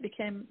it. And it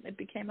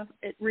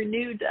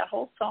renewed that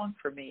whole song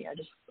for me.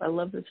 I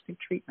love this new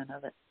treatment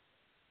of it.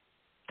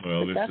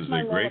 Well, this is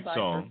a great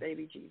song. For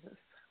Baby Jesus.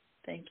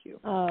 Thank you.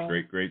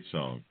 Great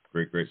song.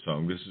 Great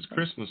song. This is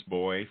Christmas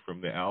Boy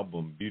from the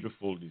album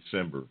Beautiful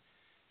December.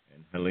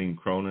 And Helene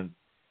Cronin,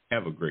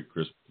 have a great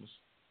Christmas.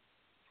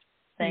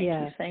 Thank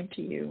you. Same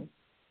to you.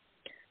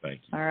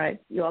 Thank you. All right.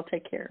 You all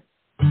take care.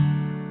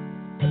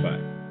 Bye-bye.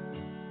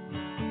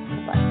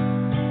 Bye-bye.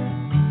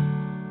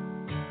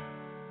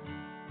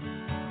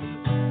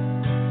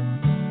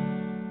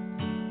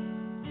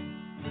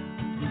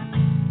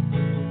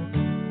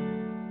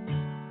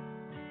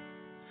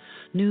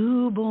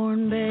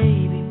 Newborn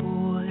baby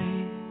boy,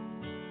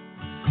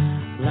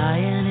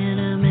 lying in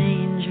a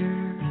manger.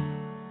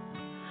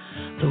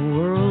 The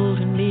world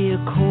can be a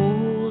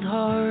cold,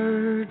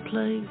 hard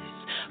place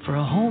for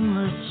a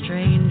homeless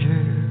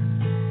stranger.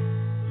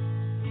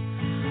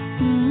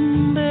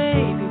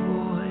 Baby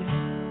boy,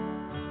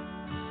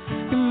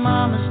 your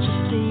mama's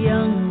just a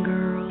young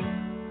girl.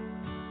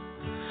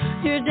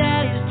 Your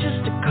daddy's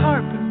just a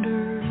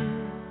carpenter,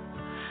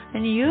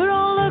 and you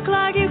don't look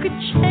like you could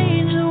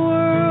change the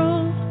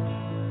world.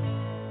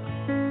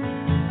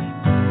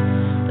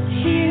 But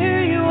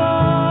here you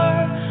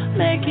are,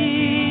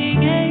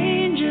 making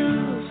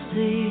angels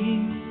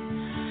sing.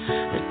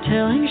 They're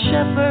telling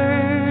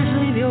shepherds,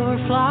 leave your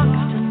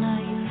flocks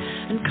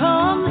tonight and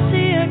come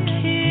see a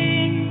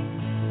king.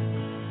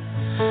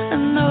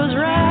 And those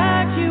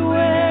rags you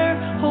wear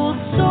hold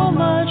so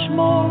much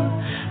more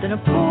than a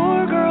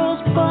poor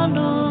girl's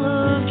bundle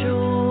of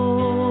joy.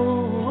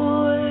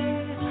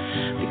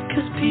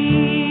 Because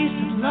peace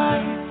and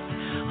life,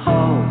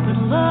 hope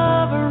and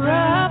love are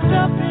wrapped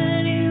up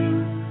in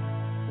you,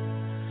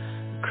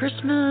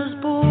 Christmas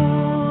boy.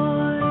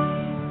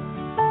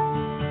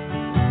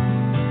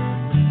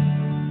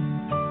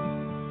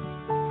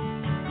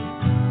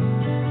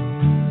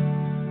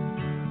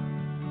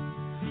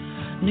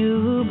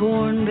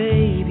 Newborn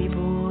baby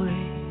boy,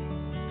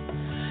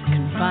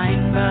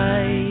 confined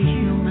by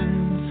human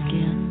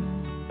skin,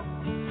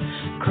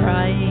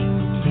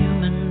 crying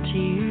human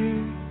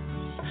tears,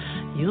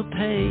 you'll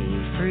pay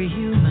for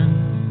human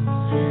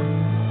sin.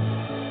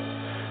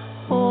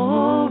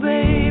 Oh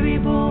baby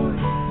boy,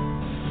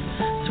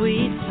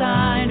 sweet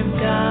sign of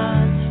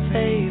God's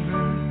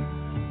favor,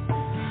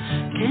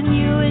 can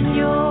you in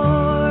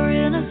your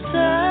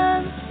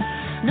innocence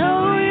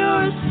know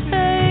your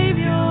Savior?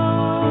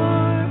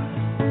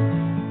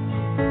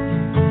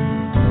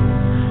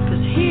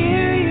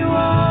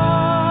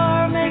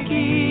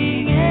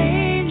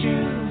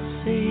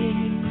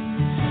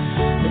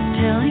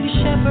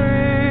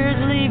 Shepherds,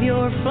 leave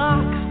your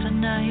flocks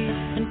tonight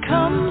and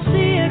come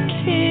see a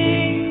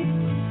king.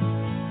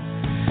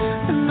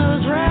 And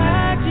those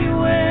rags you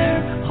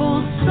wear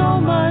hold so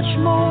much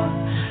more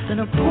than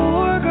a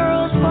poor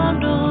girl's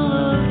bundle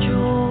of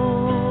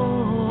joy.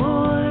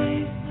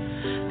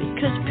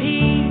 Because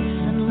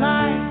peace and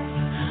life,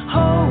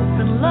 hope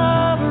and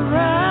love are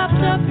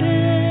wrapped up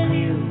in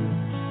you,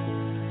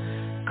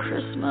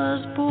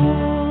 Christmas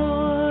boy.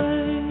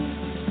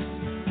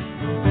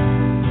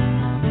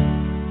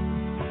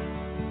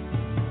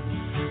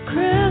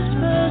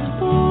 Christmas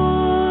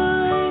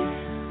boy,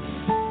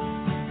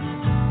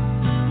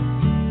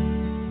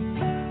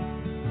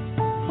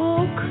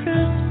 oh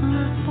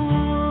Christmas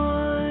boy.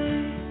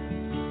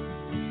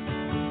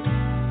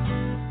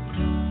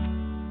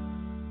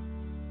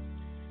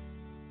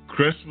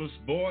 Christmas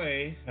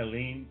Boy,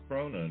 Helene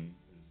Cronin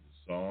is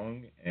the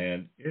song,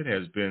 and it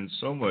has been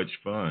so much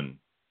fun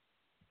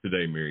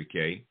today, Mary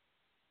Kaye,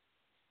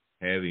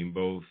 having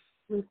both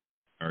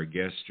our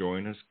guests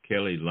join us,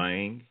 Kelly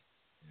Lang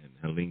and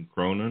Helene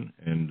Cronin.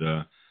 And,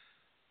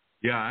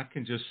 I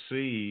can just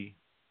see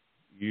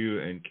you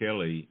and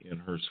Kelly in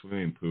her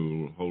swimming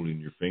pool holding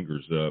your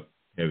fingers up,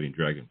 having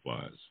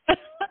dragonflies.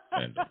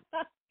 And,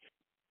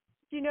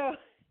 you know,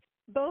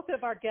 both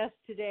of our guests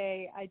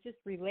today, I just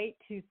relate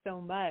to so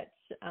much.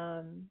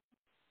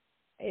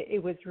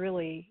 It was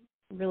really,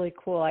 really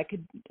cool. I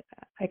could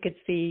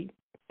see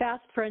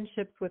fast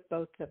friendships with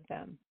both of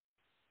them.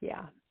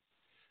 Yeah,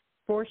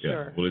 for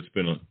sure. Well, it's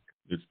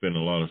been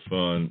a lot of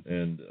fun,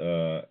 and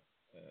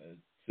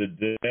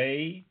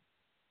today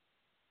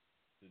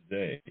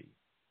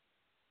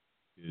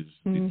is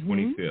the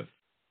 25th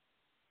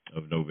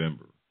of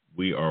November.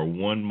 we are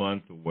 1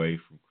 month away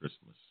from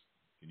Christmas.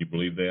 Can you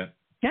believe that?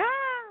 Yeah.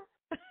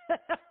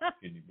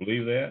 Can you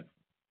believe that?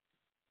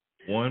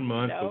 1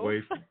 month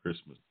away from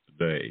Christmas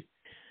today.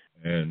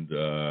 And,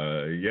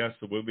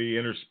 so we'll be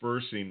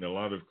interspersing a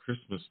lot of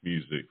Christmas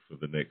music for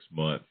the next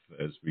month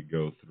as we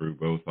go through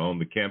both on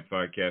the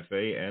Campfire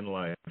Cafe and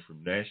live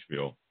from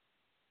Nashville.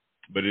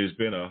 But it has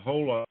been a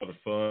whole lot of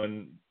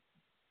fun,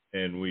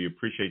 and we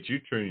appreciate you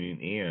tuning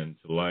in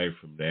to Live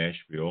from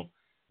Nashville.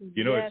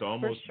 You know, it's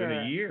almost been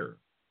a year.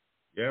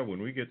 Yeah,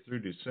 when we get through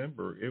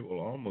December, it will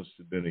almost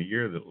have been a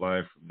year that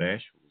Live from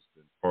Nashville has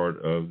been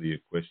part of the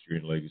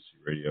Equestrian Legacy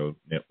Radio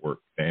Network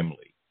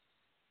family.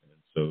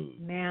 And so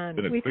man,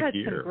 it's been we've had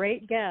year. some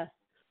great guests.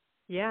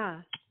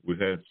 Yeah. We've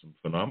had some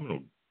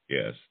phenomenal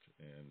guests,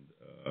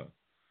 and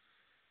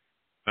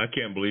I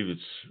can't believe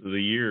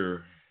the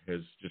year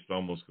has just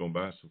almost gone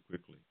by so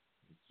quickly.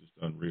 It's just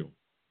unreal.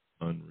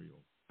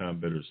 Time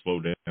better slow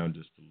down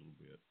just a little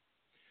bit.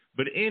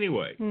 But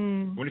anyway,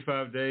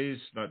 25 days,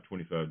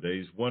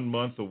 1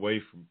 month away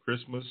from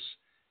Christmas,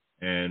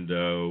 and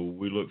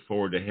we look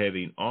forward to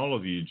having all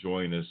of you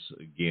join us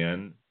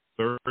again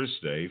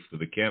Thursday for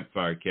the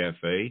Campfire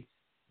Cafe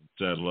in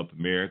Saddle Up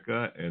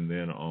America, and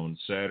then on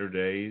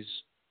Saturdays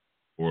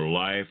for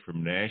Live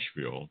from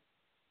Nashville.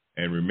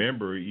 And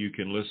remember, you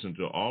can listen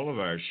to all of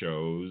our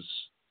shows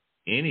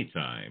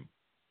anytime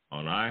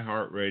on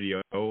iHeart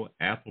Radio,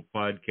 Apple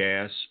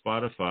Podcasts,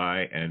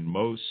 Spotify, and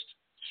most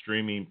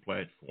streaming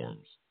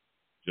platforms.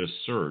 Just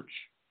search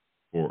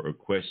for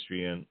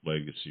Equestrian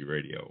Legacy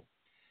Radio.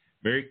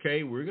 Mary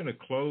Kaye, we're going to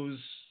close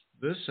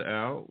this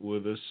out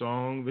with a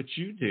song that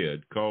you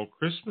did called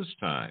Christmas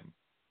Time.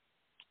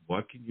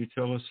 What can you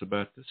tell us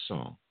about this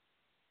song?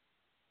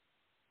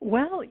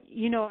 Well,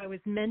 you know, I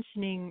was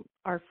mentioning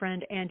our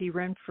friend Andy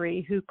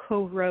Renfrey, who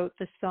co-wrote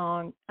the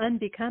song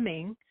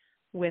Unbecoming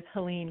with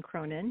Helene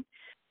Cronin.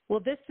 Well,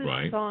 this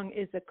song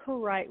is a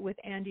co-write with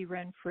Andy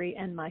Renfrey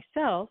and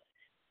myself,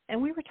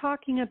 and we were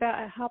talking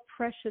about how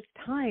precious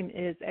time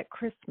is at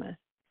Christmas,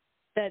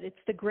 that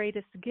it's the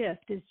greatest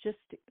gift, is just,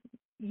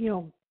 you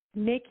know,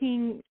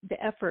 making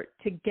the effort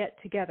to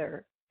get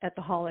together at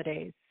the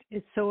holidays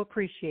is so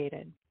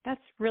appreciated.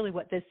 That's really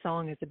what this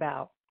song is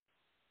about.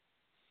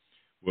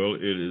 Well,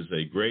 it is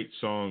a great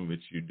song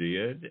that you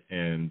did,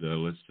 and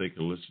let's take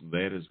a listen to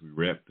that as we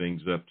wrap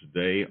things up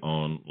today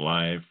on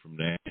Live from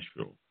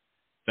Nashville.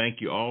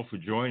 Thank you all for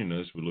joining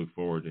us. We look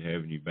forward to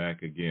having you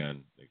back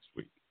again next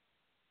week.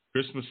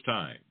 Christmas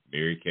Time,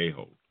 Mary Kaye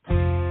Holt.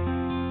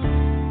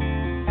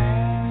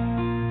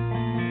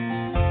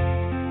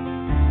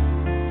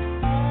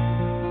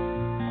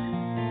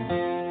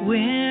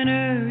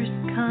 Winter's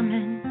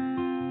coming,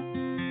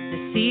 the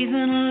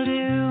season will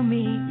do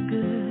me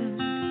good.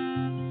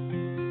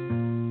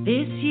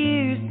 This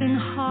year's been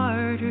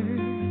harder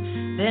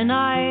than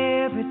I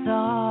ever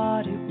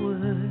thought it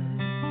would.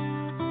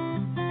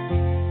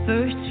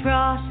 First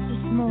frost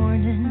this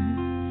morning,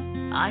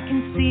 I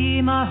can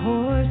see my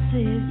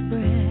horse's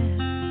breath.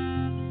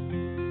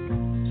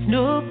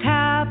 Snow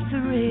caps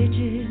the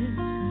ridges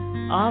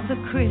of the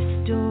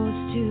crystals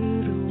to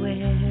the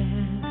west.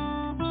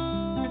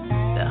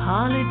 The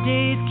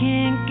holidays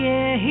can't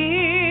get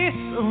here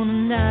soon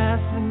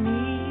enough for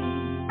me.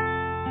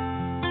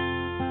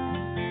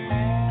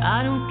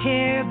 I don't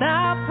care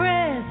about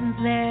presents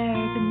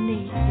there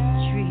beneath the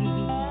tree.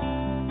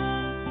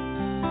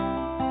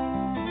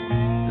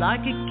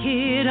 Like a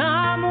kid,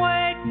 I'm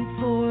waiting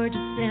for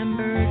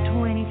December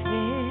 25th.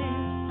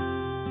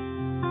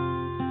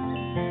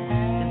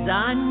 'Cause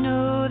I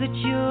know that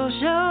you'll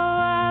show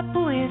up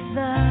with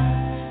the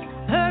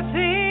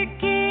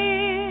perfect gift.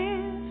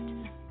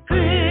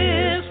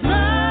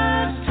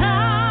 Christmas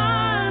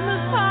time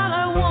is all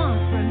I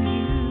want from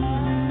you.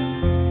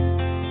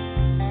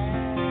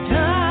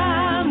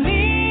 Time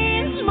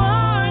means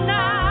more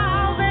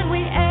now than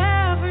we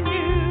ever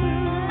knew.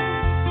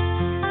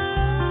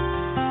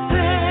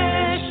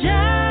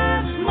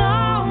 Precious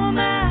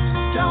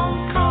moments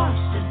don't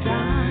cost a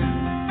dime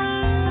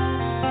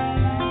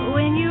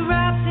when you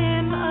wrap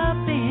them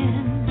up in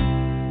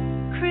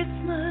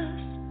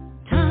Christmas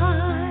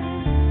time.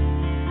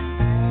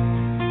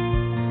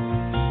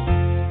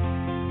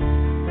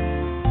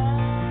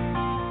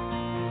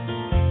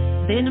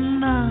 Been a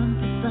month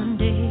of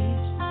Sundays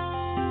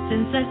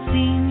since I've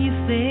seen you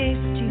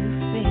face to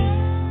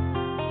face,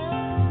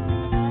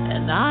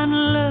 and I'm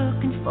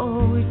looking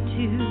forward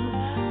to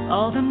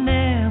all the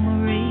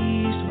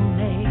memories we'll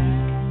make.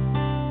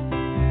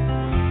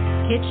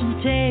 Kitchen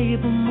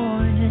table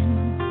morning,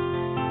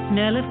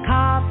 smell of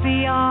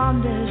coffee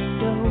on the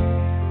stove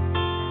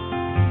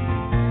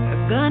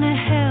are gonna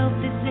help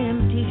this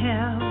empty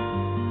house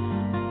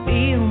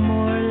feel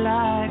more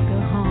like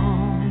a home.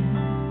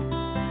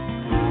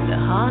 The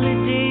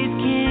holidays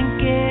can't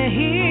get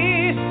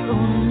here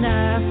soon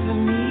enough for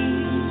me.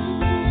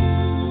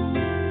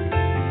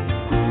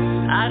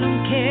 I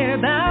don't care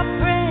about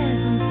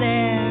presents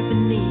there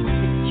beneath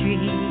the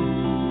tree.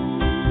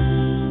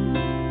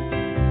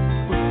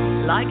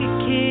 Like a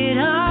kid,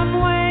 I'm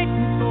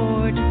waiting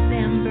for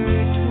December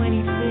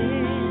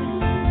 25th.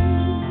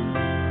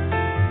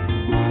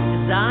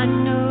 I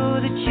know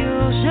that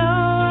you'll show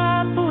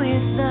up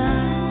with the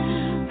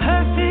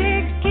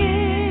perfect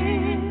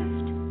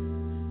gift.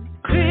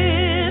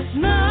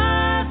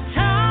 Christmas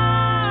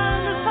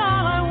time, that's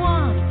all I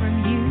want from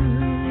you.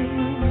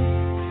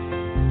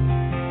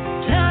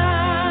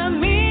 Time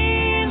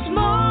means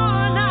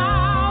more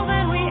now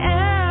than we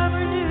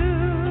ever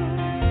knew.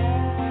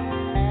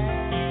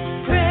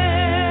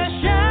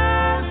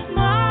 Precious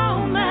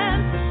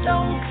moments that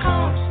don't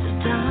cost a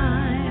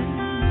dime.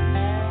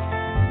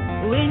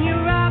 When you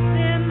wrap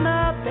them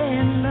up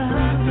in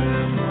love,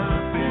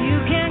 you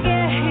can't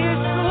get here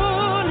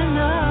soon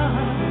enough.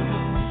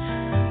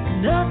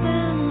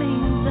 Nothing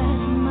means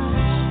as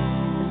much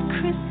as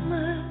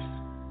Christmas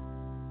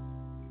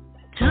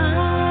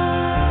time.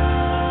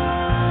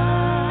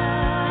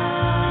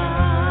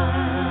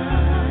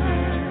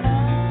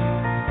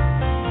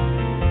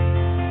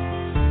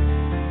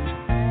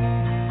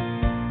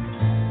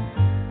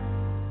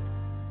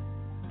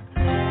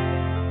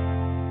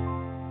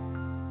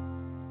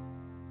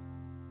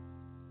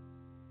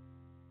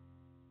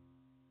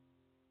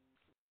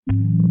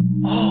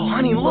 Oh,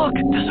 honey, look!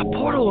 There's a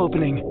portal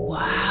opening.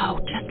 Wow,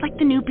 just like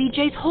the new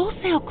BJ's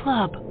Wholesale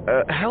Club.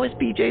 How is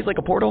BJ's like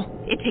a portal?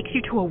 It takes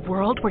you to a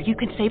world where you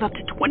can save up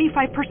to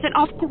 25%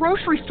 off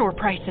grocery store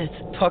prices.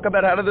 Talk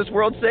about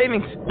out-of-this-world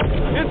savings.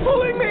 It's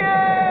pulling me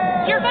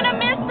in! You're gonna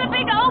miss the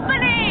big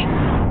opening!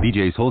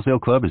 BJ's Wholesale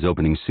Club is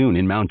opening soon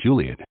in Mount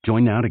Juliet.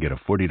 Join now to get a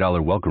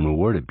 $40 welcome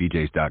reward at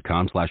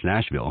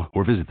bjs.com/Nashville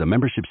or visit the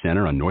membership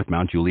center on North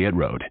Mount Juliet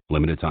Road.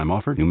 Limited time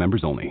offer, new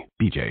members only.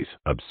 BJ's,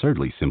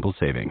 absurdly simple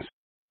savings.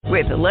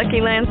 With the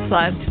Lucky Land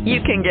Slots, you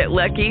can get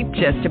lucky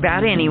just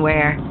about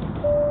anywhere.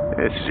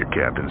 This is your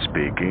captain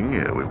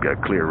speaking. We've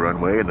got clear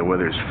runway and the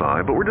weather's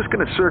fine, but we're just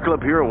going to circle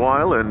up here a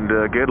while and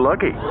get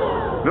lucky.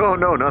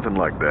 No, nothing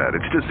like that.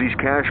 It's just these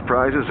cash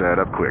prizes add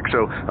up quick.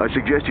 So I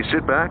suggest you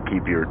sit back,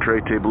 keep your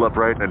tray table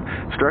upright, and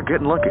start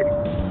getting lucky.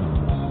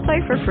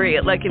 Play for free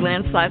at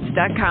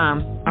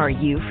LuckyLandSlots.com. Are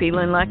you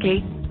feeling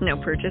lucky? No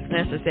purchase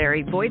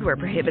necessary. Void where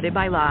prohibited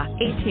by law.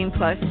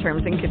 18+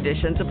 terms and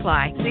conditions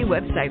apply. See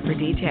website for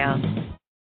details.